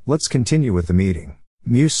other, let's continue with the meeting.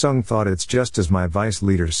 Mu Sung thought, it's just as my vice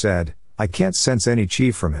leader said, I can't sense any chi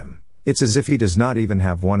from him. It's as if he does not even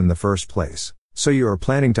have one in the first place. So you are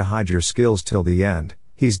planning to hide your skills till the end.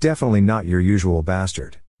 He's definitely not your usual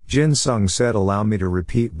bastard. Jin Sung said, allow me to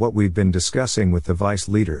repeat what we've been discussing with the vice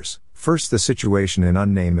leaders. First, the situation in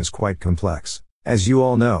Unname is quite complex. As you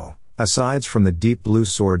all know, aside from the Deep Blue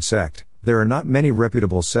Sword sect, there are not many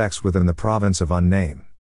reputable sects within the province of Unname.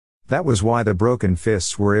 That was why the Broken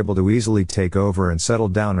Fists were able to easily take over and settle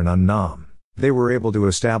down in Unnam. They were able to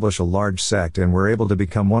establish a large sect and were able to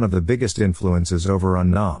become one of the biggest influences over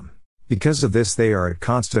Unnam. Because of this, they are at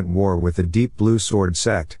constant war with the Deep Blue Sword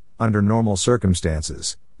sect. Under normal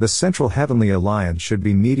circumstances, the Central Heavenly Alliance should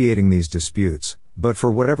be mediating these disputes, but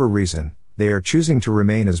for whatever reason, they are choosing to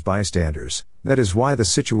remain as bystanders. That is why the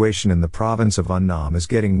situation in the province of Unnam is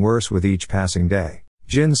getting worse with each passing day.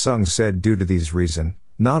 Jin Sung said, due to these reasons,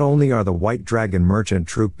 not only are the White Dragon Merchant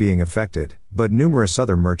Troop being affected, but numerous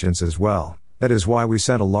other merchants as well. That is why we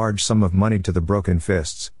sent a large sum of money to the Broken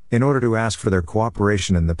Fists, in order to ask for their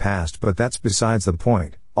cooperation in the past, but that's besides the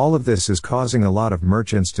point. All of this is causing a lot of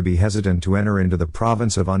merchants to be hesitant to enter into the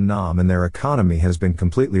province of Unnam, and their economy has been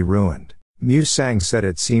completely ruined. Mu Sang said,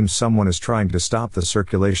 it seems someone is trying to stop the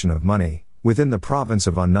circulation of money within the province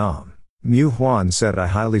of Unnam. Mu Huan said, I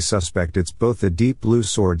highly suspect it's both the Deep Blue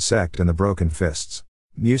Sword sect and the Broken Fists.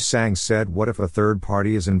 Mu Sang said, what if a third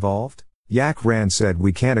party is involved? Yak Ran said,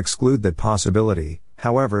 we can't exclude that possibility,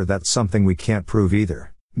 however that's something we can't prove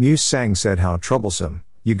either. Mu Sang said, how troublesome,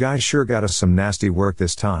 you guys sure got us some nasty work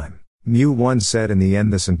this time. Mu 1 said, in the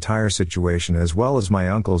end this entire situation as well as my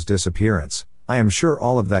uncle's disappearance, I am sure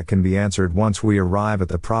all of that can be answered once we arrive at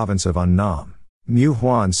the province of Unnam. Mu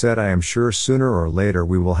Huan said, I am sure sooner or later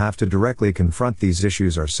we will have to directly confront these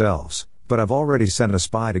issues ourselves, but I've already sent a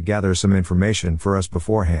spy to gather some information for us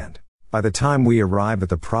beforehand. By the time we arrive at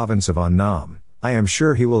the province of Unnam, I am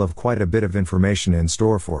sure he will have quite a bit of information in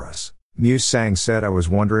store for us. Mu Sang said, I was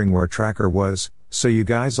wondering where Tracker was, so you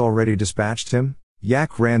guys already dispatched him?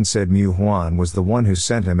 Yak Ran said, Mu Huan was the one who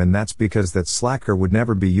sent him, and that's because that slacker would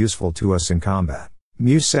never be useful to us in combat.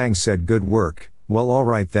 Mu Sang said, good work, well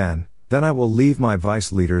alright then, Then I will leave my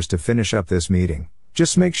vice leaders to finish up this meeting.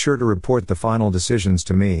 Just make sure to report the final decisions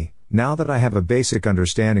to me. Now that I have a basic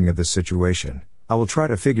understanding of the situation, I will try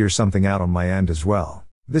to figure something out on my end as well.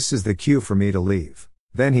 This is the cue for me to leave."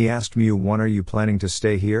 Then he asked Mu-1, "Are you planning to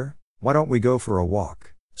stay here? Why don't we go for a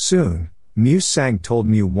walk?" Soon, Mu-sang told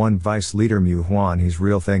Mu-1 vice leader Mu-hwan he's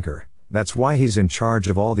real thinker. That's why he's in charge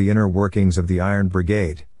of all the inner workings of the Iron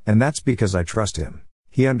Brigade, and that's because I trust him.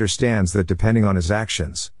 He understands that depending on his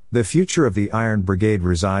actions, the future of the Iron Brigade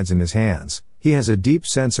resides in his hands. He has a deep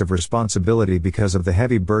sense of responsibility because of the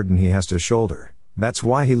heavy burden he has to shoulder. That's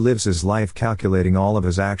why he lives his life calculating all of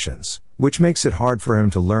his actions, which makes it hard for him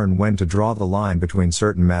to learn when to draw the line between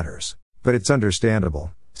certain matters. But it's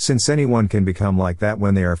understandable, since anyone can become like that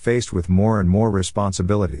when they are faced with more and more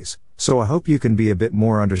responsibilities. So I hope you can be a bit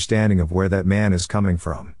more understanding of where that man is coming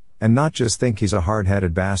from, and not just think he's a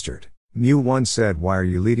hard-headed bastard. Mu-1 said, "Why are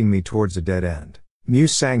you leading me towards a dead end?"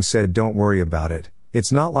 Mu-sang said, "Don't worry about it.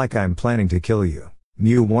 It's not like I'm planning to kill you."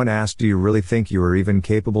 Mu-1 asked, "Do you really think you are even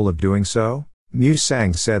capable of doing so?"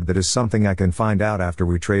 Mu-sang said, "That is something I can find out after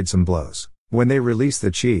we trade some blows." When they released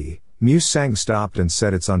the chi, Mu-sang stopped and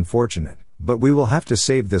said, "It's unfortunate, but we will have to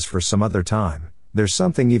save this for some other time. There's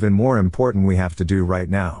something even more important we have to do right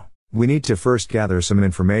now. We need to first gather some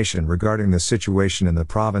information regarding the situation in the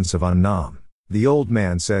province of Annam." The old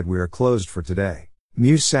man said, "We are closed for today."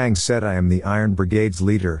 Mu-sang said, "I am the Iron Brigade's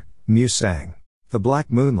leader, Mu-sang. The Black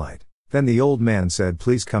Moonlight." Then the old man said,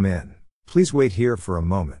 "Please come in. Please wait here for a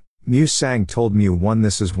moment." Mu-sang told Mu-1,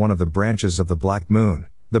 "This is one of the branches of the Black Moon.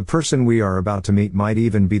 The person we are about to meet might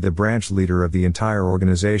even be the branch leader of the entire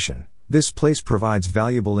organization. This place provides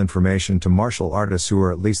valuable information to martial artists who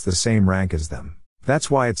are at least the same rank as them. That's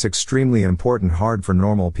why it's extremely hard for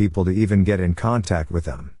normal people to even get in contact with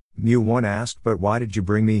them." Mu-1 asked, "But why did you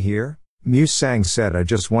bring me here?" Mu-sang said, "I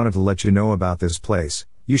just wanted to let you know about this place.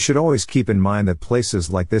 You should always keep in mind that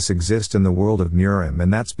places like this exist in the world of Murim,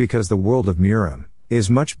 and that's because the world of Murim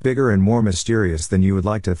is much bigger and more mysterious than you would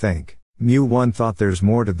like to think." Mu-1 thought, "There's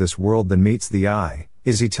more to this world than meets the eye.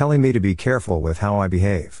 Is he telling me to be careful with how I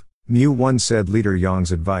behave?" Mu-1 said, "Leader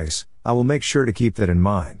Yang's advice, I will make sure to keep that in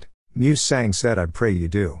mind." Mu-sang said, "I pray you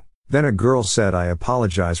do." Then a girl said, "I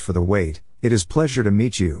apologize for the wait. It is pleasure to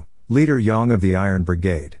meet you, Leader Yang of the Iron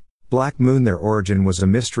Brigade." Black Moon, their origin was a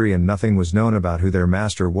mystery and nothing was known about who their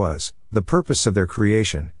master was. The purpose of their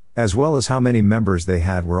creation, as well as how many members they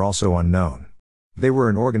had, were also unknown. They were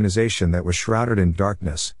an organization that was shrouded in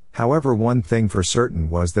darkness. However, one thing for certain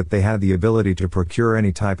was that they had the ability to procure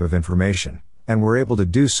any type of information, and were able to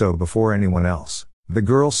do so before anyone else. The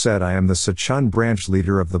girl said, "I am the Sechun branch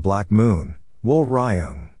leader of the Black Moon, Wol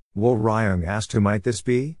Ryung." Wol Ryung asked, "Who might this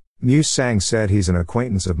be?" Mu-sang said, "He's an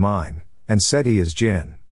acquaintance of mine," and said he is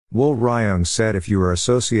Jin. Wol Ryung said, "If you are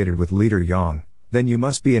associated with Leader Yang, then you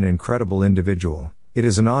must be an incredible individual. It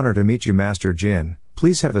is an honor to meet you, Master Jin.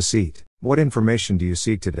 Please have a seat. What information do you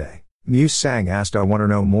seek today?" Mu-sang asked, "I want to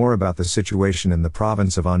know more about the situation in the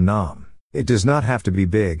province of Annam. It does not have to be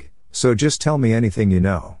big, so just tell me anything you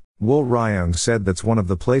know." Wol Ryung said, "That's one of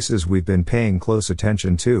the places we've been paying close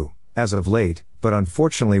attention to, as of late, but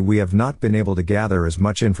unfortunately we have not been able to gather as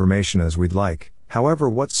much information as we'd like. However,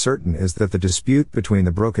 what's certain is that the dispute between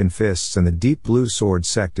the Broken Fists and the Deep Blue Sword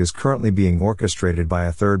sect is currently being orchestrated by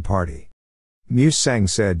a third party." Mu-sang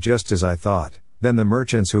said, "Just as I thought. Then the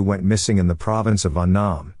merchants who went missing in the province of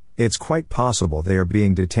Annam, it's quite possible they are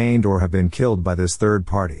being detained or have been killed by this third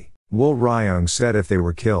party." Wol Ryung said, "If they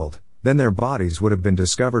were killed, then their bodies would have been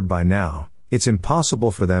discovered by now. It's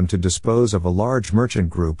impossible for them to dispose of a large merchant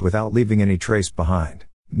group without leaving any trace behind."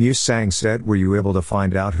 Mu-sang said, "Were you able to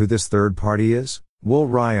find out who this third party is?" Wol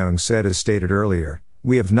Ryung said, "As stated earlier,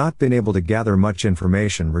 we have not been able to gather much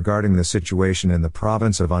information regarding the situation in the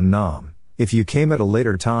province of Annam. If you came at a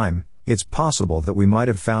later time, it's possible that we might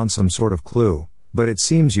have found some sort of clue, but it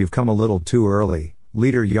seems you've come a little too early,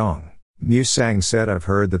 Leader Yang." Mu-sang said, "I've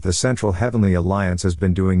heard that the Central Heavenly Alliance has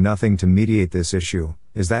been doing nothing to mediate this issue.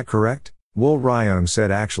 Is that correct?" Wol Ryung said,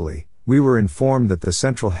 "Actually, we were informed that the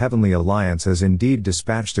Central Heavenly Alliance has indeed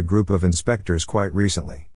dispatched a group of inspectors quite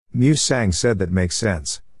recently." Mu-sang said, "That makes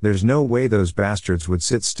sense. There's no way those bastards would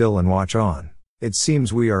sit still and watch on. It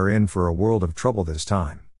seems we are in for a world of trouble this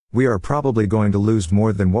time. We are probably going to lose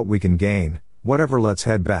more than what we can gain. Whatever, let's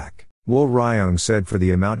head back." Wol Ryung said, "For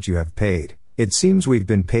the amount you have paid, it seems we've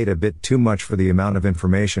been paid a bit too much for the amount of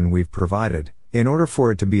information we've provided. In order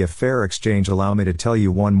for it to be a fair exchange, allow me to tell you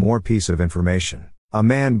one more piece of information. A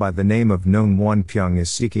man by the name of Nong Won Pyong is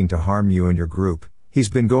seeking to harm you and your group. He's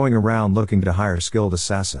been going around looking to hire skilled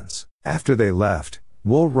assassins." After they left,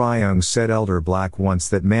 Wol Ryung said, "Elder Black, once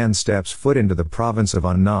that man steps foot into the province of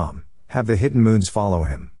Annam, have the Hidden Moons follow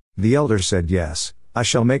him. The elder said yes, I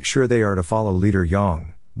shall make sure they are to follow leader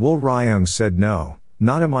Yang. Wool Ryung said no,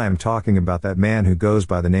 not him, I am talking about that man who goes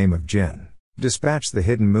by the name of Jin. Dispatch the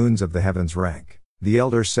hidden moons of the heavens rank. The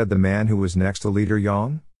elder said the man who was next to leader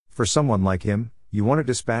Yang? For someone like him, you want to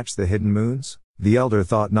dispatch the hidden moons? The elder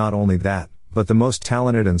thought not only that, but the most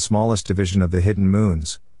talented and smallest division of the hidden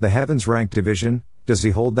moons, the heavens rank division, does he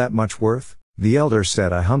hold that much worth? The elder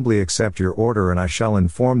said I humbly accept your order and I shall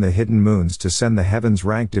inform the hidden moons to send the heavens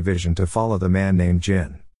rank division to follow the man named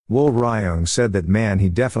Jin. Wool Ryung said that man he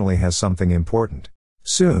definitely has something important.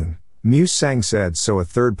 Soon, Mu Sang said so a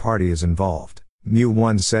third party is involved. Mu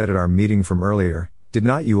One said at our meeting from earlier, did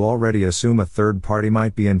not you already assume a third party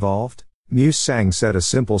might be involved? Mu Sang said a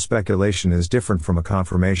simple speculation is different from a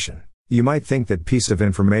confirmation. You might think that piece of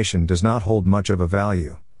information does not hold much of a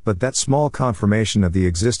value, but that small confirmation of the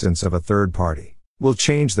existence of a third party will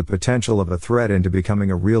change the potential of a threat into becoming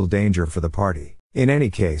a real danger for the party. In any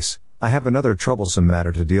case, I have another troublesome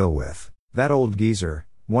matter to deal with. That old geezer,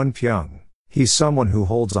 Won Pyong. He's someone who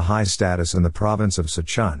holds a high status in the province of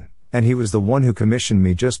Sichuan, and he was the one who commissioned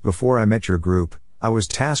me just before I met your group. I was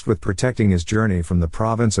tasked with protecting his journey from the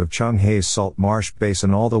province of Chunghai's salt marsh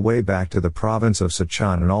basin all the way back to the province of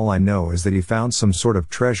Sichuan, and all I know is that he found some sort of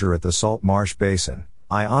treasure at the salt marsh basin.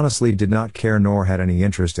 I honestly did not care nor had any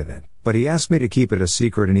interest in it, but he asked me to keep it a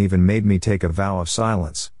secret and even made me take a vow of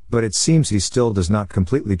silence, but it seems he still does not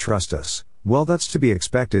completely trust us. Well, that's to be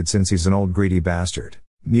expected since he's an old greedy bastard.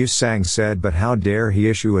 Mu Sang said, but how dare he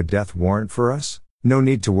issue a death warrant for us? No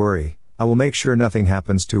need to worry, I will make sure nothing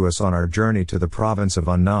happens to us on our journey to the province of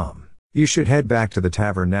Unnam. You should head back to the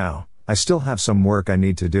tavern now, I still have some work I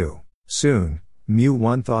need to do. Soon, Mu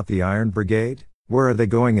One thought the Iron Brigade? Where are they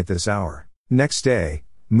going at this hour? Next day,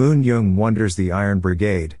 Moon Young wonders the Iron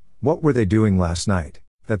Brigade, what were they doing last night?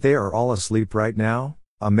 That they are all asleep right now?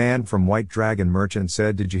 A man from White Dragon Merchant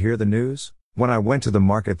said, did you hear the news? When I went to the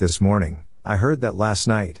market this morning, I heard that last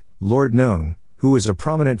night, Lord Nung, who is a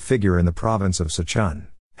prominent figure in the province of Sichuan,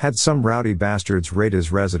 had some rowdy bastards raid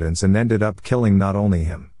his residence and ended up killing not only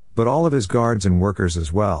him, but all of his guards and workers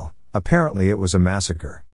as well. Apparently it was a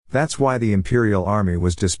massacre. That's why the Imperial Army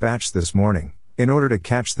was dispatched this morning, in order to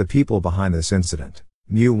catch the people behind this incident.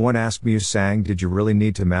 Mu One asked Mu Sang, did you really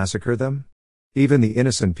need to massacre them? Even the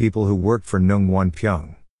innocent people who worked for Nung Won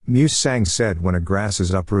Pyong. Mu Sang said, when a grass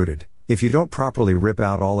is uprooted, if you don't properly rip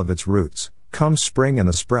out all of its roots, come spring and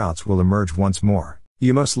the sprouts will emerge once more.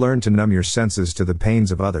 You must learn to numb your senses to the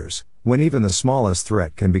pains of others, when even the smallest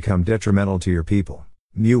threat can become detrimental to your people.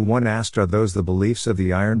 Mu One asked, are those the beliefs of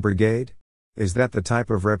the Iron Brigade? Is that the type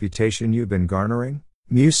of reputation you've been garnering?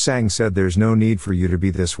 Mu Sang said, there's no need for you to be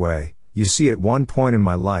this way. You see, at one point in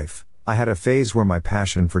my life, I had a phase where my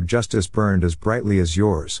passion for justice burned as brightly as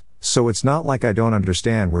yours, so it's not like I don't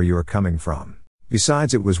understand where you are coming from.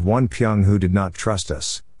 Besides, it was Won Pyong who did not trust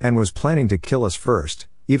us, and was planning to kill us first.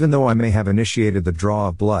 Even though I may have initiated the draw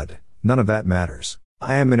of blood, none of that matters.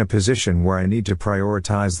 I am in a position where I need to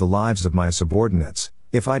prioritize the lives of my subordinates.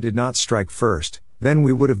 If I did not strike first, then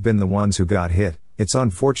we would have been the ones who got hit. It's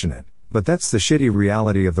unfortunate, but that's the shitty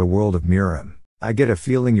reality of the world of Murim. I get a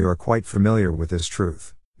feeling you are quite familiar with this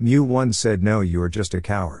truth. Mu One said, no, you are just a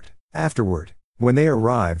coward. Afterward, when they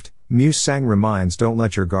arrived, Mu Sang reminds, don't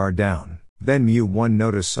let your guard down. Then Mu One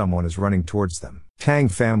noticed someone is running towards them. Tang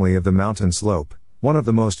family of the mountain slope, one of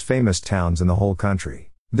the most famous towns in the whole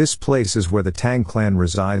country. This place is where the Tang clan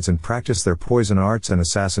resides and practice their poison arts and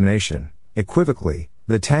assassination. Equivocally,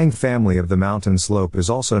 the Tang family of the mountain slope is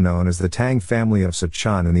also known as the Tang family of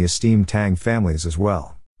Sichuan and the esteemed Tang families as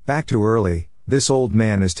well. Back to early, this old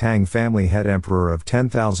man is Tang family head emperor of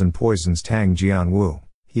 10,000 poisons Tang Jianwu.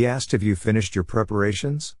 He asked, have you finished your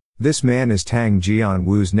preparations? This man is Tang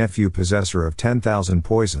Jianwu's nephew, possessor of 10,000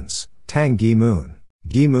 poisons, Tang Gi Moon.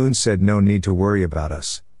 Gi Moon said, no need to worry about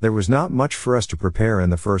us, there was not much for us to prepare in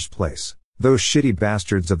the first place. Those shitty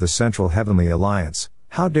bastards of the Central Heavenly Alliance,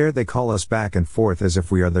 how dare they call us back and forth as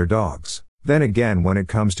if we are their dogs. Then again, when it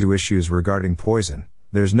comes to issues regarding poison,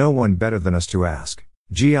 there's no one better than us to ask.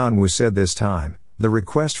 Jianwu said, this time, the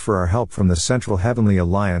request for our help from the Central Heavenly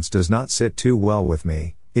Alliance does not sit too well with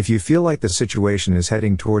me. If you feel like the situation is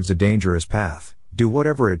heading towards a dangerous path, do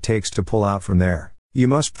whatever it takes to pull out from there. You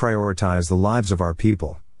must prioritize the lives of our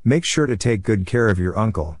people. Make sure to take good care of your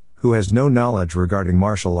uncle, who has no knowledge regarding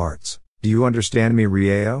martial arts. Do you understand me,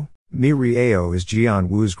 Rieo? Mi Rieo is Jian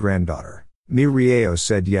Wu's granddaughter. Mi Rieo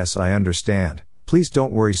said, yes, I understand. Please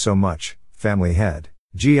don't worry so much, family head.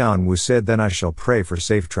 Jian Wu said, then I shall pray for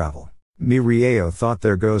safe travel. Mi Rieo thought,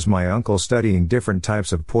 there goes my uncle studying different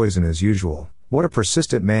types of poison as usual. What a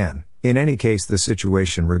persistent man. In any case, the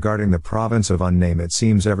situation regarding the province of Unname, it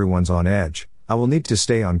seems everyone's on edge. I will need to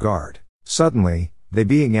stay on guard. Suddenly, they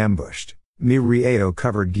being ambushed. FuryA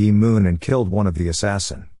covered Gi-moon and killed one of the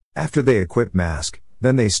assassin. After they equip mask,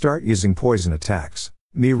 then they start using poison attacks.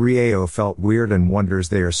 FuryA felt weird and wonders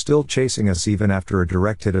they are still chasing us even after a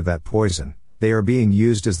direct hit of that poison. They are being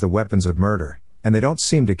used as the weapons of murder, and they don't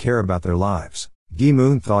seem to care about their lives.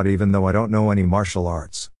 Gi-moon thought, even though I don't know any martial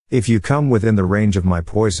arts, if you come within the range of my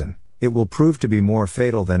poison, it will prove to be more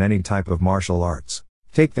fatal than any type of martial arts.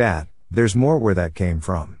 Take that, there's more where that came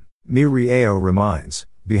from. FuryA reminds,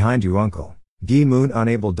 behind you uncle. Gi-moon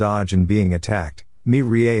unable dodge and being attacked.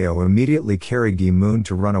 FuryA immediately carry Gi-moon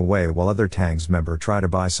to run away while other Tang's member try to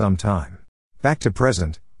buy some time. Back to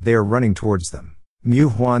present, they are running towards them.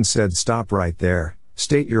 Manhwa said, stop right there,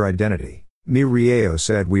 state your identity. FuryA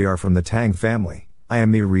said, we are from the Tang family. I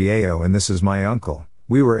am FuryA and this is my uncle.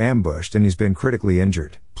 We were ambushed and he's been critically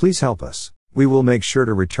injured. Please help us. We will make sure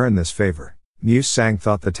to return this favor. Sang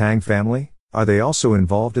thought, the Tang family? Are they also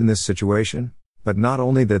involved in this situation? But not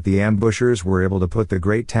only that the ambushers were able to put the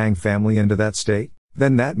great Tang family into that state,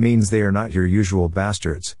 then that means they are not your usual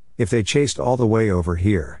bastards. If they chased all the way over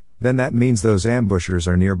here, then that means those ambushers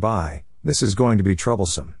are nearby. This is going to be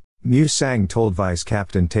troublesome. Sang told Vice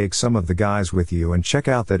Captain, take some of the guys with you and check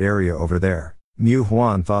out that area over there.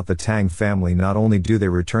 Manhwa thought, the Tang family not only do they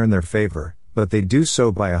return their favor, but they do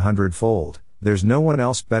so by 100-fold. There's no one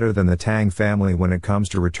else better than the Tang family when it comes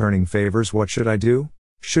to returning favors. What should I do?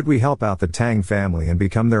 Should we help out the Tang family and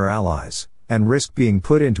become their allies, and risk being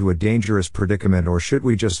put into a dangerous predicament, or should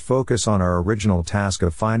we just focus on our original task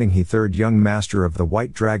of finding the third young master of the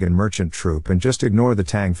White Dragon Merchant Troupe and just ignore the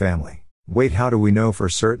Tang family? Wait, how do we know for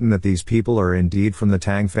certain that these people are indeed from the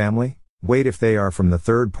Tang family? Wait, if they are from the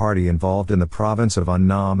third party involved in the province of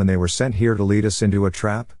Unnam and they were sent here to lead us into a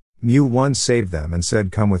trap? Manhwa saved them and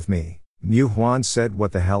said, come with me. Manhwa said,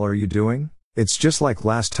 what the hell are you doing? It's just like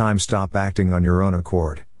last time, stop acting on your own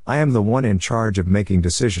accord. I am the one in charge of making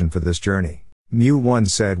decision for this journey. Manhwa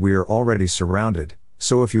said, we are already surrounded,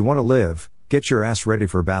 so if you want to live, get your ass ready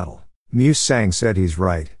for battle. Sang said, he's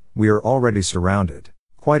right, we are already surrounded.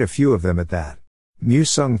 Quite a few of them at that.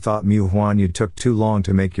 Sung thought, Manhwa, you took too long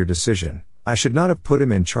to make your decision. I should not have put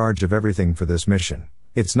him in charge of everything for this mission.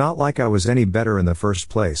 It's not like I was any better in the first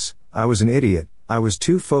place. I was an idiot. I was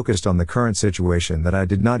too focused on the current situation that I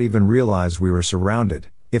did not even realize we were surrounded.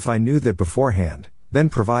 If I knew that beforehand, then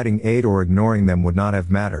providing aid or ignoring them would not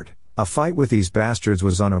have mattered. A fight with these bastards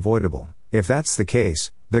was unavoidable. If that's the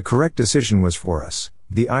case, the correct decision was for us,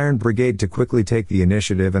 the Iron Brigade, to quickly take the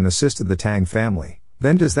initiative and assisted the Tang family.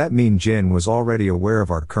 Then does that mean Jin was already aware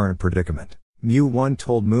of our current predicament? Manhwa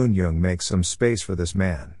told Moon-young, make some space for this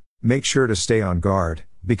man. Make sure to stay on guard,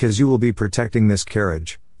 because you will be protecting this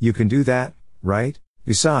carriage. You can do that, right?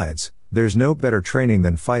 Besides, there's no better training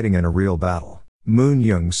than fighting in a real battle.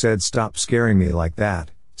 Moon-young said, stop scaring me like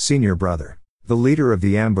that, senior brother. The leader of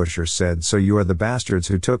the ambushers said, so you are the bastards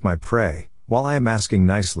who took my prey. While I am asking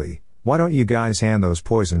nicely, why don't you guys hand those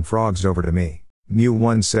poison frogs over to me?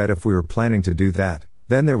 Manhwa said, if we were planning to do that,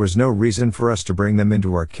 then there was no reason for us to bring them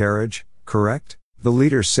into our carriage, correct? The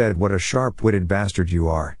leader said, what a sharp-witted bastard you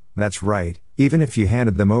are. That's right, even if you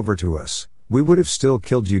handed them over to us, we would have still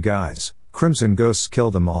killed you guys. Crimson Ghosts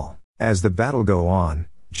kill them all. As the battle go on,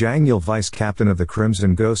 Jang Yil, vice captain of the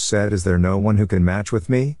Crimson Ghosts, said, is there no one who can match with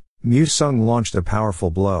me? Sung launched a powerful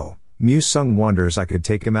blow. Sung wonders I could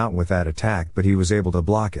take him out with that attack, but he was able to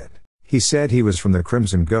block it. He said he was from the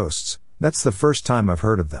Crimson Ghosts. That's the first time I've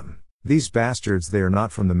heard of them. These bastards, they are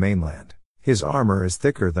not from the mainland. His armor is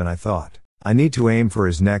thicker than I thought. I need to aim for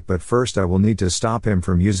his neck, but first I will need to stop him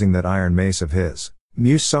from using that iron mace of his.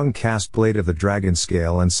 Sung cast Blade of the Dragon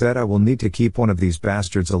Scale and said, I will need to keep one of these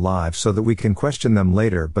bastards alive so that we can question them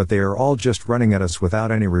later, but they are all just running at us without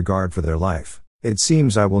any regard for their life. It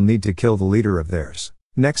seems I will need to kill the leader of theirs.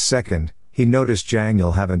 Next second, he noticed Jang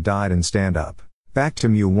Yil haven't died and stand up. Back to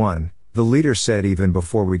Manhwa. The leader said, even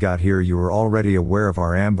before we got here you were already aware of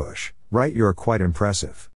our ambush, right? You're quite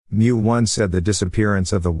impressive. Manhwa said, the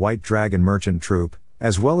disappearance of the White Dragon Merchant Troupe,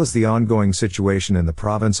 as well as the ongoing situation in the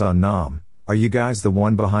province Unnam, are you guys the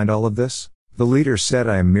one behind all of this? The leader said,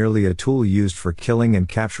 I am merely a tool used for killing and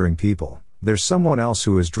capturing people. There's someone else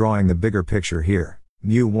who is drawing the bigger picture here.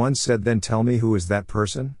 Manhwa said, then tell me, who is that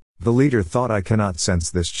person? The leader thought, I cannot sense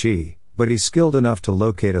this chi, but he's skilled enough to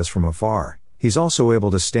locate us from afar. He's also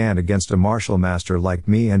able to stand against a martial master like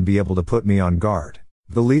me and be able to put me on guard.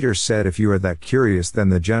 The leader said, if you are that curious, then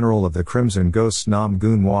the general of the Crimson Ghosts, Nam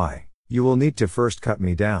Gunwai. You will need to first cut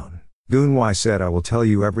me down. Gunwai said, I will tell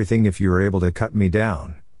you everything if you are able to cut me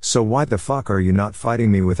down. So why the fuck are you not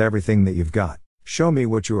fighting me with everything that you've got? Show me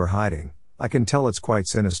what you are hiding. I can tell it's quite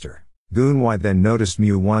sinister. Gunwai then noticed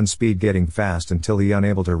Mu-1's speed getting fast until he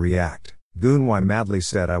unable to react. Gunwai madly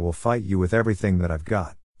said, I will fight you with everything that I've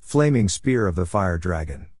got. Flaming spear of the fire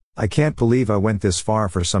dragon. I can't believe I went this far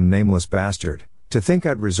for some nameless bastard. To think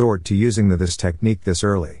I'd resort to using this technique this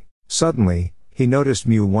early. Suddenly, he noticed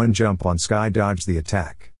Mu-1 jump on Sky dodge the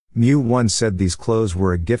attack. Mu-1 said these clothes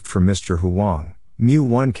were a gift from Mr. Huang.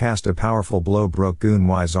 Mu-1 cast a powerful blow broke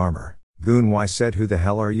Gunwai's armor. Gunwai said, who the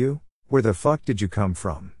hell are you? Where the fuck did you come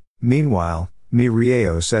from? Meanwhile,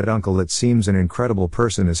 FuryA said, uncle, it seems an incredible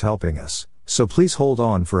person is helping us, so please hold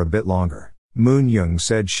on for a bit longer. Moon Young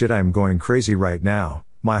said, shit, I'm going crazy right now,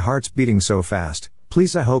 my heart's beating so fast,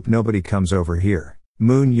 please I hope nobody comes over here.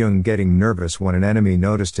 Moon Young getting nervous when an enemy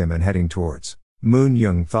noticed him and heading towards. Moon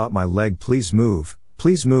Young thought, my leg, please move,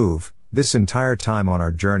 this entire time on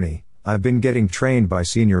our journey, I've been getting trained by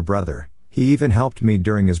senior brother, he even helped me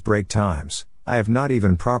during his break times, I have not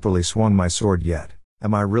even properly swung my sword yet.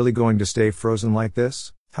 Am I really going to stay frozen like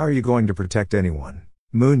this? How are you going to protect anyone?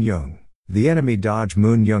 Moon Young. The enemy dodged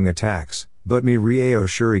Moon Young attacks, but FuryA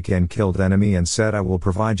shuriken killed enemy and said, I will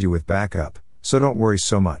provide you with backup, so don't worry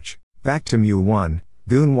so much. Back to Mu-1,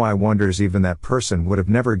 Gunwai wonders even that person would have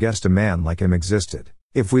never guessed a man like him existed.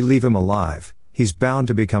 If we leave him alive, he's bound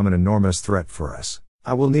to become an enormous threat for us.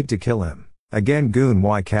 I will need to kill him. Again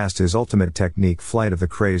Gunwai cast his ultimate technique, Flight of the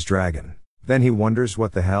Crazed Dragon. Then he wonders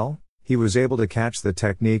what the hell? He was able to catch the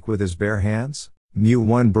technique with his bare hands?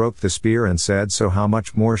 Mu-1 broke the spear and said, so how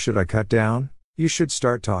much more should I cut down? You should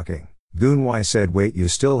start talking. Gunwai said, wait, you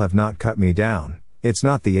still have not cut me down, it's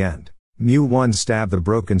not the end. Mu-1 stabbed the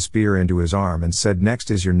broken spear into his arm and said,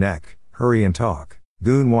 next is your neck, hurry and talk.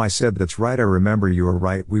 Gunwai said, that's right, I remember, you were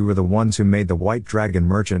right, we were the ones who made the White Dragon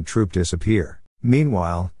merchant troop disappear.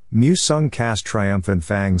 Meanwhile, Mu-Sung cast triumphant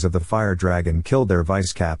fangs of the fire dragon, killed their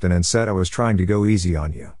vice captain and said, I was trying to go easy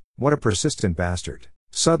on you. What a persistent bastard.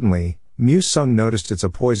 Suddenly, Mu-Sung noticed it's a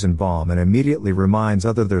poison bomb and immediately reminds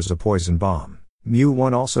other there's a poison bomb.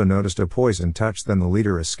 Mu-1 also noticed a poison touch, then the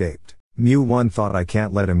leader escaped. Mu-1 thought, I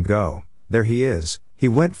can't let him go, there he is, he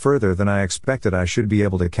went further than I expected, I should be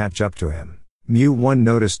able to catch up to him. Mu-1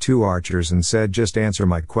 noticed two archers and said, just answer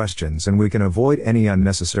my questions and we can avoid any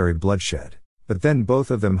unnecessary bloodshed. But then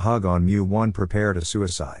both of them hug on Mu-1, prepared a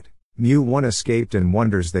suicide. Mu-1 escaped and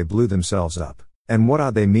wonders they blew themselves up. And what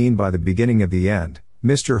odd they mean by the beginning of the end.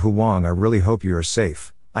 Mr. Huang, I really hope you are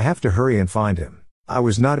safe, I have to hurry and find him. I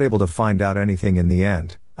was not able to find out anything in the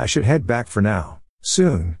end, I should head back for now.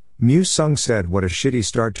 Soon, Mu-Sung said, what a shitty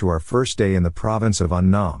start to our first day in the province of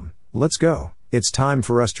Unnam. Let's go, it's time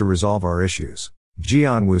for us to resolve our issues.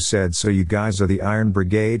 Jianwu said, so you guys are the Iron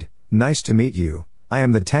Brigade? Nice to meet you. I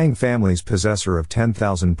am the Tang family's possessor of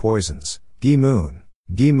 10,000 poisons, Gi Moon.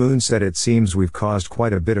 Gi Moon said, it seems we've caused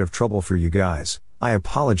quite a bit of trouble for you guys. I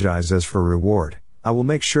apologize. As for reward, I will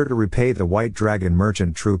make sure to repay the White Dragon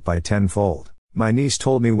merchant troop by tenfold. My niece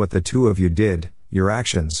told me what the two of you did, your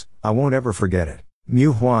actions, I won't ever forget it.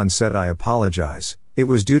 Mu Huan said, I apologize, it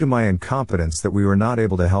was due to my incompetence that we were not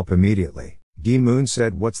able to help immediately. Gi Moon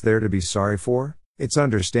said, what's there to be sorry for? It's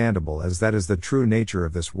understandable, as that is the true nature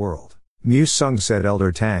of this world. Mu Sung said,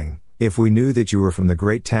 Elder Tang, if we knew that you were from the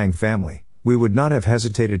great Tang family, we would not have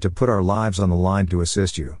hesitated to put our lives on the line to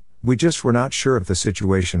assist you. We just were not sure if the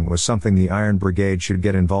situation was something the Iron Brigade should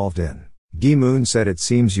get involved in. Gi Moon said, it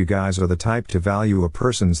seems you guys are the type to value a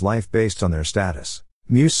person's life based on their status.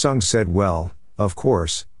 Mu Sung said, well, of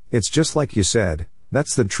course, it's just like you said,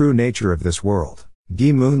 that's the true nature of this world.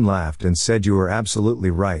 Gi Moon laughed and said, you are absolutely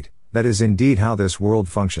right, that is indeed how this world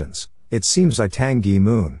functions. It seems I, Tang Gi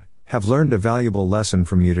Moon, have learned a valuable lesson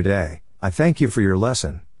from you today. I thank you for your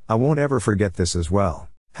lesson, I won't ever forget this as well.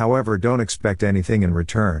 However, don't expect anything in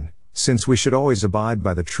return, since we should always abide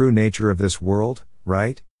by the true nature of this world,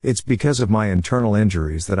 right? It's because of my internal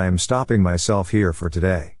injuries that I am stopping myself here for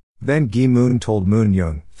today. Then Gi Moon told Moon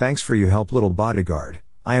Young, thanks for your help, little bodyguard.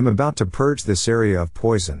 I am about to purge this area of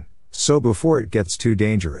poison, so before it gets too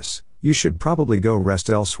dangerous, you should probably go rest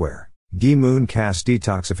elsewhere. Gi Moon cast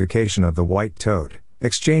detoxification of the white toad,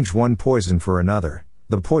 exchange one poison for another,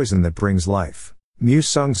 the poison that brings life. Mu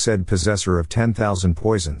Sung said, possessor of 10,000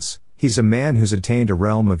 poisons, he's a man who's attained a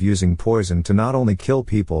realm of using poison to not only kill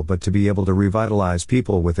people but to be able to revitalize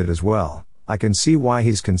people with it as well. I can see why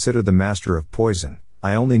he's considered the master of poison.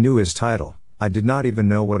 I only knew his title, I did not even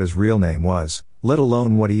know what his real name was, let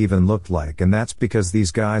alone what he even looked like, and that's because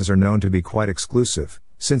these guys are known to be quite exclusive,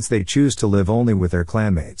 since they choose to live only with their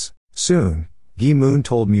clanmates. Soon, Gi Moon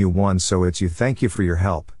told Mu-1, so it's you, thank you for your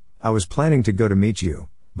help. I was planning to go to meet you,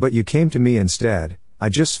 but you came to me instead. I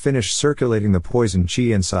just finished circulating the poison chi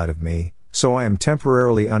inside of me, so I am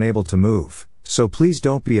temporarily unable to move. so please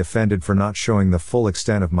don't be offended for not showing the full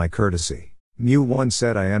extent of my courtesy. Mu-1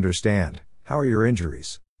 said, I understand. How are your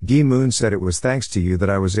injuries? Gi-moon said, it was thanks to you that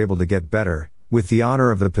I was able to get better, with the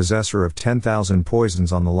honor of the possessor of 10,000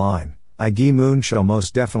 poisons on the line. I Gi-moon shall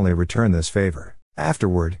most definitely return this favor.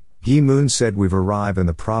 Afterward, Gi-moon said, we've arrived in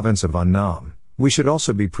the province of Annam. We should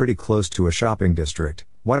also be pretty close to a shopping district.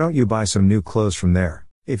 Why don't you buy some new clothes from there?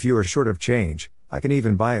 If you are short of change, I can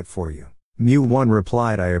even buy it for you. Mu-1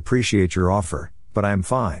 replied, I appreciate your offer, but I am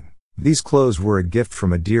fine. These clothes were a gift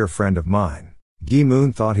from a dear friend of mine.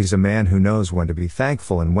 Gi-moon thought he's a man who knows when to be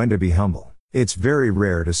thankful and when to be humble. It's very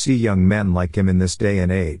rare to see young men like him in this day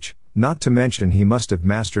and age, not to mention he must have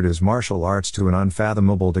mastered his martial arts to an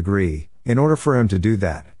unfathomable degree. In order for him to do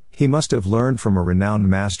that, he must have learned from a renowned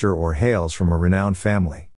master or hails from a renowned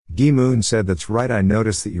family. Gi-moon said, that's right, I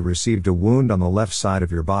noticed that you received a wound on the left side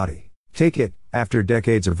of your body. Take it. After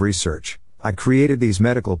decades of research, I created these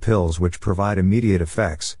medical pills which provide immediate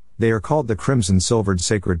effects. They are called the Crimson Silvered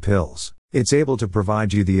Sacred Pills. It's able to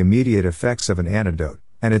provide you the immediate effects of an antidote,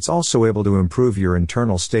 and it's also able to improve your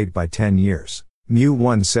internal state by 10 years.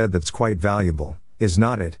 Mu-1 said, that's quite valuable, is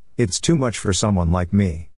not it? It's too much for someone like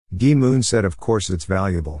me. Gi-moon said, of course it's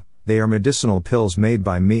valuable. They are medicinal pills made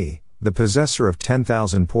by me, the possessor of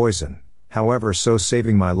 10,000 poison. However, so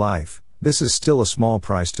saving my life, this is still a small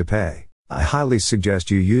price to pay. I highly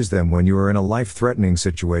suggest you use them when you are in a life-threatening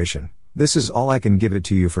situation. This is all I can give it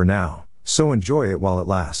to you for now, so enjoy it while it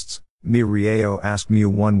lasts. FuryA asked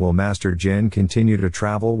Mu-1, will Master Jin continue to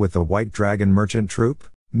travel with the White Dragon merchant troupe?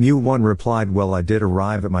 Mu-1 replied, well, I did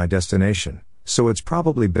arrive at my destination, so it's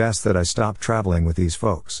probably best that I stop traveling with these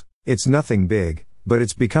folks. It's nothing big, but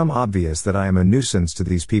it's become obvious that I am a nuisance to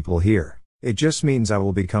these people here. It just means I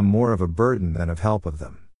will become more of a burden than of help of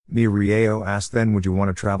them. FuryA asked, then would you want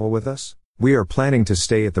to travel with us? We are planning to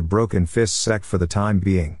stay at the Broken Fist sect for the time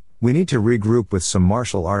being. We need to regroup with some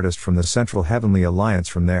martial artists from the Central Heavenly Alliance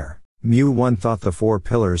from there. Mu-1 thought the four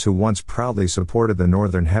pillars who once proudly supported the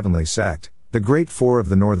Northern Heavenly sect, the Great Four of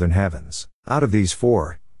the Northern Heavens. Out of these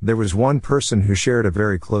four, there was one person who shared a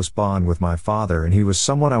very close bond with my father, and he was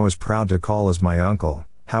someone I was proud to call as my uncle.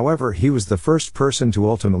 However, he was the first person to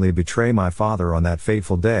ultimately betray my father on that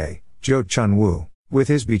fateful day, Jo Chun-woo. With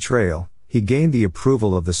his betrayal, he gained the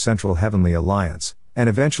approval of the Central Heavenly Alliance, and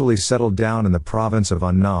eventually settled down in the province of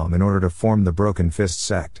Annam in order to form the Broken Fist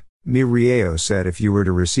sect. FuryA said, if you were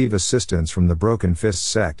to receive assistance from the Broken Fist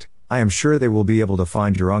sect, I am sure they will be able to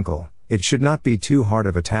find your uncle. It should not be too hard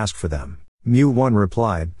of a task for them. Mu-1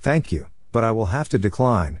 replied, thank you, but I will have to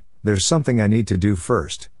decline. There's something I need to do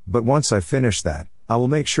first, but once I finish that, I will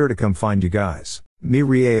make sure to come find you guys.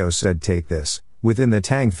 FuryA said, take this. Within the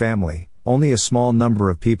Tang family, only a small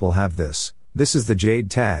number of people have this. This is the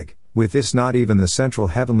Jade Tag. With this, not even the Central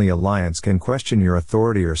Heavenly Alliance can question your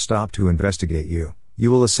authority or stop to investigate you. You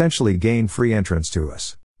will essentially gain free entrance to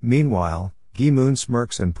us. Meanwhile, Gi-moon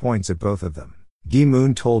smirks and points at both of them.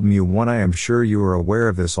 Gi-moon told Mu-1, I am sure you are aware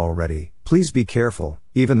of this already. Please be careful.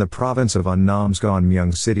 Even the province of Annam's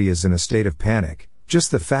Gyeonmyeong City is in a state of panic. Just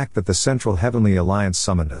the fact that the Central Heavenly Alliance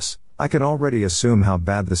summoned us, I can already assume how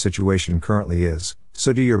bad the situation currently is,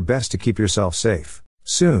 so do your best to keep yourself safe.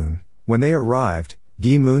 Soon, when they arrived,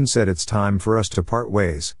 Gi-moon said, it's time for us to part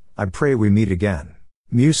ways. I pray we meet again.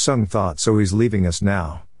 Mu-sung thought, so he's leaving us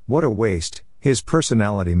now. What a waste. His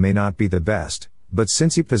personality may not be the best, but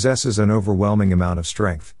since he possesses an overwhelming amount of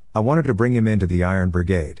strength, I wanted to bring him into the Iron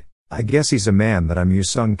Brigade. I guess he's a man that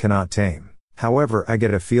Mu-sung cannot tame. However, I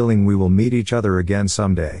get a feeling we will meet each other again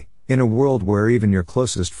someday, in a world where even your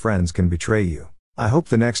closest friends can betray you. I hope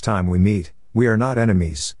the next time we meet, we are not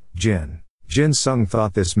enemies. Jin-sung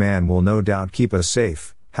thought, this man will no doubt keep us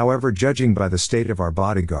safe. However, judging by the state of our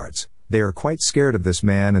bodyguards, they are quite scared of this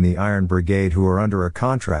man and the Iron Brigade, who are under a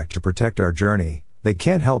contract to protect our journey. They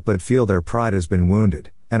can't help but feel their pride has been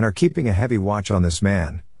wounded, and are keeping a heavy watch on this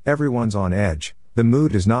man. Everyone's on edge. The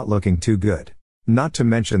mood is not looking too good. Not to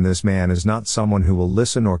mention, this man is not someone who will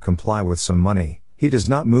listen or comply with some money. He does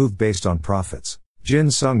not move based on profits.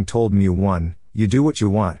 Jin-sung told Mu-1, you do what you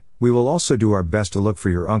want. We will also do our best to look for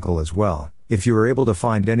your uncle as well. If you are able to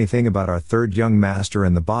find anything about our third young master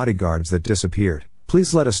and the bodyguards that disappeared,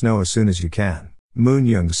 please let us know as soon as you can.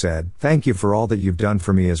 Moon-young said, thank you for all that you've done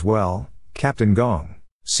for me as well, Captain Gong.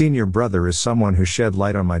 Senior brother is someone who shed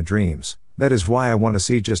light on my dreams. That is why I want to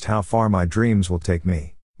see just how far my dreams will take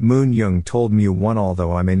me. Moon-young told Mu-1,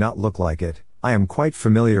 although I may not look like it, I am quite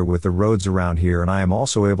familiar with the roads around here, and I am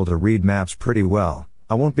also able to read maps pretty well.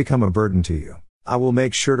 I won't become a burden to you. I will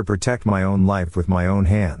make sure to protect my own life with my own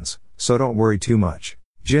hands, so don't worry too much.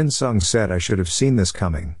 Jin-sung said, I should have seen this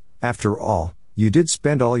coming. After all, you did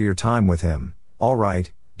spend all your time with him.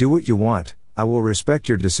 Alright, do what you want. I will respect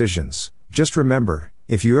your decisions. Just remember,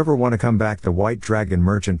 if you ever want to come back, the White Dragon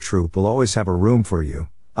Merchant Troupe will always have a room for you.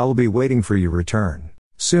 I will be waiting for your return.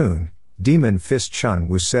 Soon. Demon Fist Chun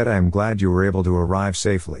Wu said, I am glad you were able to arrive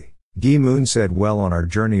safely. Gi Moon said, well, on our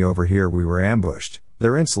journey over here we were ambushed.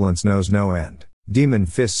 Their insolence knows no end. Demon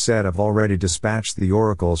Fist said, I've already dispatched the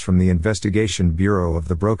oracles from the Investigation Bureau of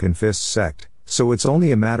the Broken Fist sect, so it's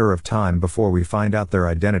only a matter of time before we find out their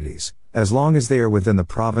identities. As long as they are within the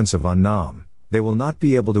province of Unnam, they will not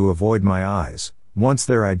be able to avoid my eyes. Once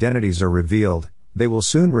their identities are revealed, they will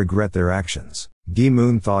soon regret their actions. Gi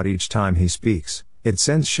Moon thought, each time he speaks, it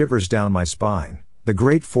sends shivers down my spine. The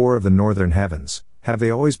Great Four of the Northern Heavens, have they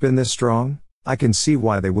always been this strong? I can see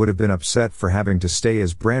why they would have been upset for having to stay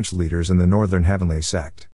as branch leaders in the Northern Heavenly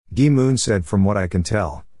sect. Gi Moon said, from what I can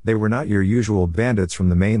tell, they were not your usual bandits from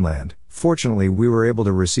the mainland. Fortunately, we were able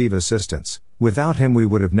to receive assistance. Without him we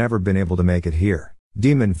would have never been able to make it here.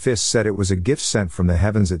 Demon Fist said, it was a gift sent from the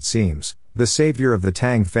heavens it seems. The savior of the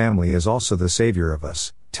Tang family is also the savior of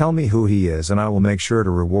us. Tell me who he is and I will make sure to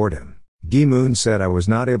reward him. Gi Moon said, I was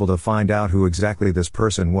not able to find out who exactly this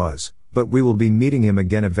person was, but we will be meeting him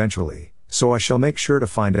again eventually, so I shall make sure to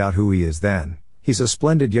find out who he is then. He's a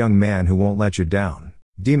splendid young man who won't let you down.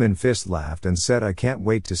 Demon Fist laughed and said, I can't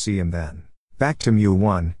wait to see him then. Back to Mu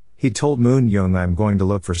 1, he told Moon Young, I'm going to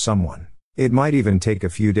look for someone. It might even take a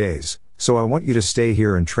few days, so I want you to stay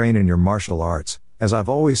here and train in your martial arts. As I've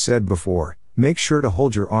always said before, make sure to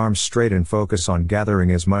hold your arms straight and focus on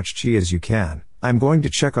gathering as much chi as you can. I'm going to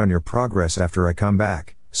check on your progress after I come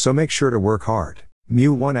back, so make sure to work hard.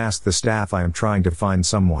 Mu 1 asked the staff, I am trying to find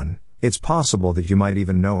someone. It's possible that you might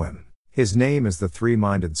even know him. His name is the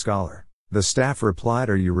Three-Minded Scholar. The staff replied,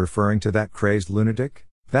 are you referring to that crazed lunatic?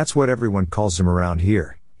 That's what everyone calls him around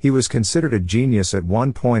here. He was considered a genius at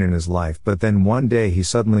one point in his life, but then one day he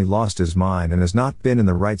suddenly lost his mind and has not been in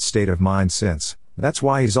the right state of mind since. That's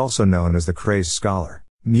why he's also known as the Crazed Scholar.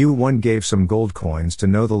 Mu 1 gave some gold coins to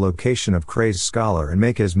know the location of Crazed Scholar and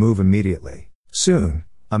make his move immediately. Soon,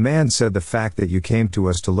 a man said, the fact that you came to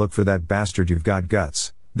us to look for that bastard, you've got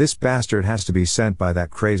guts. This bastard has to be sent by that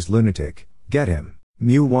crazed lunatic. Get him.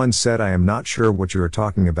 Mu 1 said, I am not sure what you are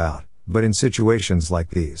talking about, but in situations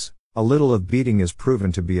like these, a little of beating is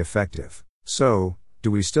proven to be effective. So,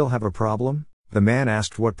 do we still have a problem? The man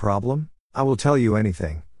asked, what problem? I will tell you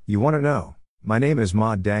anything you want to know. My name is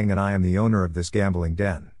Ma Dang and I am the owner of this gambling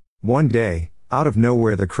den. One day, out of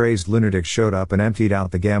nowhere the crazed lunatic showed up and emptied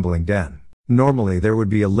out the gambling den. Normally there would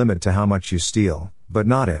be a limit to how much you steal, but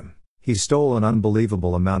not him. He stole an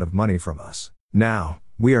unbelievable amount of money from us. Now,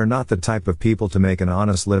 we are not the type of people to make an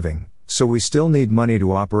honest living, so we still need money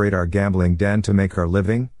to operate our gambling den to make our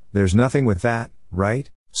living. There's nothing with that, right?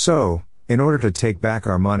 So, in order to take back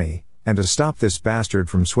our money, and to stop this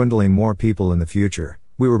bastard from swindling more people in the future,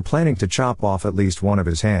 we were planning to chop off at least one of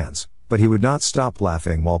his hands, but he would not stop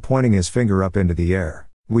laughing while pointing his finger up into the air.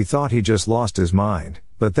 We thought he just lost his mind,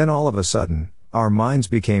 but then all of a sudden, our minds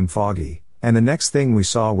became foggy, and the next thing we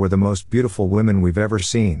saw were the most beautiful women we've ever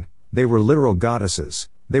seen. They were literal goddesses.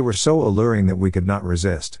 They were so alluring that we could not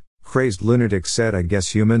resist. Crazed lunatic said, I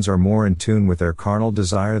guess humans are more in tune with their carnal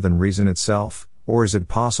desire than reason itself, or is it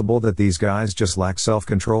possible that these guys just lack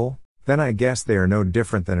self-control? Then I guess they are no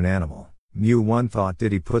different than an animal. Mu 1 thought,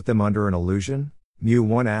 did he put them under an illusion? Mu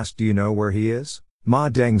 1 asked, do you know where he is? Ma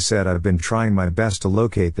Deng said, I've been trying my best to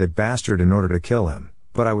locate that bastard in order to kill him,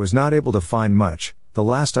 but I was not able to find much. The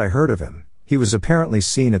last I heard of him, he was apparently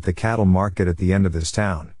seen at the cattle market at the end of this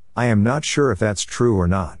town. I am not sure if that's true or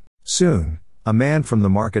not. Soon, a man from the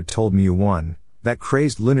market told Mu 1, that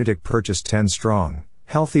crazed lunatic purchased 10 strong,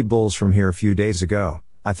 healthy bulls from here a few days ago.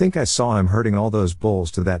 I think I saw him herding all those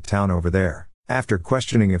bulls to that town over there. After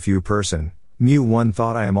questioning a few person, Mu 1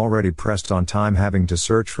 thought, I am already pressed on time having to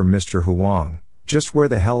search for Mr. Huang. Just where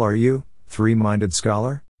the hell are you, Three-Minded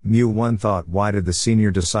Scholar? Mu 1 thought, why did the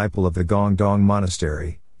senior disciple of the Gongdong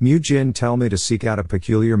Monastery, Mu Jin, tell me to seek out a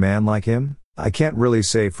peculiar man like him? I can't really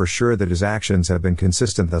say for sure that his actions have been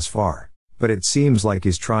consistent thus far, but it seems like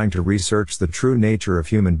he's trying to research the true nature of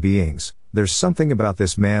human beings. There's something about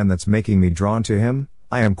this man that's making me drawn to him.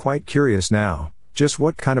 I am quite curious now. Just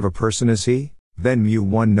what kind of a person is he? Then Mu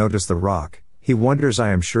 1 noticed the rock. He wonders, I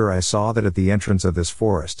am sure I saw that at the entrance of this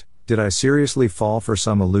forest. Did I seriously fall for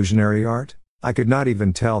some illusionary art? I could not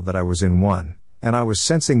even tell that I was in one, and I was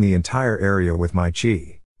sensing the entire area with my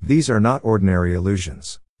chi. These are not ordinary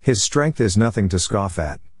illusions. His strength is nothing to scoff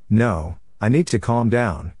at. No, I need to calm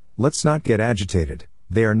down. Let's not get agitated.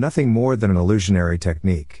 They are nothing more than an illusionary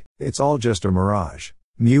technique. It's all just a mirage.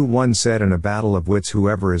 Mu 1 said, in a battle of wits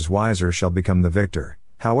whoever is wiser shall become the victor.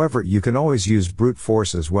 However, you can always use brute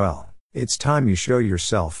force as well. It's time you show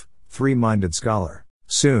yourself. Three-minded scholar.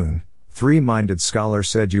 Soon, three-minded scholar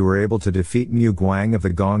said you were able to defeat Mu Guang of the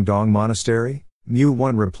Gongdong Monastery? Mu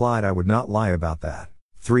One replied I would not lie about that.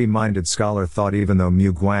 Three-minded scholar thought even though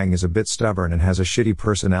Mu Guang is a bit stubborn and has a shitty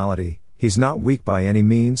personality, he's not weak by any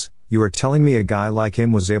means. You are telling me a guy like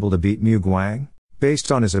him was able to beat Mu Guang? Based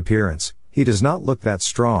on his appearance, he does not look that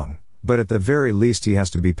strong, but at the very least he has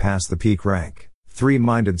to be past the peak rank.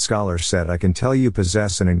 Three-minded scholar said I can tell you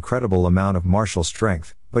possess an incredible amount of martial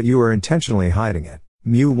strength, but you are intentionally hiding it.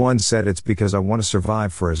 Mu One said it's because I want to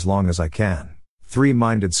survive for as long as I can.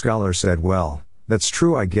 Three-minded scholar said well, that's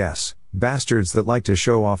true I guess. Bastards that like to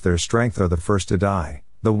show off their strength are the first to die.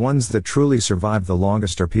 The ones that truly survive the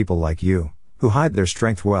longest are people like you, who hide their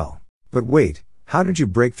strength well. But wait, how did you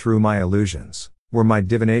break through my illusions? Were my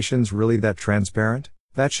divinations really that transparent?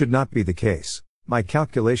 That should not be the case. My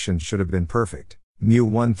calculations should have been perfect. Mu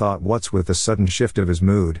One thought what's with the sudden shift of his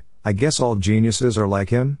mood, I guess all geniuses are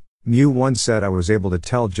like him? Mu One said I was able to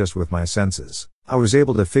tell just with my senses. I was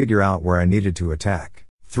able to figure out where I needed to attack.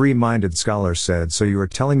 Three-minded scholar said so you are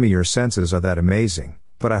telling me your senses are that amazing,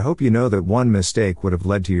 but I hope you know that one mistake would have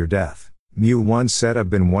led to your death. Mu One said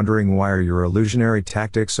I've been wondering why are your illusionary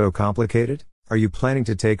tactics so complicated? Are you planning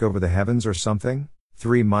to take over the heavens or something?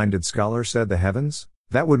 Three-minded scholar said the heavens?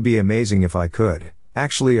 That would be amazing if I could.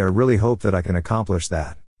 Actually I really hope that I can accomplish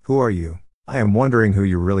that. Who are you? I am wondering who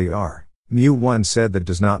you really are. Mu One said that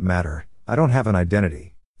does not matter. I don't have an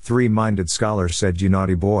identity. Three-minded scholar said you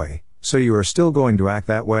naughty boy. So you are still going to act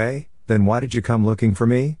that way? Then why did you come looking for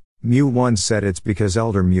me? Mu One said it's because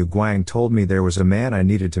Elder Mu Guang told me there was a man I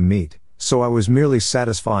needed to meet, so I was merely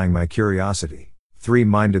satisfying my curiosity.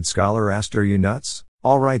 Three-minded scholar asked are you nuts?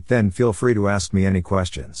 Alright then feel free to ask me any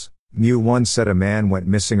questions. Mu One said a man went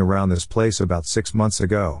missing around this place about 6 months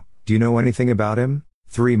ago. Do you know anything about him?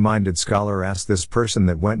 Three-minded scholar asked this person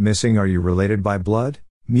that went missing are you related by blood?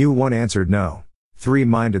 Mu One answered no.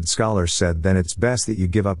 Three-minded scholar said then it's best that you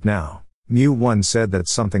give up now. Mu One said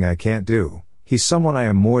that's something I can't do. He's someone I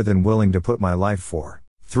am more than willing to put my life for.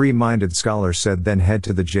 Three-minded scholar said then head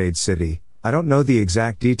to the Jade City. I don't know the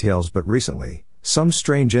exact details but recently, some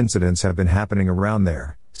strange incidents have been happening around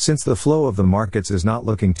there. Since the flow of the markets is not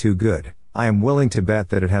looking too good, I am willing to bet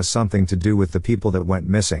that it has something to do with the people that went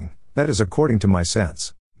missing. That is according to my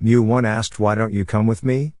sense. Mu One asked why don't you come with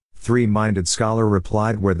me? Three-minded scholar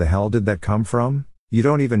replied where the hell did that come from? You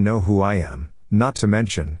don't even know who I am, not to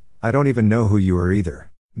mention, I don't even know who you are either.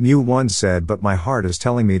 Mu One said but my heart is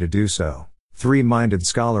telling me to do so. Three-minded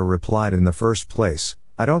scholar replied in the first place,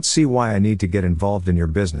 I don't see why I need to get involved in your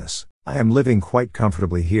business. I am living quite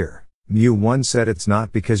comfortably here. Mu One said it's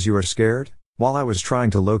not because you are scared? While I was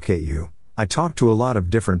trying to locate you, I talked to a lot of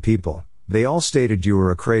different people. They all stated you were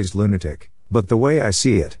a crazed lunatic. But the way I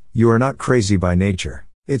see it, you are not crazy by nature.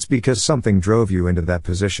 It's because something drove you into that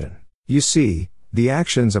position. You see, the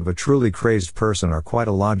actions of a truly crazed person are quite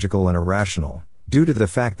illogical and irrational, due to the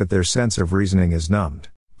fact that their sense of reasoning is numbed.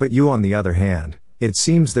 But you on the other hand, it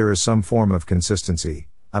seems there is some form of consistency.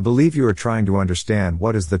 I believe you are trying to understand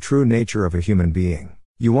what is the true nature of a human being.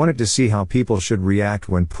 You wanted to see how people should react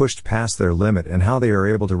when pushed past their limit and how they are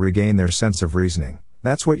able to regain their sense of reasoning.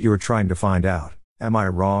 That's what you are trying to find out. Am I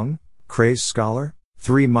wrong, crazed scholar?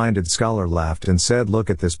 Three-minded scholar laughed and said look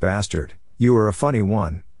at this bastard. You are a funny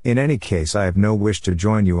one. In any case I have no wish to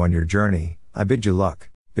join you on your journey. I bid you luck.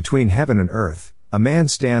 Between heaven and earth, a man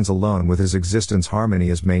stands alone with his existence harmony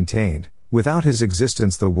is maintained. Without his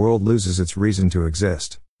existence the world loses its reason to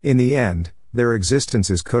exist. In the end, their existence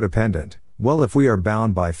is codependent. Well if we are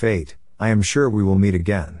bound by fate, I am sure we will meet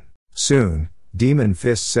again. Soon, Demon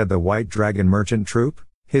Fist said the White Dragon Merchant Troop?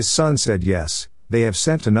 His son said yes, they have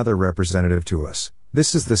sent another representative to us.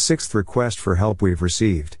 This is the 6th request for help we've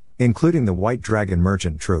received, including the White Dragon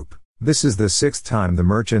Merchant Troop. This is the 6th time the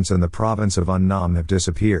merchants in the province of Unnam have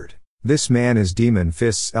disappeared. This man is Demon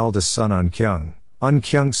Fist's eldest son Unkyung.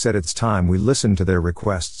 Unkyung said it's time we listen to their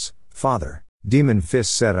requests, father. Demon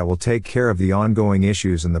Fist said I will take care of the ongoing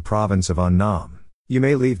issues in the province of Unnam. You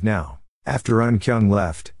may leave now. After Unkyung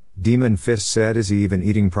left, Demon Fist said is he even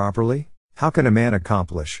eating properly? How can a man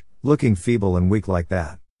accomplish, looking feeble and weak like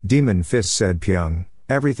that? Demon Fist said Pyong,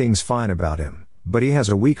 everything's fine about him, but he has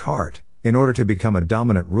a weak heart. In order to become a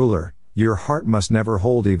dominant ruler, your heart must never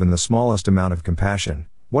hold even the smallest amount of compassion.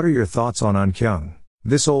 What are your thoughts on Unkyung?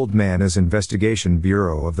 This old man is Investigation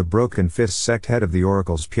Bureau of the Broken Fist sect head of the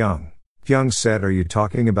Oracles Pyong. Pyong said are you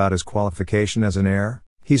talking about his qualification as an heir?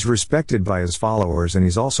 He's respected by his followers and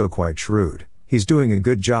he's also quite shrewd. He's doing a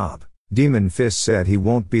good job. Demon Fist said he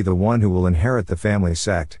won't be the one who will inherit the family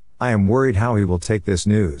sect. I am worried how he will take this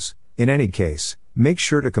news. In any case, make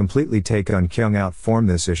sure to completely take Unkyung out form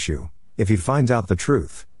this issue. If he finds out the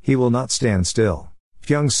truth, he will not stand still.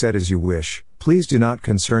 Pyong said, as you wish, please do not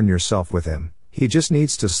concern yourself with him, he just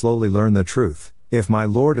needs to slowly learn the truth. If my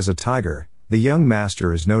lord is a tiger, the young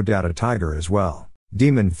master is no doubt a tiger as well.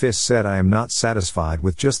 Demon Fist said, I am not satisfied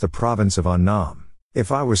with just the province of Annam.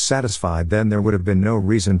 If I was satisfied, then there would have been no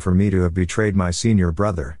reason for me to have betrayed my senior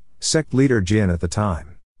brother, sect leader Jin at the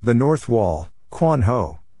time. The North Wall, Quan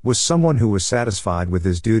Ho, was someone who was satisfied with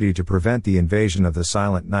his duty to prevent the invasion of the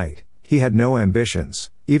Silent Night. He had no ambitions,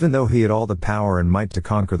 even though he had all the power and might to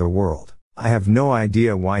conquer the world. I have no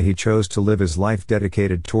idea why he chose to live his life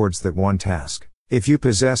dedicated towards that one task. If you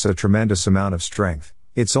possess a tremendous amount of strength,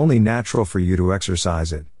 it's only natural for you to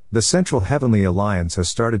exercise it. The Central Heavenly Alliance has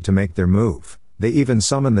started to make their move. They even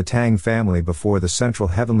summon the Tang family before the Central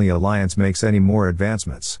Heavenly Alliance makes any more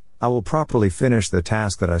advancements. I will properly finish the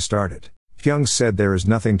task that I started. Pyong said, there is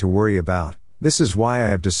nothing to worry about. This is why I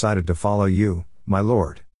have decided to follow you, my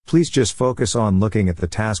lord. Please just focus on looking at the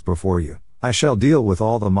task before you. I shall deal with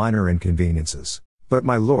all the minor inconveniences. But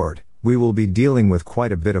my lord, we will be dealing with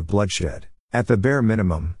quite a bit of bloodshed. At the bare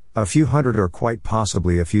minimum, a few hundred or quite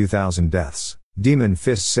possibly a few thousand deaths. Demon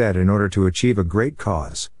Fist said, in order to achieve a great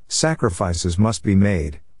cause, sacrifices must be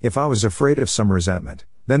made. If I was afraid of some resentment,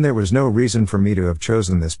 then there was no reason for me to have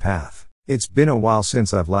chosen this path. It's been a while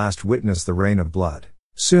since I've last witnessed the rain of blood.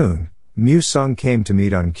 Soon, Mu Sung came to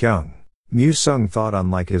meet Un Kyung. Mu Sung thought,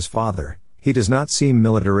 unlike his father, he does not seem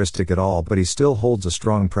militaristic at all, but he still holds a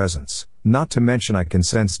strong presence. Not to mention, I can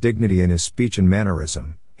sense dignity in his speech and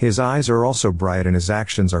mannerism. His eyes are also bright and his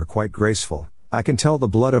actions are quite graceful. I can tell the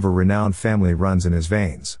blood of a renowned family runs in his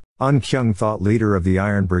veins. Un Kyung thought, leader of the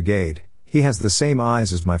Iron Brigade, he has the same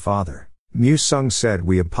eyes as my father. Mu Sung said,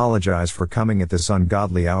 we apologize for coming at this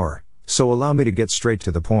ungodly hour, so allow me to get straight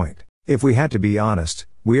to the point. If we had to be honest,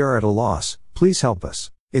 we are at a loss, please help us.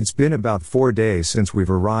 It's been about 4 days since we've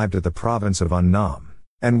arrived at the province of Annam,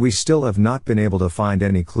 and we still have not been able to find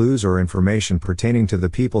any clues or information pertaining to the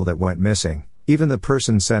people that went missing. Even the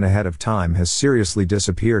person sent ahead of time has seriously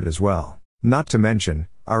disappeared as well. Not to mention,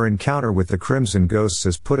 our encounter with the Crimson Ghosts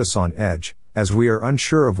has put us on edge, as we are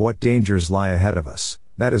unsure of what dangers lie ahead of us.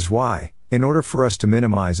 That is why, in order for us to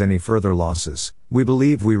minimize any further losses, we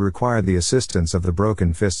believe we require the assistance of the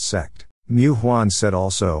Broken Fist sect. Mu Huan said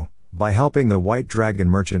also, by helping the White Dragon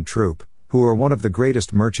merchant troupe, who are one of the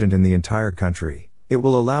greatest merchant in the entire country, it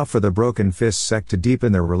will allow for the Broken Fist sect to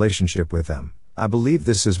deepen their relationship with them. I believe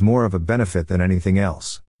this is more of a benefit than anything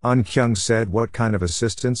else. Un Kyung said, what kind of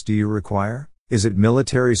assistance do you require? Is it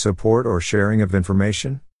military support or sharing of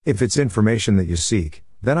information? If it's information that you seek,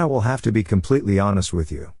 then I will have to be completely honest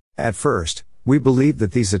with you. At first, we believed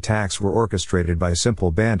that these attacks were orchestrated by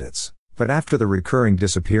simple bandits. But after the recurring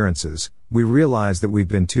disappearances, we realized that we've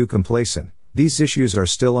been too complacent. These issues are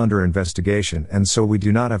still under investigation, and so we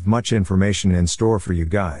do not have much information in store for you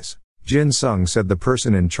guys. Jin Sung said, the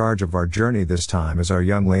person in charge of our journey this time is our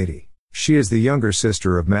young lady. She is the younger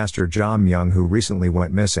sister of Master Jam Young, who recently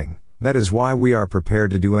went missing. That is why we are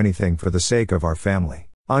prepared to do anything for the sake of our family.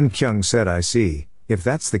 Un Kyung said, I see. If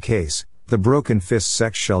that's the case, the Broken Fist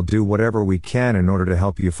sect shall do whatever we can in order to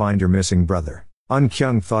help you find your missing brother. Un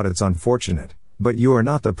Kyung thought, it's unfortunate, but you are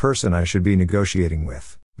not the person I should be negotiating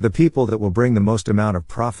with. The people that will bring the most amount of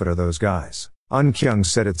profit are those guys. Un Kyung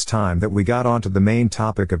said, it's time that we got onto the main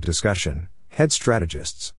topic of discussion, head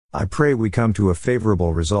strategists. I pray we come to a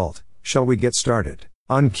favorable result. Shall we get started?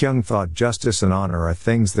 Un Kyung thought, justice and honor are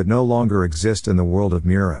things that no longer exist in the world of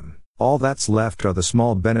Murim. All that's left are the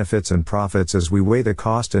small benefits and profits as we weigh the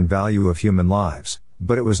cost and value of human lives.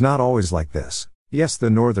 But it was not always like this. Yes, the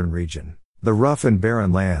northern region, the rough and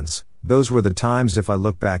barren lands, those were the times, if I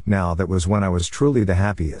look back now, that was when I was truly the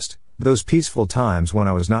happiest. Those peaceful times when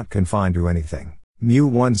I was not confined to anything. Mu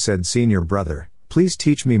One said, senior brother, please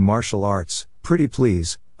teach me martial arts, pretty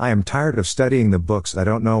please. I am tired of studying the books. I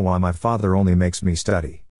don't know why my father only makes me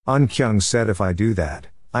study. Un Kyung said, if I do that,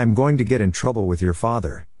 I am going to get in trouble with your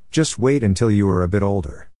father. Just wait until you are a bit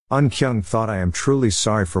older. Un Kyung thought, I am truly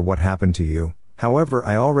sorry for what happened to you. However,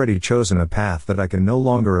 I already chosen a path that I can no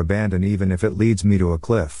longer abandon. Even if it leads me to a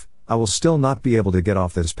cliff, I will still not be able to get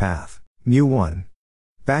off this path. Mu One.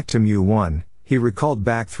 Back to Mu One, he recalled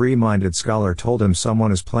back. Three-minded scholar told him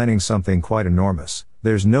someone is planning something quite enormous.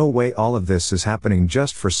 There's no way all of this is happening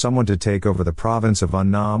just for someone to take over the province of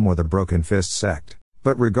Annam or the Broken Fist sect.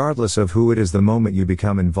 But regardless of who it is, the moment you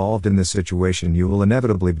become involved in this situation, you will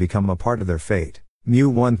inevitably become a part of their fate. Mu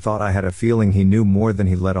One thought, I had a feeling he knew more than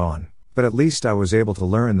he let on. But at least I was able to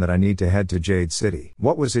learn that I need to head to Jade City.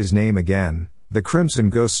 What was his name again? The Crimson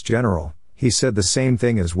Ghost's general. He said the same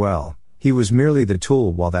thing as well. He was merely the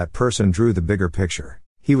tool while that person drew the bigger picture.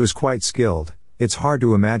 He was quite skilled. It's hard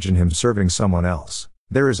to imagine him serving someone else.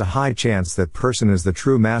 There is a high chance that person is the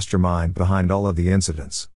true mastermind behind all of the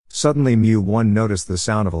incidents. Suddenly Mu-1 noticed the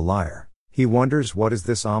sound of a lyre. He wonders, what is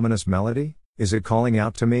this ominous melody? Is it calling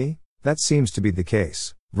out to me? That seems to be the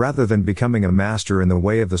case. Rather than becoming a master in the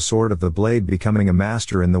way of the sword of the blade, becoming a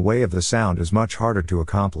master in the way of the sound is much harder to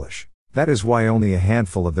accomplish. That is why only a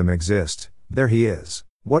handful of them exist. There he is.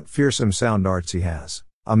 What fearsome sound arts he has.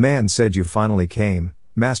 A man said, you finally came,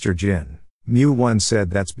 Master Jin. Mu-1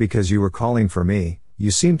 said, that's because you were calling for me. You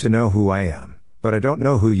seem to know who I am, but I don't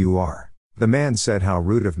know who you are. The man said, how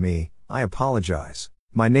rude of me, I apologize.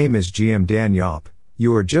 My name is GM Dan Yop.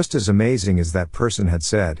 You are just as amazing as that person had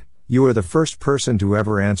said. You are the first person to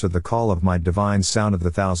ever answer the call of my divine sound of the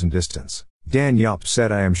thousand distance. Dan Yop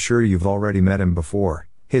said, I am sure you've already met him before.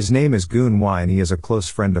 His name is Goon Y and he is a close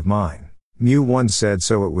friend of mine. Mu-1 said,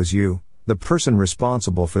 so it was you, the person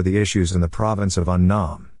responsible for the issues in the province of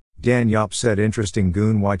Unnam. Dan Yop said, interesting.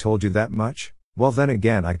 Goon Y told you that much? Well then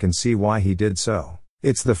again I can see why he did so.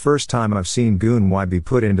 It's the first time I've seen Goon Y be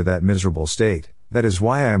put into that miserable state. That is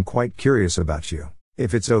why I am quite curious about you.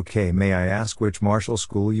 If it's okay, may I ask which martial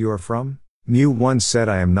school you are from? Mu-1 said,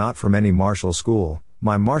 I am not from any martial school.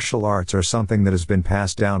 My martial arts are something that has been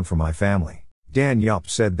passed down from my family. Dan Yop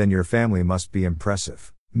said, then your family must be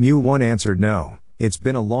impressive. Mu-1 answered, no, it's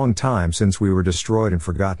been a long time since we were destroyed and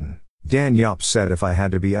forgotten. Dan Yop said, if I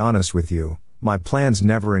had to be honest with you, my plans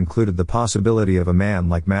never included the possibility of a man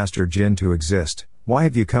like Master Jin to exist. Why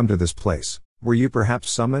have you come to this place? Were you perhaps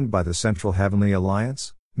summoned by the Central Heavenly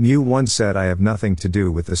Alliance? Mu-1 said, I have nothing to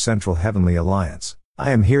do with the Central Heavenly Alliance.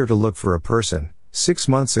 I am here to look for a person. 6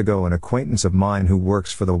 months ago an acquaintance of mine who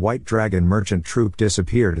works for the White Dragon Merchant Troop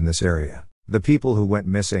disappeared in this area. The people who went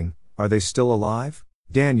missing, are they still alive?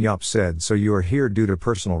 Dan Yop said, so you are here due to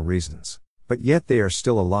personal reasons. But yet they are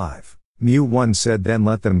still alive. Mu-1 said, then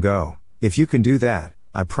let them go. If you can do that,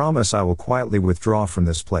 I promise I will quietly withdraw from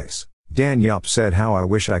this place. Dan Yop said, how I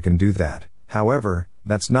wish I can do that. However,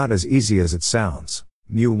 that's not as easy as it sounds.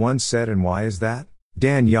 Mu-1 said, and why is that?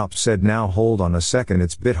 Dan Yop said, now hold on a second,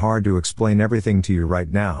 it's a bit hard to explain everything to you right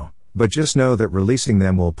now, but just know that releasing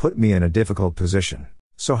them will put me in a difficult position.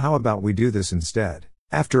 So how about we do this instead?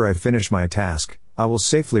 After I finish my task, I will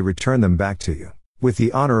safely return them back to you. With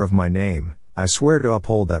the honor of my name, I swear to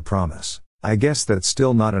uphold that promise. I guess that's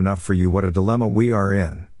still not enough for you. What a dilemma we are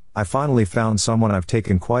in. I finally found someone I've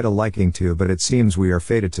taken quite a liking to, but it seems we are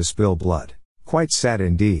fated to spill blood. Quite sad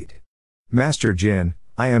indeed. Master Jin,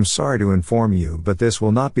 I am sorry to inform you, but this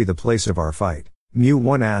will not be the place of our fight.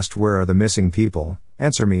 Mu-1 asked, where are the missing people?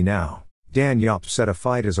 Answer me now. Dan Yop said, a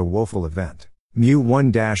fight is a woeful event.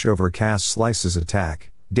 Mu-1 dash overcast slices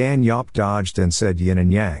attack. Dan Yop dodged and said, yin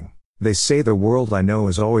and yang. They say the world I know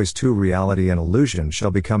is always two, reality and illusion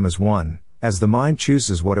shall become as one, as the mind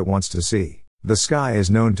chooses what it wants to see. The sky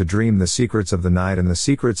is known to dream the secrets of the night, and the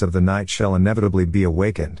secrets of the night shall inevitably be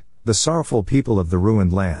awakened. The sorrowful people of the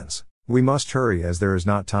ruined lands. We must hurry as there is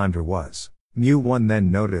not time to was. Mu-1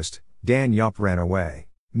 then noticed, Dan Yop ran away.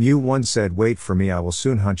 Mu-1 said, wait for me, I will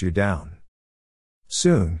soon hunt you down.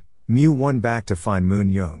 Soon, Mu-1 back to find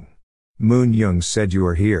Moon-Young. Moon-Young said, you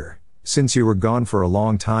are here. Since you were gone for a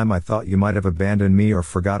long time I thought you might have abandoned me or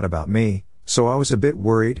forgot about me, so I was a bit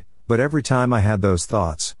worried, but every time I had those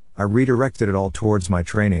thoughts, I redirected it all towards my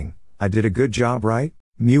training. I did a good job, right?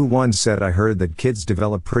 Mu-1 said, I heard that kids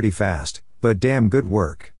develop pretty fast, but damn good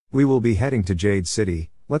work. We will be heading to Jade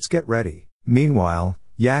City, let's get ready. Meanwhile,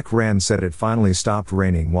 Yak Ran said, it finally stopped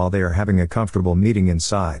raining while they are having a comfortable meeting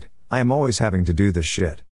inside. I am always having to do this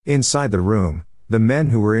shit. Inside the room, the men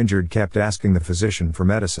who were injured kept asking the physician for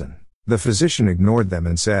medicine. The physician ignored them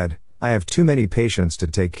and said, I have too many patients to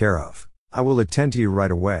take care of. I will attend to you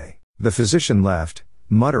right away. The physician left,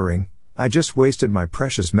 muttering, I just wasted my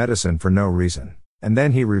precious medicine for no reason. And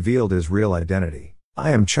then he revealed his real identity.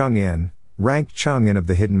 I am Chung-In, ranked Chung-In of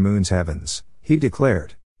the Hidden Moon's heavens, he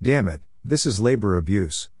declared. Damn it, this is labor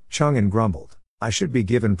abuse, Chung-In grumbled. I should be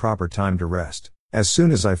given proper time to rest. As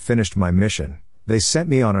soon as I finished my mission, they sent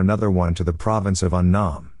me on another one to the province of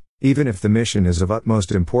Unnam. Even if the mission is of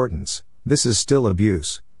utmost importance, this is still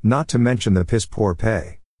abuse, not to mention the piss poor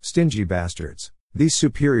pay. Stingy bastards. These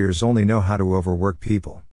superiors only know how to overwork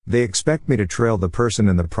people. They expect me to trail the person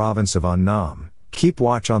in the province of Unnam, keep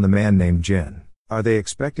watch on the man named Jin. Are they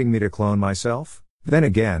expecting me to clone myself? Then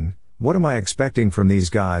again, what am I expecting from these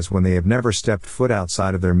guys when they have never stepped foot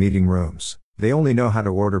outside of their meeting rooms? They only know how to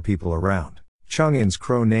order people around. Chung-In's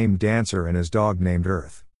crow named Dancer and his dog named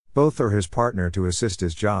Earth. Both are his partner to assist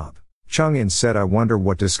his job. Chung-In said, I wonder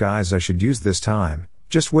what disguise I should use this time.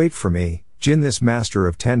 Just wait for me, Jin, this master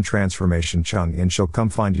of 10 transformation. Chung-In shall come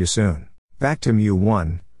find you soon. Back to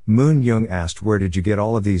Mu-1, Moon-Young asked, where did you get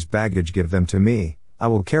all of these baggage? Give them to me, I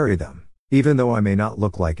will carry them. Even though I may not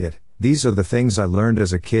look like it, these are the things I learned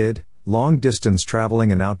as a kid, long distance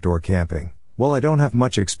traveling and outdoor camping. Well, I don't have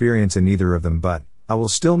much experience in either of them, but I will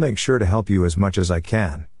still make sure to help you as much as I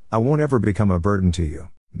can. I won't ever become a burden to you.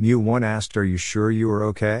 Mu-1 asked, are you sure you are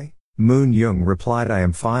okay? Moon-young replied, I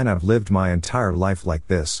am fine. I've lived my entire life like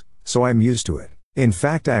this, so I'm used to it. In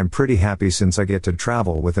fact, I am pretty happy since I get to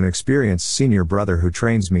travel with an experienced senior brother who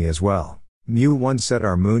trains me as well. Mu-1 said,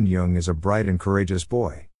 our Moon-young is a bright and courageous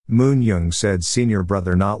boy. Moon-young said, senior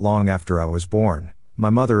brother, not long after I was born, my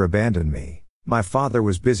mother abandoned me. My father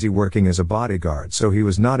was busy working as a bodyguard, so he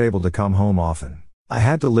was not able to come home often. I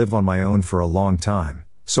had to live on my own for a long time,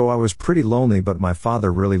 so I was pretty lonely, but my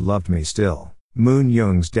father really loved me still.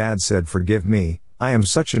 Moon-young's dad said, forgive me, I am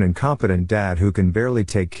such an incompetent dad who can barely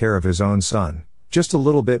take care of his own son. Just a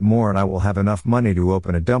little bit more and I will have enough money to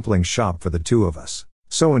open a dumpling shop for the two of us.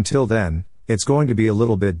 So until then, it's going to be a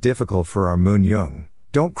little bit difficult for our Moon-young.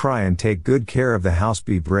 Don't cry and take good care of the house.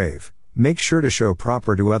 Be brave. Make sure to show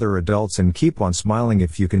proper to other adults and keep on smiling.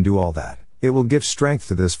 If you can do all that, it will give strength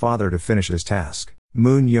to this father to finish his task.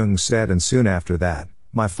 Moon-young said, and soon after that,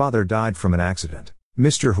 my father died from an accident.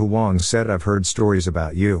 Mr. Huang said, I've heard stories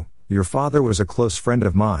about you. Your father was a close friend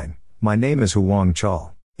of mine. My name is Huang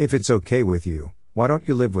Chul. If it's okay with you, why don't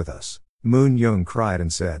you live with us? Moon-young cried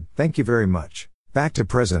and said, thank you very much. Back to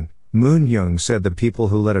present, Moon-young said, the people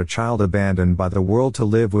who let a child abandoned by the world to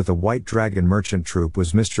live with a white dragon merchant troupe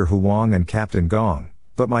was Mr. Huang and Captain Gong,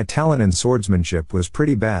 but my talent in swordsmanship was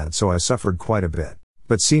pretty bad, so I suffered quite a bit.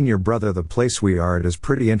 But senior brother, the place we are at is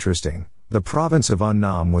pretty interesting. The province of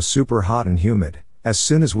Unnam was super hot and humid. As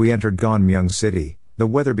soon as we entered Gangmyeong City, the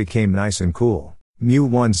weather became nice and cool.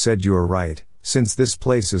 Mu-1 said, you are right, since this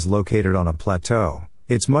place is located on a plateau,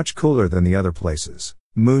 it's much cooler than the other places.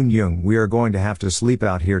 Moon-young, we are going to have to sleep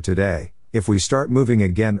out here today. If we start moving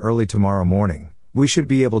again early tomorrow morning, we should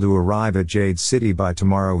be able to arrive at Jade City by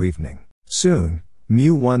tomorrow evening. Soon.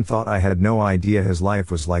 Mu-1 thought I had no idea his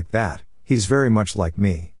life was like that. He's very much like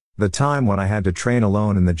me. The time when I had to train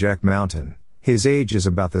alone in the Jek Mountain, his age is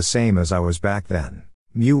about the same as I was back then.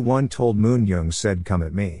 Mu-1 told Moon-young, said, come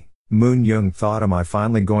at me. Moon-young thought, am I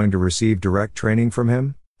finally going to receive direct training from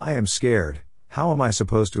him? I am scared. How am I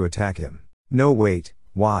supposed to attack him? No, wait,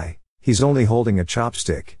 why? He's only holding a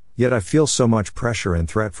chopstick, yet I feel so much pressure and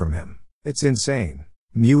threat from him. It's insane.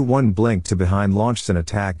 Mu-1 blinked to behind, launched an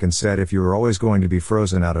attack and said, if you are always going to be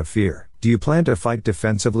frozen out of fear, do you plan to fight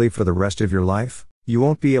defensively for the rest of your life? You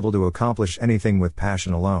won't be able to accomplish anything with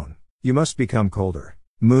passion alone. You must become colder.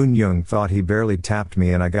 Moon-young thought, he barely tapped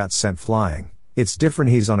me and I got sent flying. It's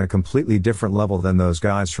different, he's on a completely different level than those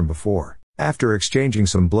guys from before. After exchanging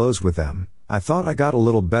some blows with them, I thought I got a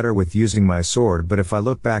little better with using my sword, but if I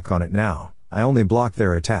look back on it now, I only blocked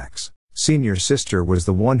their attacks. Senior sister was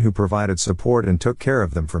the one who provided support and took care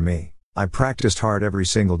of them for me. I practiced hard every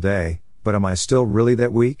single day, but am I still really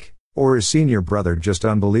that weak? Or is senior brother just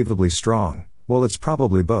unbelievably strong? Well, it's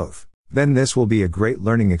probably both. Then this will be a great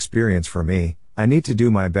learning experience for me. I need to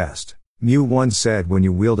do my best. Mu-1 said, when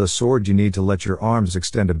you wield a sword you need to let your arms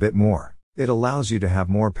extend a bit more. It allows you to have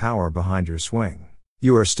more power behind your swing.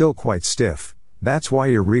 You are still quite stiff. That's why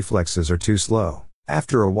your reflexes are too slow.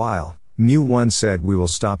 After a while, Mu-1 said, we will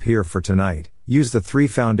stop here for tonight. Use the 3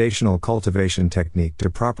 foundational cultivation technique to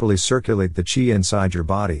properly circulate the chi inside your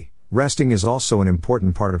body. Resting is also an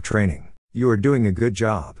important part of training. You are doing a good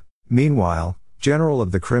job. Meanwhile, General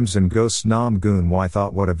of the Crimson Ghosts Nam Gun-wai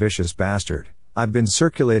thought, what a vicious bastard. I've been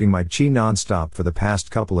circulating my chi non-stop for the past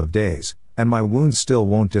couple of days, and my wounds still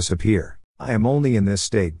won't disappear. I am only in this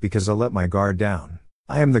state because I let my guard down.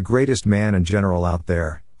 I am the greatest man and general out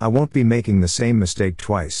there. I won't be making the same mistake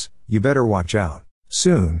twice. You better watch out.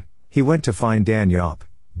 Soon, he went to find Dan Yop.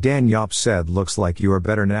 Dan Yop said, looks like you are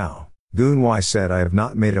better now. Gun-wai said, I have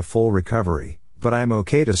not made a full recovery, but I am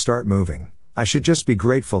okay to start moving. I should just be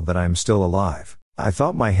grateful that I am still alive. I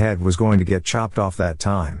thought my head was going to get chopped off that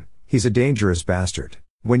time. He's a dangerous bastard.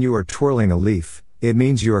 When you are twirling a leaf, it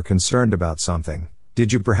means you are concerned about something.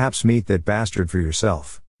 Did you perhaps meet that bastard for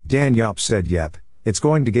yourself? Dan Yop said, yep, it's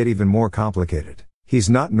going to get even more complicated. He's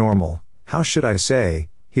not normal. How should I say?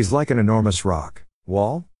 He's like an enormous rock.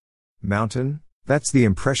 Wall? Mountain? That's the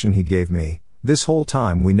impression he gave me. This whole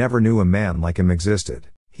time we never knew a man like him existed.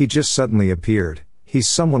 He just suddenly appeared. He's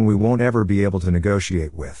someone we won't ever be able to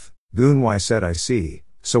negotiate with. Gun-wai said, I see.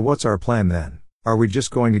 So what's our plan then? Are we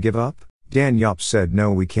just going to give up? Dan Yop said,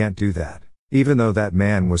 no, we can't do that. Even though that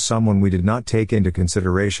man was someone we did not take into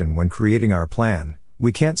consideration when creating our plan,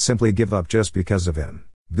 we can't simply give up just because of him.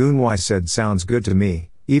 Gun-wai said, sounds good to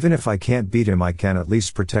me. Even if I can't beat him, I can at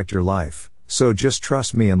least protect your life. So just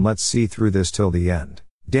trust me and let's see through this till the end.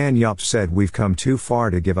 Dan Yop said we've come too far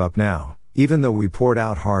to give up now. Even though we poured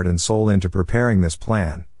out heart and soul into preparing this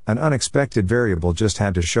plan, an unexpected variable just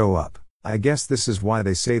had to show up. I guess this is why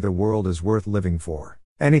they say the world is worth living for.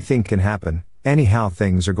 Anything can happen, anyhow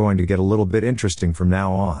things are going to get a little bit interesting from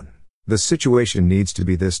now on. The situation needs to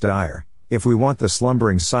be this dire, if we want the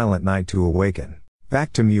slumbering silent night to awaken.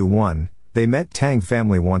 Back to Mu 1, they met Tang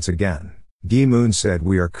family once again. Gi Moon said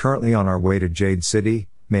we are currently on our way to Jade City,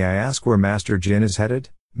 may I ask where Master Jin is headed?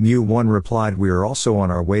 Mu 1 replied we are also on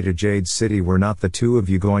our way to Jade City. Were not the two of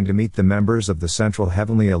you going to meet the members of the Central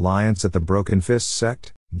Heavenly Alliance at the Broken Fist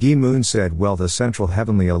sect? Gi Moon said well the Central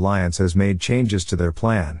Heavenly Alliance has made changes to their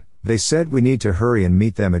plan. They said we need to hurry and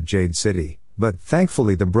meet them at Jade City, but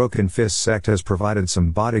thankfully the Broken Fist sect has provided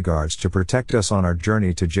some bodyguards to protect us on our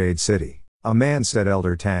journey to Jade City. A man said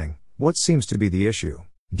Elder Tang, what seems to be the issue?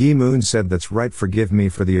 Gi Moon said that's right, forgive me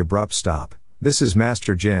for the abrupt stop. This is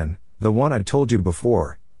Master Jin, the one I told you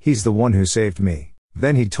before. He's the one who saved me.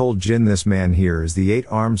 Then he told Jin this man here is the 8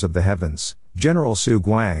 arms of the heavens, General Su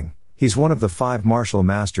Guang. He's one of the 5 martial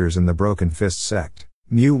masters in the Broken Fist sect.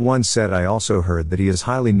 Mu 1 said I also heard that he is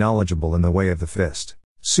highly knowledgeable in the way of the fist.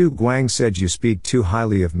 Su Guang said you speak too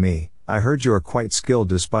highly of me. I heard you are quite skilled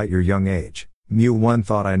despite your young age. Mu 1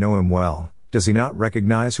 thought I know him well. Does he not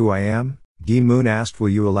recognize who I am? Gi Moon asked will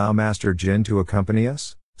you allow Master Jin to accompany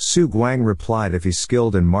us? Su Guang replied if he's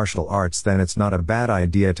skilled in martial arts then it's not a bad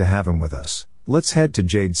idea to have him with us. Let's head to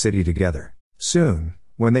Jade City together. Soon,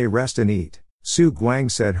 when they rest and eat. Su Guang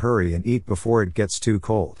said hurry and eat before it gets too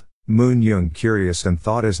cold. Moon Young curious and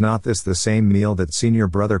thought is not this the same meal that senior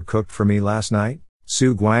brother cooked for me last night?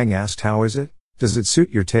 Su Guang asked how is it? Does it suit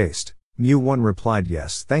your taste? Mu 1 replied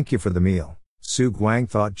yes thank you for the meal. Su Guang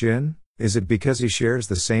thought Jin? Is it because he shares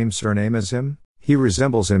the same surname as him? He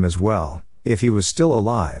resembles him as well. If he was still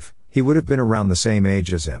alive, he would have been around the same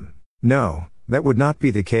age as him. No, that would not be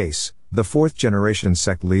the case. The 4th generation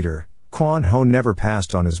sect leader, Quan Ho never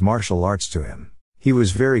passed on his martial arts to him. He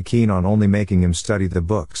was very keen on only making him study the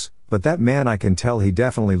books, but that man I can tell he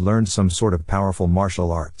definitely learned some sort of powerful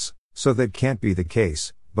martial arts. So that can't be the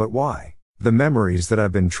case, but why? The memories that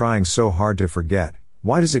I've been trying so hard to forget,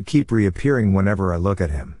 why does it keep reappearing whenever I look at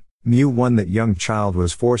him? Mu 1 that young child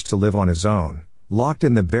was forced to live on his own. Locked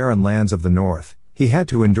in the barren lands of the north, he had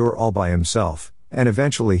to endure all by himself, and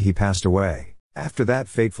eventually he passed away. After that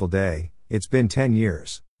fateful day, it's been 10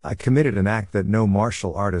 years, I committed an act that no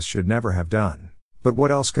martial artist should never have done. But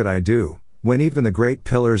what else could I do, when even the great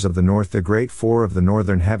pillars of the north, the great 4 of the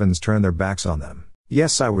northern heavens turned their backs on them?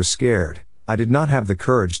 Yes, I was scared. I did not have the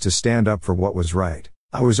courage to stand up for what was right.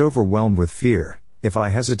 I was overwhelmed with fear. If I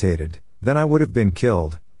hesitated, then I would have been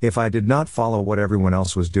killed. If I did not follow what everyone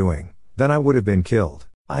else was doing, then I would have been killed.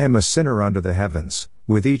 I am a sinner under the heavens.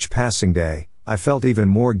 With each passing day, I felt even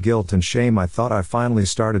more guilt and shame. I thought I finally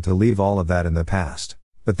started to leave all of that in the past.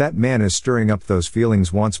 But that man is stirring up those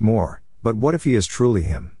feelings once more. But what if he is truly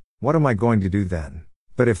him? What am I going to do then?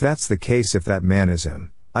 But if that's the case, if that man is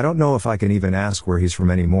him, I don't know if I can even ask where he's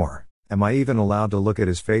from anymore. Am I even allowed to look at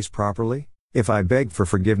his face properly? If I beg for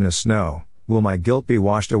forgiveness, no, will my guilt be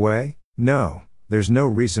washed away? No, there's no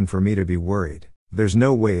reason for me to be worried. There's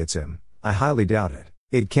no way it's him. I highly doubt it.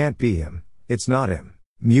 It can't be him. It's not him.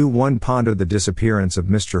 Mu 1 pondered the disappearance of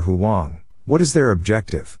Mr. Huang. What is their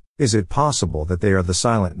objective? Is it possible that they are the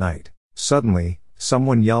Silent Night? Suddenly,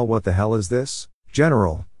 someone yelled, what the hell is this?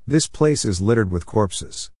 General, this place is littered with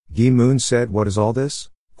corpses. Gi Moon said, what is all this?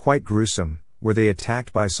 Quite gruesome. Were they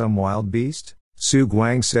attacked by some wild beast? Su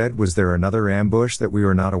Guang said, was there another ambush that we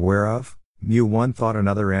are not aware of? Mu 1 thought,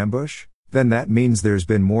 another ambush? Then that means there's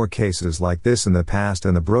been more cases like this in the past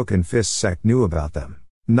and the Broken Fist sect knew about them.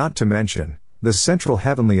 Not to mention, the Central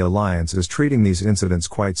Heavenly Alliance is treating these incidents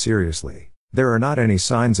quite seriously. There are not any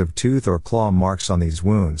signs of tooth or claw marks on these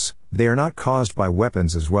wounds. They are not caused by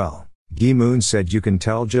weapons as well. Gi Moon said, you can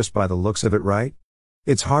tell just by the looks of it, right?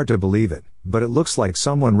 It's hard to believe it, but it looks like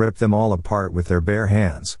someone ripped them all apart with their bare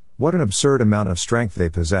hands. What an absurd amount of strength they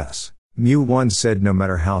possess. Mu 1 said, no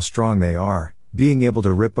matter how strong they are, being able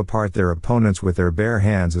to rip apart their opponents with their bare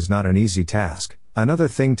hands is not an easy task. Another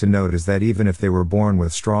thing to note is that even if they were born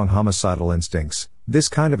with strong homicidal instincts, this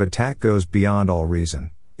kind of attack goes beyond all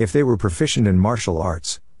reason. If they were proficient in martial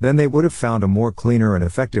arts, then they would have found a more cleaner and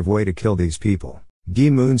effective way to kill these people.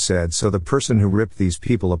 Gi Moon said, so the person who ripped these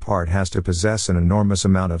people apart has to possess an enormous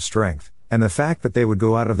amount of strength, and the fact that they would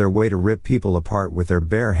go out of their way to rip people apart with their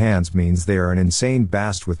bare hands means they are an insane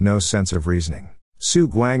bast with no sense of reasoning. Su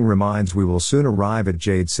Guang reminds, we will soon arrive at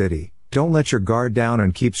Jade City. Don't let your guard down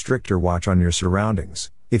and keep stricter watch on your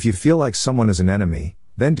surroundings. If you feel like someone is an enemy,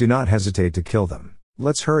 then do not hesitate to kill them.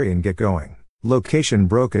 Let's hurry and get going. Location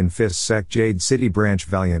Broken Fist Sect Jade City Branch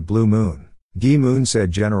Valiant Blue Moon. Gi Moon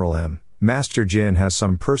said General M. Master Jin has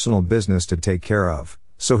some personal business to take care of,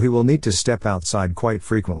 so he will need to step outside quite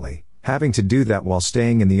frequently. Having to do that while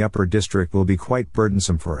staying in the upper district will be quite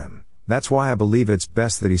burdensome for him. That's why I believe it's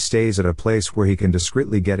best that he stays at a place where he can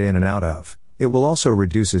discreetly get in and out of. It will also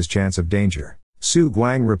reduce his chance of danger. Su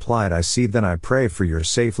Guang replied, I see, then I pray for your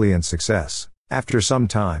safety and success. After some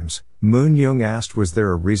times, Moon Young asked, was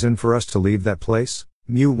there a reason for us to leave that place?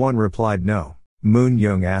 Mu One replied, no. Moon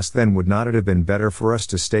Young asked, then would not it have been better for us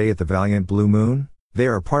to stay at the Valiant Blue Moon? They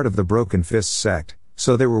are part of the Broken Fist sect,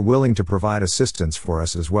 so they were willing to provide assistance for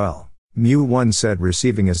us as well. Mu One said,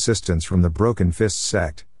 receiving assistance from the Broken Fist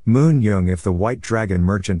sect. Moon Young, if the White Dragon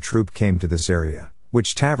merchant troop came to this area,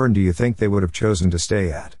 which tavern do you think they would have chosen to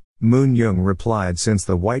stay at? Moon Young replied, since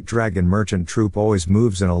the White Dragon merchant troop always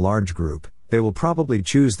moves in a large group, they will probably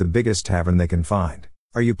choose the biggest tavern they can find.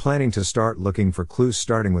 Are you planning to start looking for clues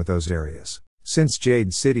starting with those areas? Since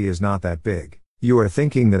Jade City is not that big, you are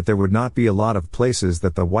thinking that there would not be a lot of places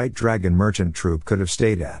that the White Dragon merchant troop could have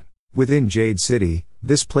stayed at. Within Jade City,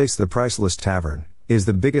 this place, the Priceless Tavern, is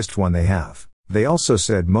the biggest one they have. They also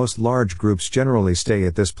said most large groups generally stay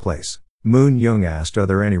at this place. Moon Young asked, are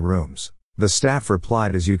there any rooms? The staff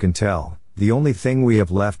replied, as you can tell, the only thing we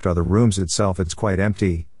have left are the rooms itself. It's quite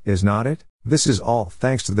empty, is not it? This is all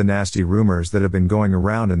thanks to the nasty rumors that have been going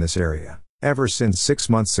around in this area. Ever since 6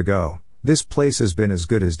 months ago, this place has been as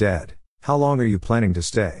good as dead. How long are you planning to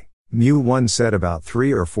stay? Mu One said, about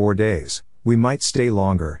 3 or 4 days. We might stay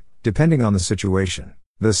longer, depending on the situation.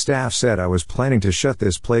 The staff said, I was planning to shut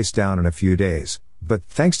this place down in a few days, but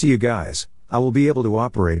thanks to you guys, I will be able to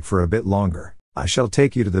operate for a bit longer. I shall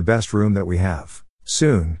take you to the best room that we have.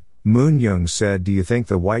 Soon, Moon Young said, do you think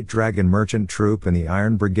the White Dragon merchant troop and the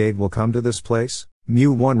Iron Brigade will come to this place?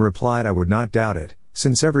 Mu One replied, I would not doubt it,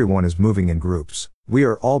 since everyone is moving in groups. We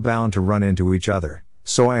are all bound to run into each other,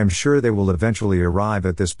 so I am sure they will eventually arrive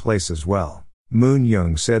at this place as well. Moon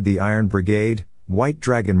Young said, the Iron Brigade, White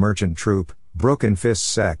Dragon merchant troop, Broken Fist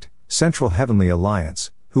sect, Central Heavenly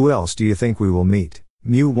Alliance, who else do you think we will meet?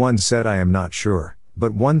 Mu One said, I am not sure.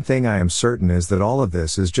 But one thing I am certain is that all of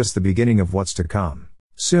this is just the beginning of what's to come.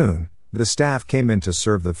 Soon, the staff came in to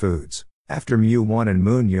serve the foods. After Mu One and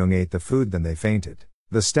Moon Young ate the food, then they fainted.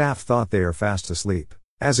 The staff thought they are fast asleep.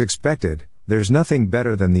 As expected, there's nothing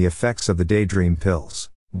better than the effects of the daydream pills.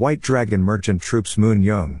 White Dragon merchant troops Moon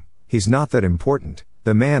Young, he's not that important.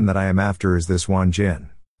 The man that I am after is this Wan Jin.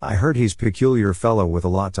 I heard he's peculiar fellow with a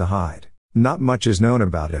lot to hide. Not much is known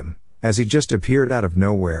about him, as he just appeared out of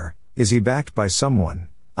nowhere. Is he backed by someone?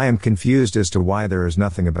 I am confused as to why there is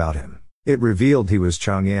nothing about him. It revealed he was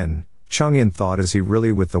Chung In. Chung In thought, is he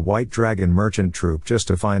really with the White Dragon merchant troop just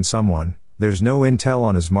to find someone? There's no intel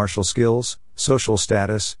on his martial skills, social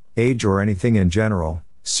status, age or anything in general.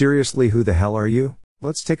 Seriously, who the hell are you?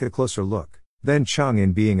 Let's take a closer look. Then Chung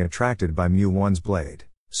In being attracted by Mu One's blade.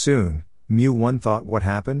 Soon, Mu One thought, what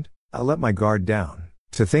happened? I let my guard down.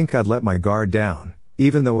 To think I'd let my guard down.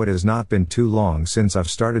 Even though it has not been too long since I've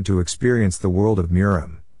started to experience the world of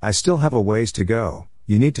Murim, I still have a ways to go.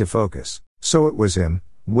 You need to focus. So it was him.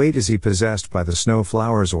 Wait, is he possessed by the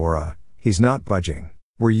Snowflower's aura? He's not budging.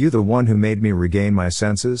 Were you the one who made me regain my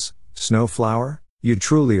senses, Snowflower? You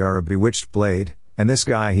truly are a bewitched blade, and this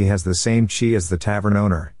guy, he has the same chi as the tavern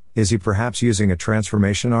owner. Is he perhaps using a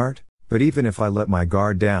transformation art? But even if I let my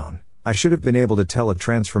guard down, I should have been able to tell a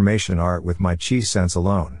transformation art with my chi sense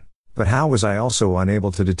alone. But how was I also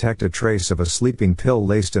unable to detect a trace of a sleeping pill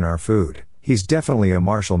laced in our food? He's definitely a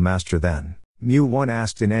martial master then. Mu One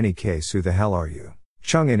asked, in any case, who the hell are you?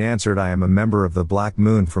 Chung In answered, I am a member of the Black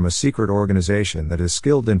Moon from a secret organization that is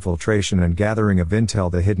skilled infiltration and gathering of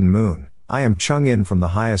intel, the Hidden Moon. I am Chung In from the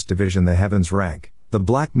highest division, the Heavens rank. The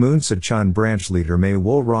Black Moon Sachan branch leader Mei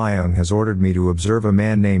Wol Ryung has ordered me to observe a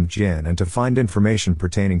man named Jin and to find information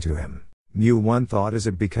pertaining to him. Mu One thought, is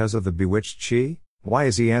it because of the bewitched chi? Why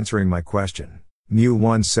is he answering my question? Mu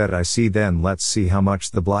One said, I see, then let's see how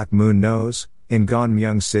much the Black Moon knows. In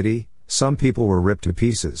Ganmyeong City, some people were ripped to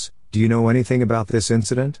pieces. Do you know anything about this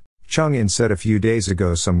incident? Chung In said, a few days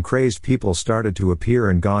ago some crazed people started to appear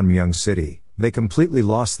in Ganmyeong City. They completely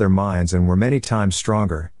lost their minds and were many times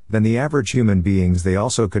stronger than the average human beings. They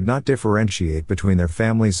also could not differentiate between their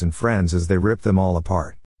families and friends as they ripped them all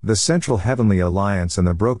apart. The Central Heavenly Alliance and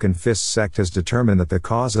the Broken Fist sect has determined that the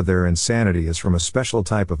cause of their insanity is from a special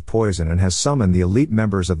type of poison and has summoned the elite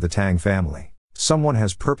members of the Tang family. Someone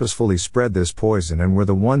has purposefully spread this poison and were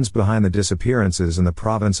the ones behind the disappearances in the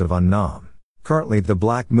province of Unnam. Currently the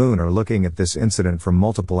Black Moon are looking at this incident from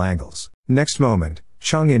multiple angles. Next moment,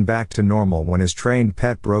 Chung In back to normal when his trained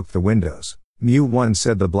pet broke the windows. Mu1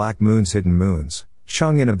 said the black moon's hidden moons.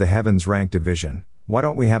 Chang'an of the heavens rank division. Why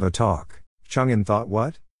don't we have a talk? Chang'an thought,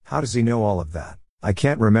 what? How does he know all of that? I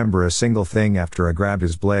can't remember a single thing after I grabbed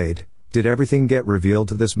his blade. Did everything get revealed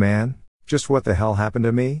to this man? Just what the hell happened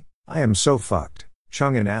to me? I am so fucked.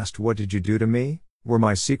 Chang'an asked, what did you do to me? Were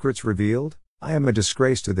my secrets revealed? I am a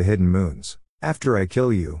disgrace to the hidden moons. After I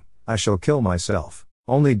kill you, I shall kill myself.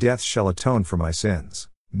 Only death shall atone for my sins.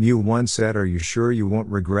 Mu1 said, are you sure you won't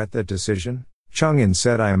regret that decision? Chang'an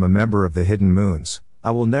said, I am a member of the hidden moons.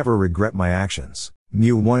 I will never regret my actions.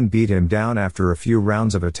 Mu1 beat him down after a few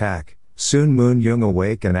rounds of attack. Soon Moon Young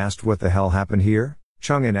awake and asked, what the hell happened here?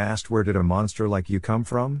 Chang'an asked, where did a monster like you come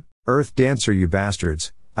from? Earth dancer, you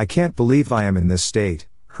bastards. I can't believe I am in this state.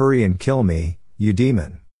 Hurry and kill me, you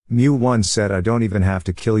demon. Mu1 said, I don't even have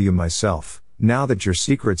to kill you myself. Now that your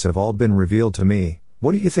secrets have all been revealed to me,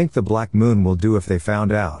 what do you think the Black Moon will do if they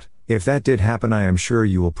found out? If that did happen, I am sure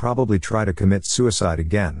you will probably try to commit suicide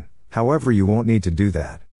again. However, you won't need to do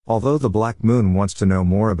that. Although the Black Moon wants to know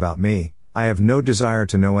more about me, I have no desire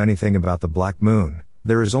to know anything about the Black Moon.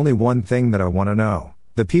 There is only one thing that I want to know.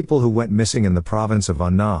 The people who went missing in the province of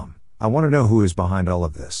Annam. I want to know who is behind all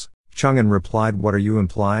of this. Chang'an replied, what are you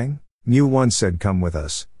implying? Mu1 said, come with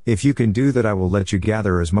us. If you can do that, I will let you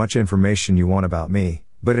gather as much information you want about me,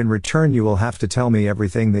 but in return you will have to tell me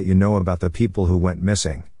everything that you know about the people who went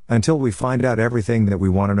missing. Until we find out everything that we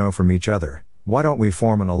want to know from each other, why don't we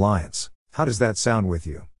form an alliance? How does that sound with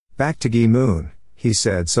you? Back to Gi Moon, he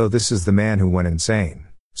said, so this is the man who went insane.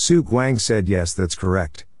 Su Guang said, yes, that's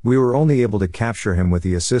correct. We were only able to capture him with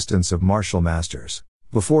the assistance of martial masters.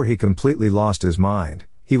 Before he completely lost his mind,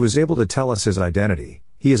 he was able to tell us his identity.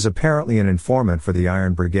 He is apparently an informant for the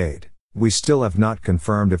Iron Brigade. We still have not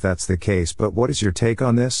confirmed if that's the case, but what is your take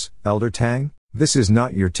on this, Elder Tang? This is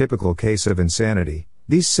not your typical case of insanity.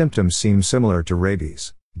 These symptoms seem similar to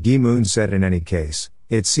rabies. Gi Moon said, in any case,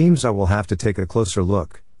 it seems I will have to take a closer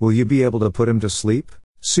look. Will you be able to put him to sleep?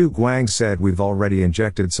 Su Guang said, we've already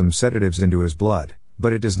injected some sedatives into his blood,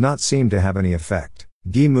 but it does not seem to have any effect.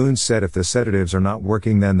 Gi Moon said, if the sedatives are not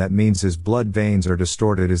working, then that means his blood veins are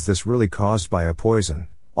distorted. Is this really caused by a poison?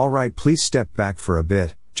 Alright, please step back for a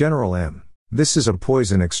bit, General M. This is a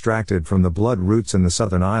poison extracted from the blood roots in the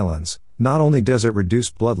southern islands. Not only does it reduce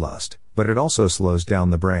bloodlust, but it also slows down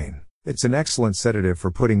the brain. It's an excellent sedative for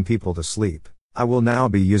putting people to sleep. I will now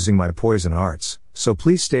be using my poison arts, so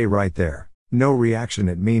please stay right there. No reaction,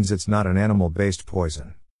 it means it's not an animal-based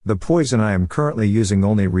poison. The poison I am currently using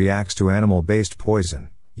only reacts to animal-based poison.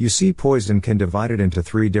 You see, poison can divide it into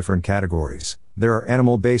 3 different categories. There are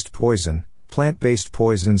animal-based poison, plant-based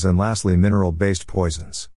poisons, and lastly mineral-based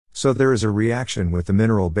poisons. So there is a reaction with the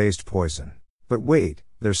mineral-based poison. But wait,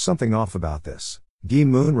 there's something off about this. Gi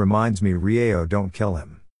Moon reminds me, Rieo, don't kill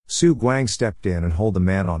him. Su Guang stepped in and hold the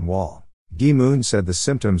man on wall. Gi Moon said, the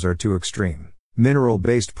symptoms are too extreme.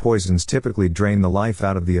 Mineral-based poisons typically drain the life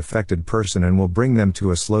out of the affected person and will bring them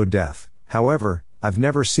to a slow death. However, I've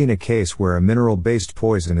never seen a case where a mineral-based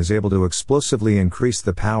poison is able to explosively increase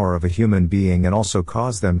the power of a human being and also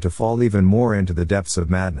cause them to fall even more into the depths of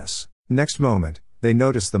madness. Next moment, they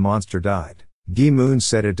noticed the monster died. Gi Moon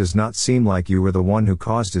said, it does not seem like you were the one who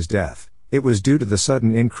caused his death. It was due to the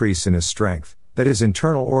sudden increase in his strength, that his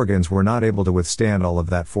internal organs were not able to withstand all of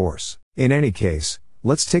that force. In any case,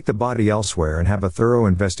 let's take the body elsewhere and have a thorough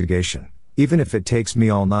investigation. Even if it takes me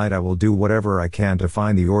all night, I will do whatever I can to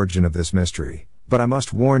find the origin of this mystery. But I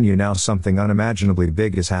must warn you now, something unimaginably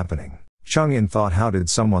big is happening. Chang'an thought, how did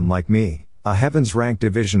someone like me, a heavens-ranked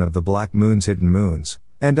division of the Black Moon's hidden moons,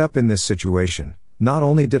 end up in this situation? Not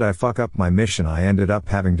only did I fuck up my mission, I ended up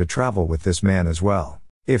having to travel with this man as well.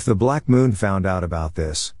 If the Black Moon found out about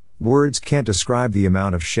this, words can't describe the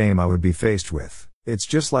amount of shame I would be faced with. It's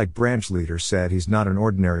just like branch leader said, he's not an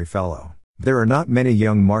ordinary fellow. There are not many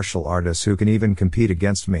young martial artists who can even compete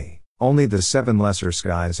against me. Only the 7 lesser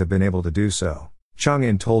skies have been able to do so.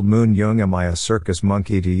 Chang'an told Moon Young, am I a circus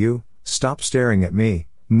monkey to you? Stop staring at me.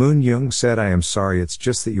 Moon Young said, I am sorry, it's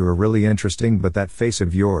just that you are really interesting, but that face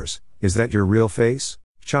of yours, is that your real face?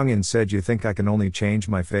 Chang'an said, you think I can only change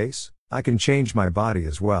my face? I can change my body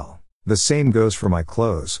as well. The same goes for my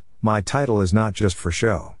clothes. My title is not just for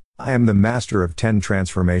show. I am the master of 10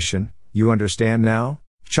 transformation, you understand now?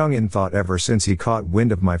 Chang'an thought, ever since he caught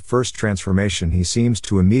wind of my first transformation, he seems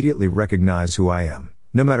to immediately recognize who I am,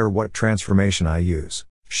 no matter what transformation I use.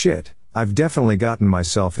 Shit, I've definitely gotten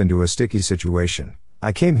myself into a sticky situation.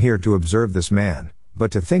 I came here to observe this man,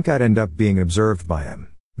 but to think I'd end up being observed by him.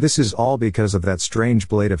 This is all because of that strange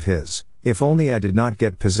blade of his. If only I did not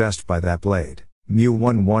get possessed by that blade.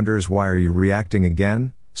 Mu1 wonders, why are you reacting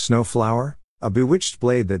again, Snowflower? A bewitched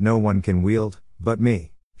blade that no one can wield, but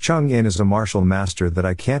me. Chung-in is a martial master that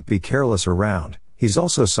I can't be careless around. He's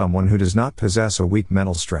also someone who does not possess a weak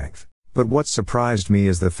mental strength. But what surprised me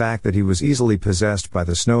is the fact that he was easily possessed by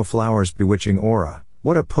the snowflower's bewitching aura.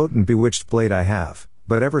 What a potent bewitched blade I have.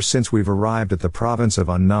 But ever since we've arrived at the province of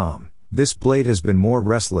Unnam, this blade has been more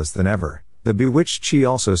restless than ever. The bewitched chi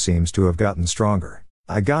also seems to have gotten stronger.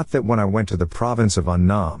 I got that when I went to the province of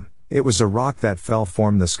Unnam. It was a rock that fell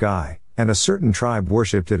from the sky, and a certain tribe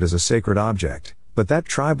worshipped it as a sacred object, but that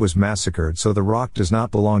tribe was massacred, so the rock does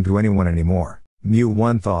not belong to anyone anymore.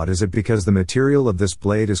 One thought, is it because the material of this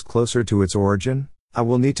blade is closer to its origin? I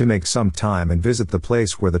will need to make some time and visit the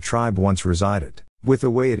place where the tribe once resided. With the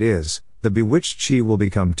way it is, the bewitched chi will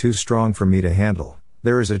become too strong for me to handle.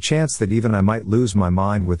 There is a chance that even I might lose my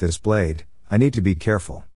mind with this blade. I need to be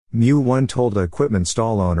careful. One told the equipment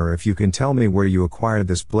stall owner, if you can tell me where you acquired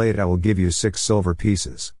this blade, I will give you 6 silver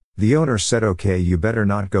pieces. The owner said, okay, you better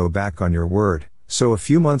not go back on your word. So a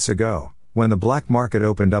few months ago, when the black market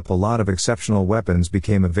opened up, a lot of exceptional weapons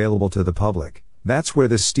became available to the public. That's where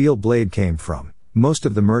this steel blade came from. Most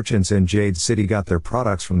of the merchants in Jade City got their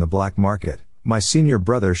products from the black market. My senior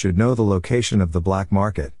brother should know the location of the black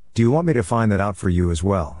market. Do you want me to find that out for you as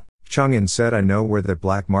well? Chung-in said, I know where that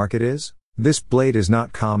black market is. This blade is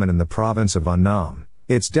not common in the province of Unnam.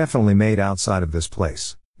 It's definitely made outside of this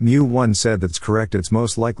place. One said, that's correct, it's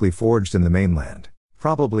most likely forged in the mainland.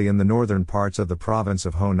 Probably in the northern parts of the province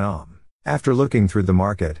of Honam. After looking through the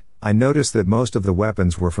market, I noticed that most of the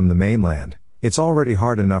weapons were from the mainland. It's already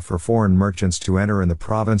hard enough for foreign merchants to enter in the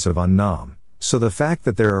province of Unnam, so the fact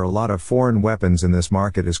that there are a lot of foreign weapons in this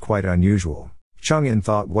market is quite unusual. Chung-in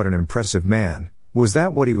thought, what an impressive man. Was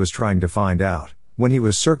that what he was trying to find out when he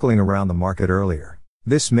was circling around the market earlier?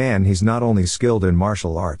 This man, he's not only skilled in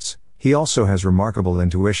martial arts, he also has remarkable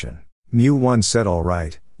intuition. One said, all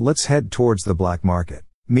right, let's head towards the black market.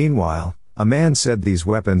 Meanwhile, a man said, these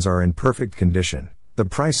weapons are in perfect condition. The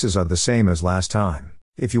prices are the same as last time.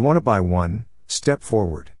 If you want to buy one, step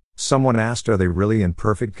forward. Someone asked, are they really in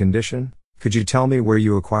perfect condition? Could you tell me where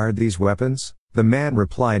you acquired these weapons? The man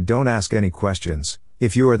replied, don't ask any questions.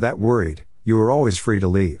 If you are that worried, you are always free to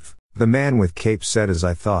leave. The man with cape said, as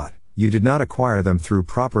I thought, you did not acquire them through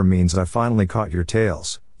proper means. I finally caught your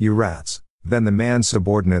tails, you rats. Then the man's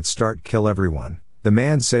subordinates start kill everyone. The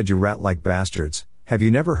man said, you rat-like bastards, have you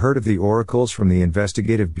never heard of the oracles from the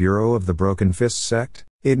investigative bureau of the Broken Fist sect?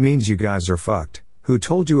 It means you guys are fucked. Who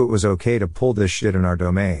told you it was okay to pull this shit in our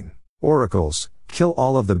domain? Oracles, kill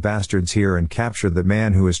all of the bastards here and capture the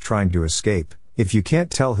man who is trying to escape. If you can't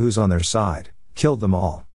tell who's on their side, kill them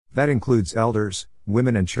all. That includes elders,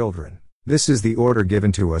 women and children. This is the order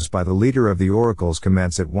given to us by the leader of the oracles.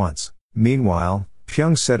 Commence at once. Meanwhile,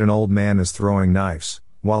 Pyong said, an old man is throwing knives,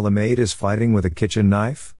 while the maid is fighting with a kitchen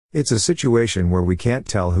knife. It's a situation where we can't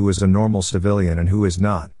tell who is a normal civilian and who is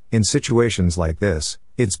not. In situations like this,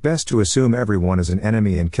 it's best to assume everyone is an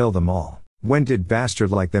enemy and kill them all. When did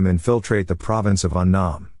bastard like them infiltrate the province of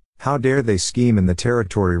Unnam? How dare they scheme in the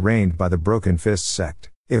territory reigned by the Broken Fist sect?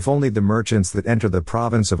 If only the merchants that enter the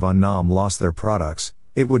province of Unnam lost their products,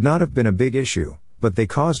 it would not have been a big issue, but they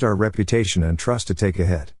caused our reputation and trust to take a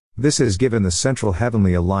hit. This has given the Central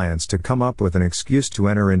Heavenly Alliance to come up with an excuse to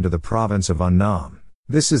enter into the province of Unnam.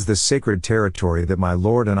 This is the sacred territory that my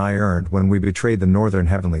lord and I earned when we betrayed the Northern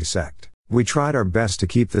Heavenly sect. We tried our best to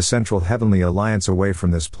keep the Central Heavenly Alliance away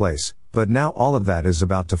from this place, but now all of that is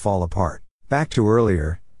about to fall apart. Back to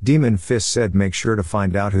earlier, Demon Fist said, make sure to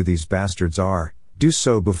find out who these bastards are. Do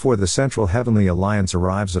so before the Central Heavenly Alliance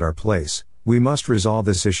arrives at our place. We must resolve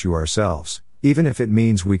this issue ourselves, even if it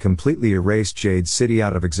means we completely erase Jade City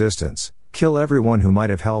out of existence. Kill everyone who might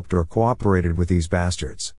have helped or cooperated with these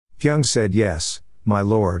bastards. Pyong said, yes, my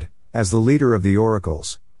lord, as the leader of the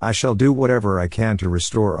oracles, I shall do whatever I can to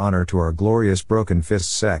restore honor to our glorious Broken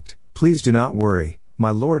Fist sect. Please do not worry,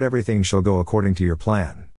 my lord, everything shall go according to your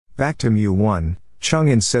plan. Back to Mu-1,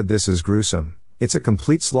 Chung-in said, this is gruesome. It's a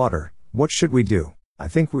complete slaughter. What should we do? I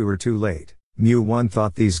think we were too late. Mu-1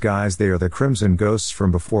 thought, these guys, they are the Crimson Ghosts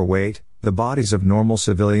from before. Wait, the bodies of normal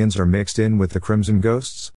civilians are mixed in with the Crimson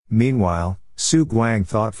Ghosts? Meanwhile, Su Guang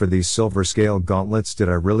thought, for these silver scale gauntlets, did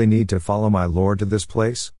I really need to follow my lord to this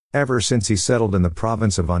place? Ever since he settled in the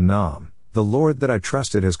province of Unnam, the lord that I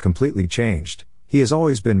trusted has completely changed. He has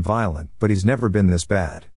always been violent, but he's never been this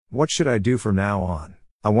bad. What should I do from now on?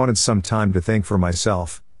 I wanted some time to think for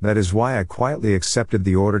myself. That is why I quietly accepted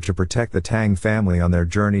the order to protect the Tang family on their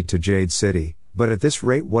journey to Jade City. But at this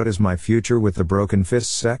rate, what is my future with the Broken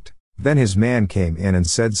Fist sect? Then his man came in and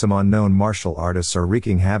said, some unknown martial artists are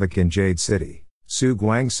wreaking havoc in Jade City. Su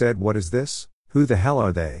Guang said, what is this? Who the hell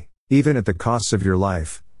are they? Even at the costs of your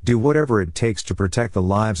life, do whatever it takes to protect the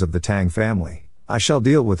lives of the Tang family. I shall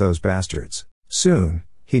deal with those bastards. Soon,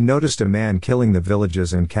 he noticed a man killing the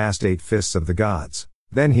villages and cast 8 fists of the gods.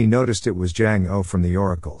 Then he noticed it was Jang O from the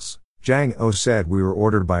oracles. Jang O said, "We were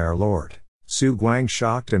ordered by our lord." Su Guang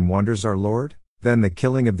shocked and wonders, "Our lord? Then the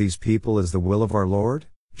killing of these people is the will of our lord?"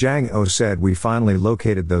 Jang O said, "We finally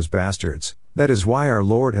located those bastards. That is why our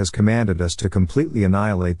lord has commanded us to completely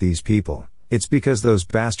annihilate these people. It's because those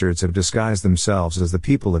bastards have disguised themselves as the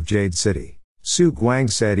people of Jade City." Su Guang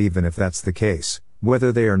said, "Even if that's the case,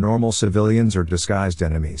 whether they are normal civilians or disguised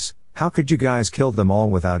enemies, how could you guys kill them all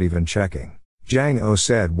without even checking?" Jang O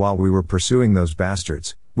said, "While we were pursuing those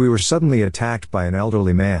bastards, we were suddenly attacked by an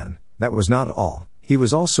elderly man. That was not all. He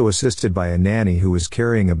was also assisted by a nanny who was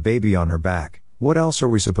carrying a baby on her back. What else are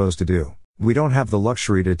we supposed to do? We don't have the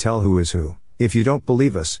luxury to tell who is who. If you don't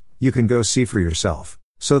believe us, you can go see for yourself.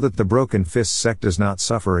 So that the Broken Fist sect does not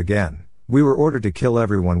suffer again, we were ordered to kill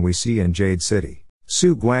everyone we see in Jade City."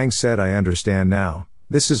 Su Guang said, "I understand now.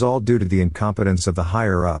 This is all due to the incompetence of the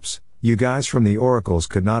higher-ups. You guys from the oracles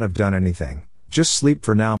could not have done anything. Just sleep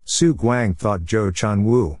for now." Su Guang thought, "Zhou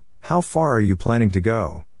Chanwu, how far are you planning to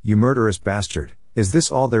go, you murderous bastard? Is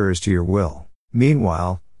this all there is to your will?"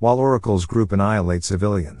 Meanwhile, while oracles group annihilate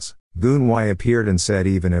civilians, Goon Wai appeared and said,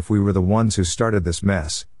 "Even if we were the ones who started this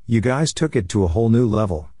mess, you guys took it to a whole new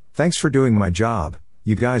level. Thanks for doing my job.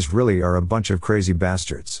 You guys really are a bunch of crazy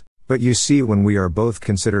bastards. But you see, when we are both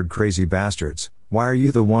considered crazy bastards, why are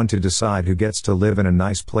you the one to decide who gets to live in a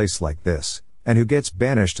nice place like this, and who gets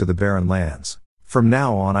banished to the barren lands? From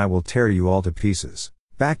now on I will tear you all to pieces."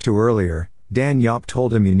 Back to earlier, Dan Yop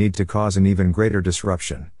told him, "You need to cause an even greater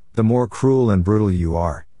disruption. The more cruel and brutal you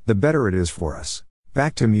are, the better it is for us."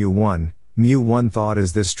 Back to Mu One. Mu One thought,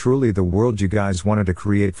 "Is this truly the world you guys wanted to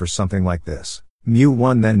create for something like this?" Mu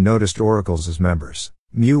One then noticed oracles as members.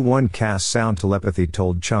 Mu One cast sound telepathy,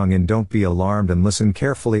 told Chung In, "Don't be alarmed and listen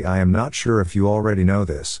carefully. I am not sure if you already know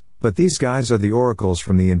this, but these guys are the oracles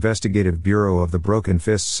from the Investigative Bureau of the Broken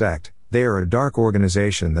Fist sect. They are a dark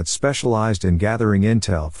organization that specialized in gathering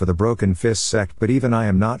intel for the Broken Fist sect, but even I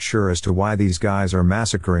am not sure as to why these guys are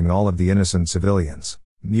massacring all of the innocent civilians."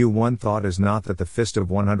 Mu One thought, "Is not that the Fist of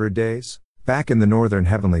 100 Days? Back in the Northern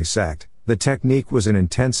Heavenly sect, the technique was an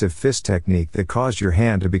intensive fist technique that caused your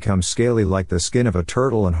hand to become scaly like the skin of a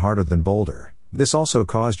turtle and harder than boulder. This also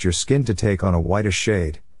caused your skin to take on a whitish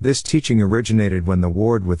shade. This teaching originated when the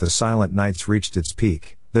ward with the Silent Knights reached its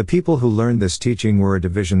peak. The people who learned this teaching were a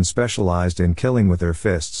division specialized in killing with their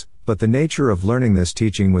fists, but the nature of learning this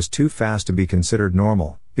teaching was too fast to be considered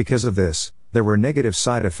normal. Because of this, there were negative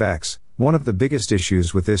side effects. One of the biggest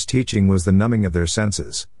issues with this teaching was the numbing of their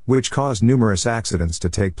senses, which caused numerous accidents to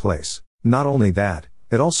take place. Not only that,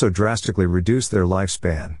 it also drastically reduced their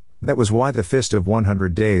lifespan. That was why the Fist of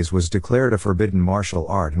 100 Days was declared a forbidden martial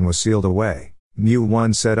art and was sealed away." Mu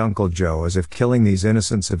One said, "Uncle Joe, as if killing these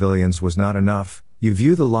innocent civilians was not enough, you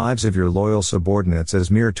view the lives of your loyal subordinates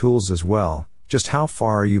as mere tools as well. Just how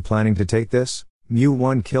far are you planning to take this?" Mu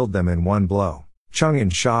One killed them in one blow. Chung In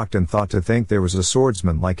shocked and thought, to think there was a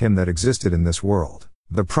swordsman like him that existed in this world.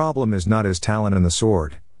 The problem is not his talent in the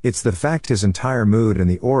sword, it's the fact his entire mood and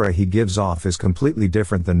the aura he gives off is completely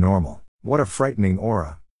different than normal. What a frightening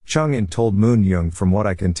aura. Chung In told Moon Young, "From what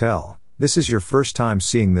I can tell, this is your first time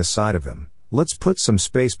seeing this side of him. Let's put some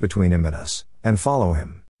space between him and us, and follow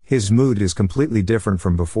him. His mood is completely different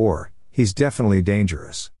from before, he's definitely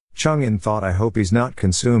dangerous." Chung In thought, "I hope he's not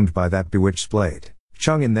consumed by that bewitched blade."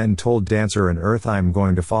 Chung In then told Dancer and Earth, "I am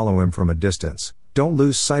going to follow him from a distance. Don't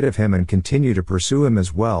lose sight of him and continue to pursue him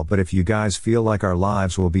as well, but if you guys feel like our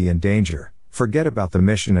lives will be in danger, forget about the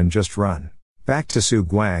mission and just run." Back to Su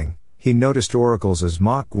Guang, he noticed oracles as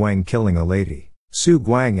Mok Guang killing a lady. Su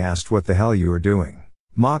Guang asked, "What the hell you are doing?"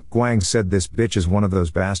 Mok Guang said, "This bitch is one of those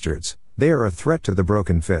bastards. They are a threat to the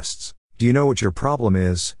Broken Fists. Do you know what your problem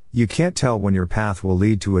is? You can't tell when your path will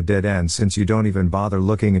lead to a dead end since you don't even bother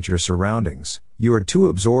looking at your surroundings. You are too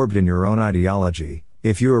absorbed in your own ideology.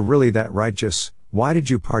 If you are really that righteous, why did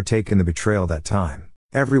you partake in the betrayal that time?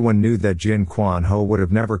 Everyone knew that Jin Quan Ho would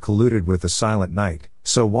have never colluded with the Silent Knight,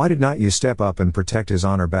 so why did not you step up and protect his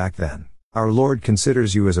honor back then? Our Lord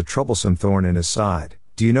considers you as a troublesome thorn in his side.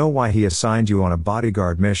 Do you know why he assigned you on a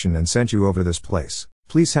bodyguard mission and sent you over this place?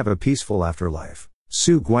 Please have a peaceful afterlife."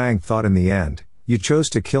 Su Guang thought, "In the end, you chose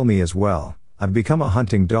to kill me as well. I've become a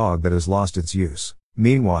hunting dog that has lost its use."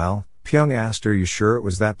 Meanwhile, Pyong asked, "Are you sure it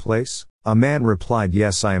was that place?" A man replied,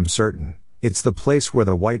 "Yes, I am certain. It's the place where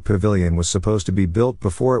the White Pavilion was supposed to be built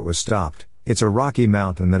before it was stopped. It's a rocky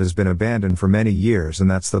mountain that has been abandoned for many years, and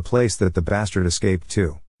that's the place that the bastard escaped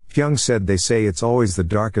to." Pyong said, "They say it's always the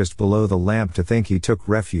darkest below the lamp. To think he took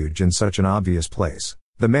refuge in such an obvious place."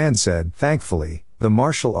 The man said, "Thankfully, The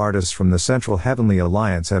martial artists from the Central Heavenly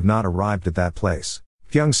Alliance have not arrived at that place.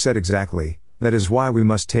 Pyong said exactly, that is why we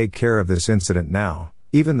must take care of this incident now.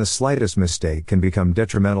 Even the slightest mistake can become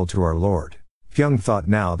detrimental to our Lord. Pyong thought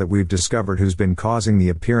now that we've discovered who's been causing the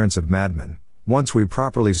appearance of madmen. Once we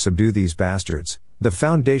properly subdue these bastards, the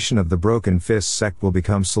foundation of the Broken Fist sect will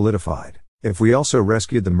become solidified. If we also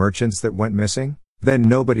rescued the merchants that went missing, then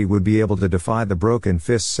nobody would be able to defy the Broken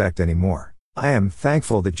Fist sect anymore. I am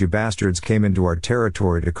thankful that you bastards came into our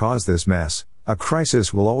territory to cause this mess. A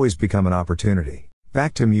crisis will always become an opportunity.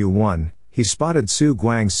 Back to Mu 1, he spotted Su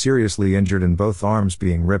Guang seriously injured and both arms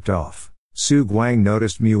being ripped off. Su Guang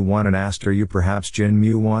noticed Mu 1 and asked, "Are you perhaps Jin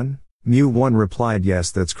Mu 1? Mu 1 replied,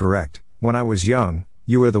 "Yes, that's correct. When I was young,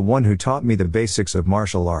 you were the one who taught me the basics of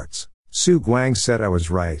martial arts." Su Guang said, "I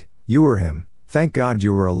was right, you were him. Thank God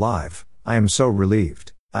you were alive. I am so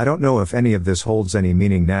relieved. I don't know if any of this holds any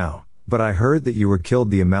meaning now, but I heard that you were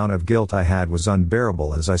killed. The amount of guilt I had was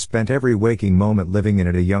unbearable as I spent every waking moment living in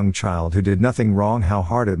it. A young child who did nothing wrong. How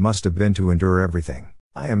hard it must have been to endure everything.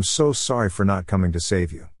 I am so sorry for not coming to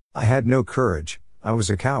save you. I had no courage, I was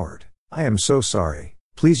a coward. I am so sorry.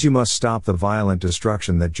 Please you must stop the violent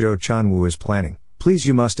destruction that Zhou Chunwu is planning. Please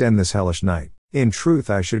you must end this hellish night. In truth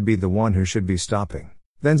I should be the one who should be stopping."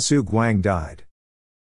 Then Su Guang died.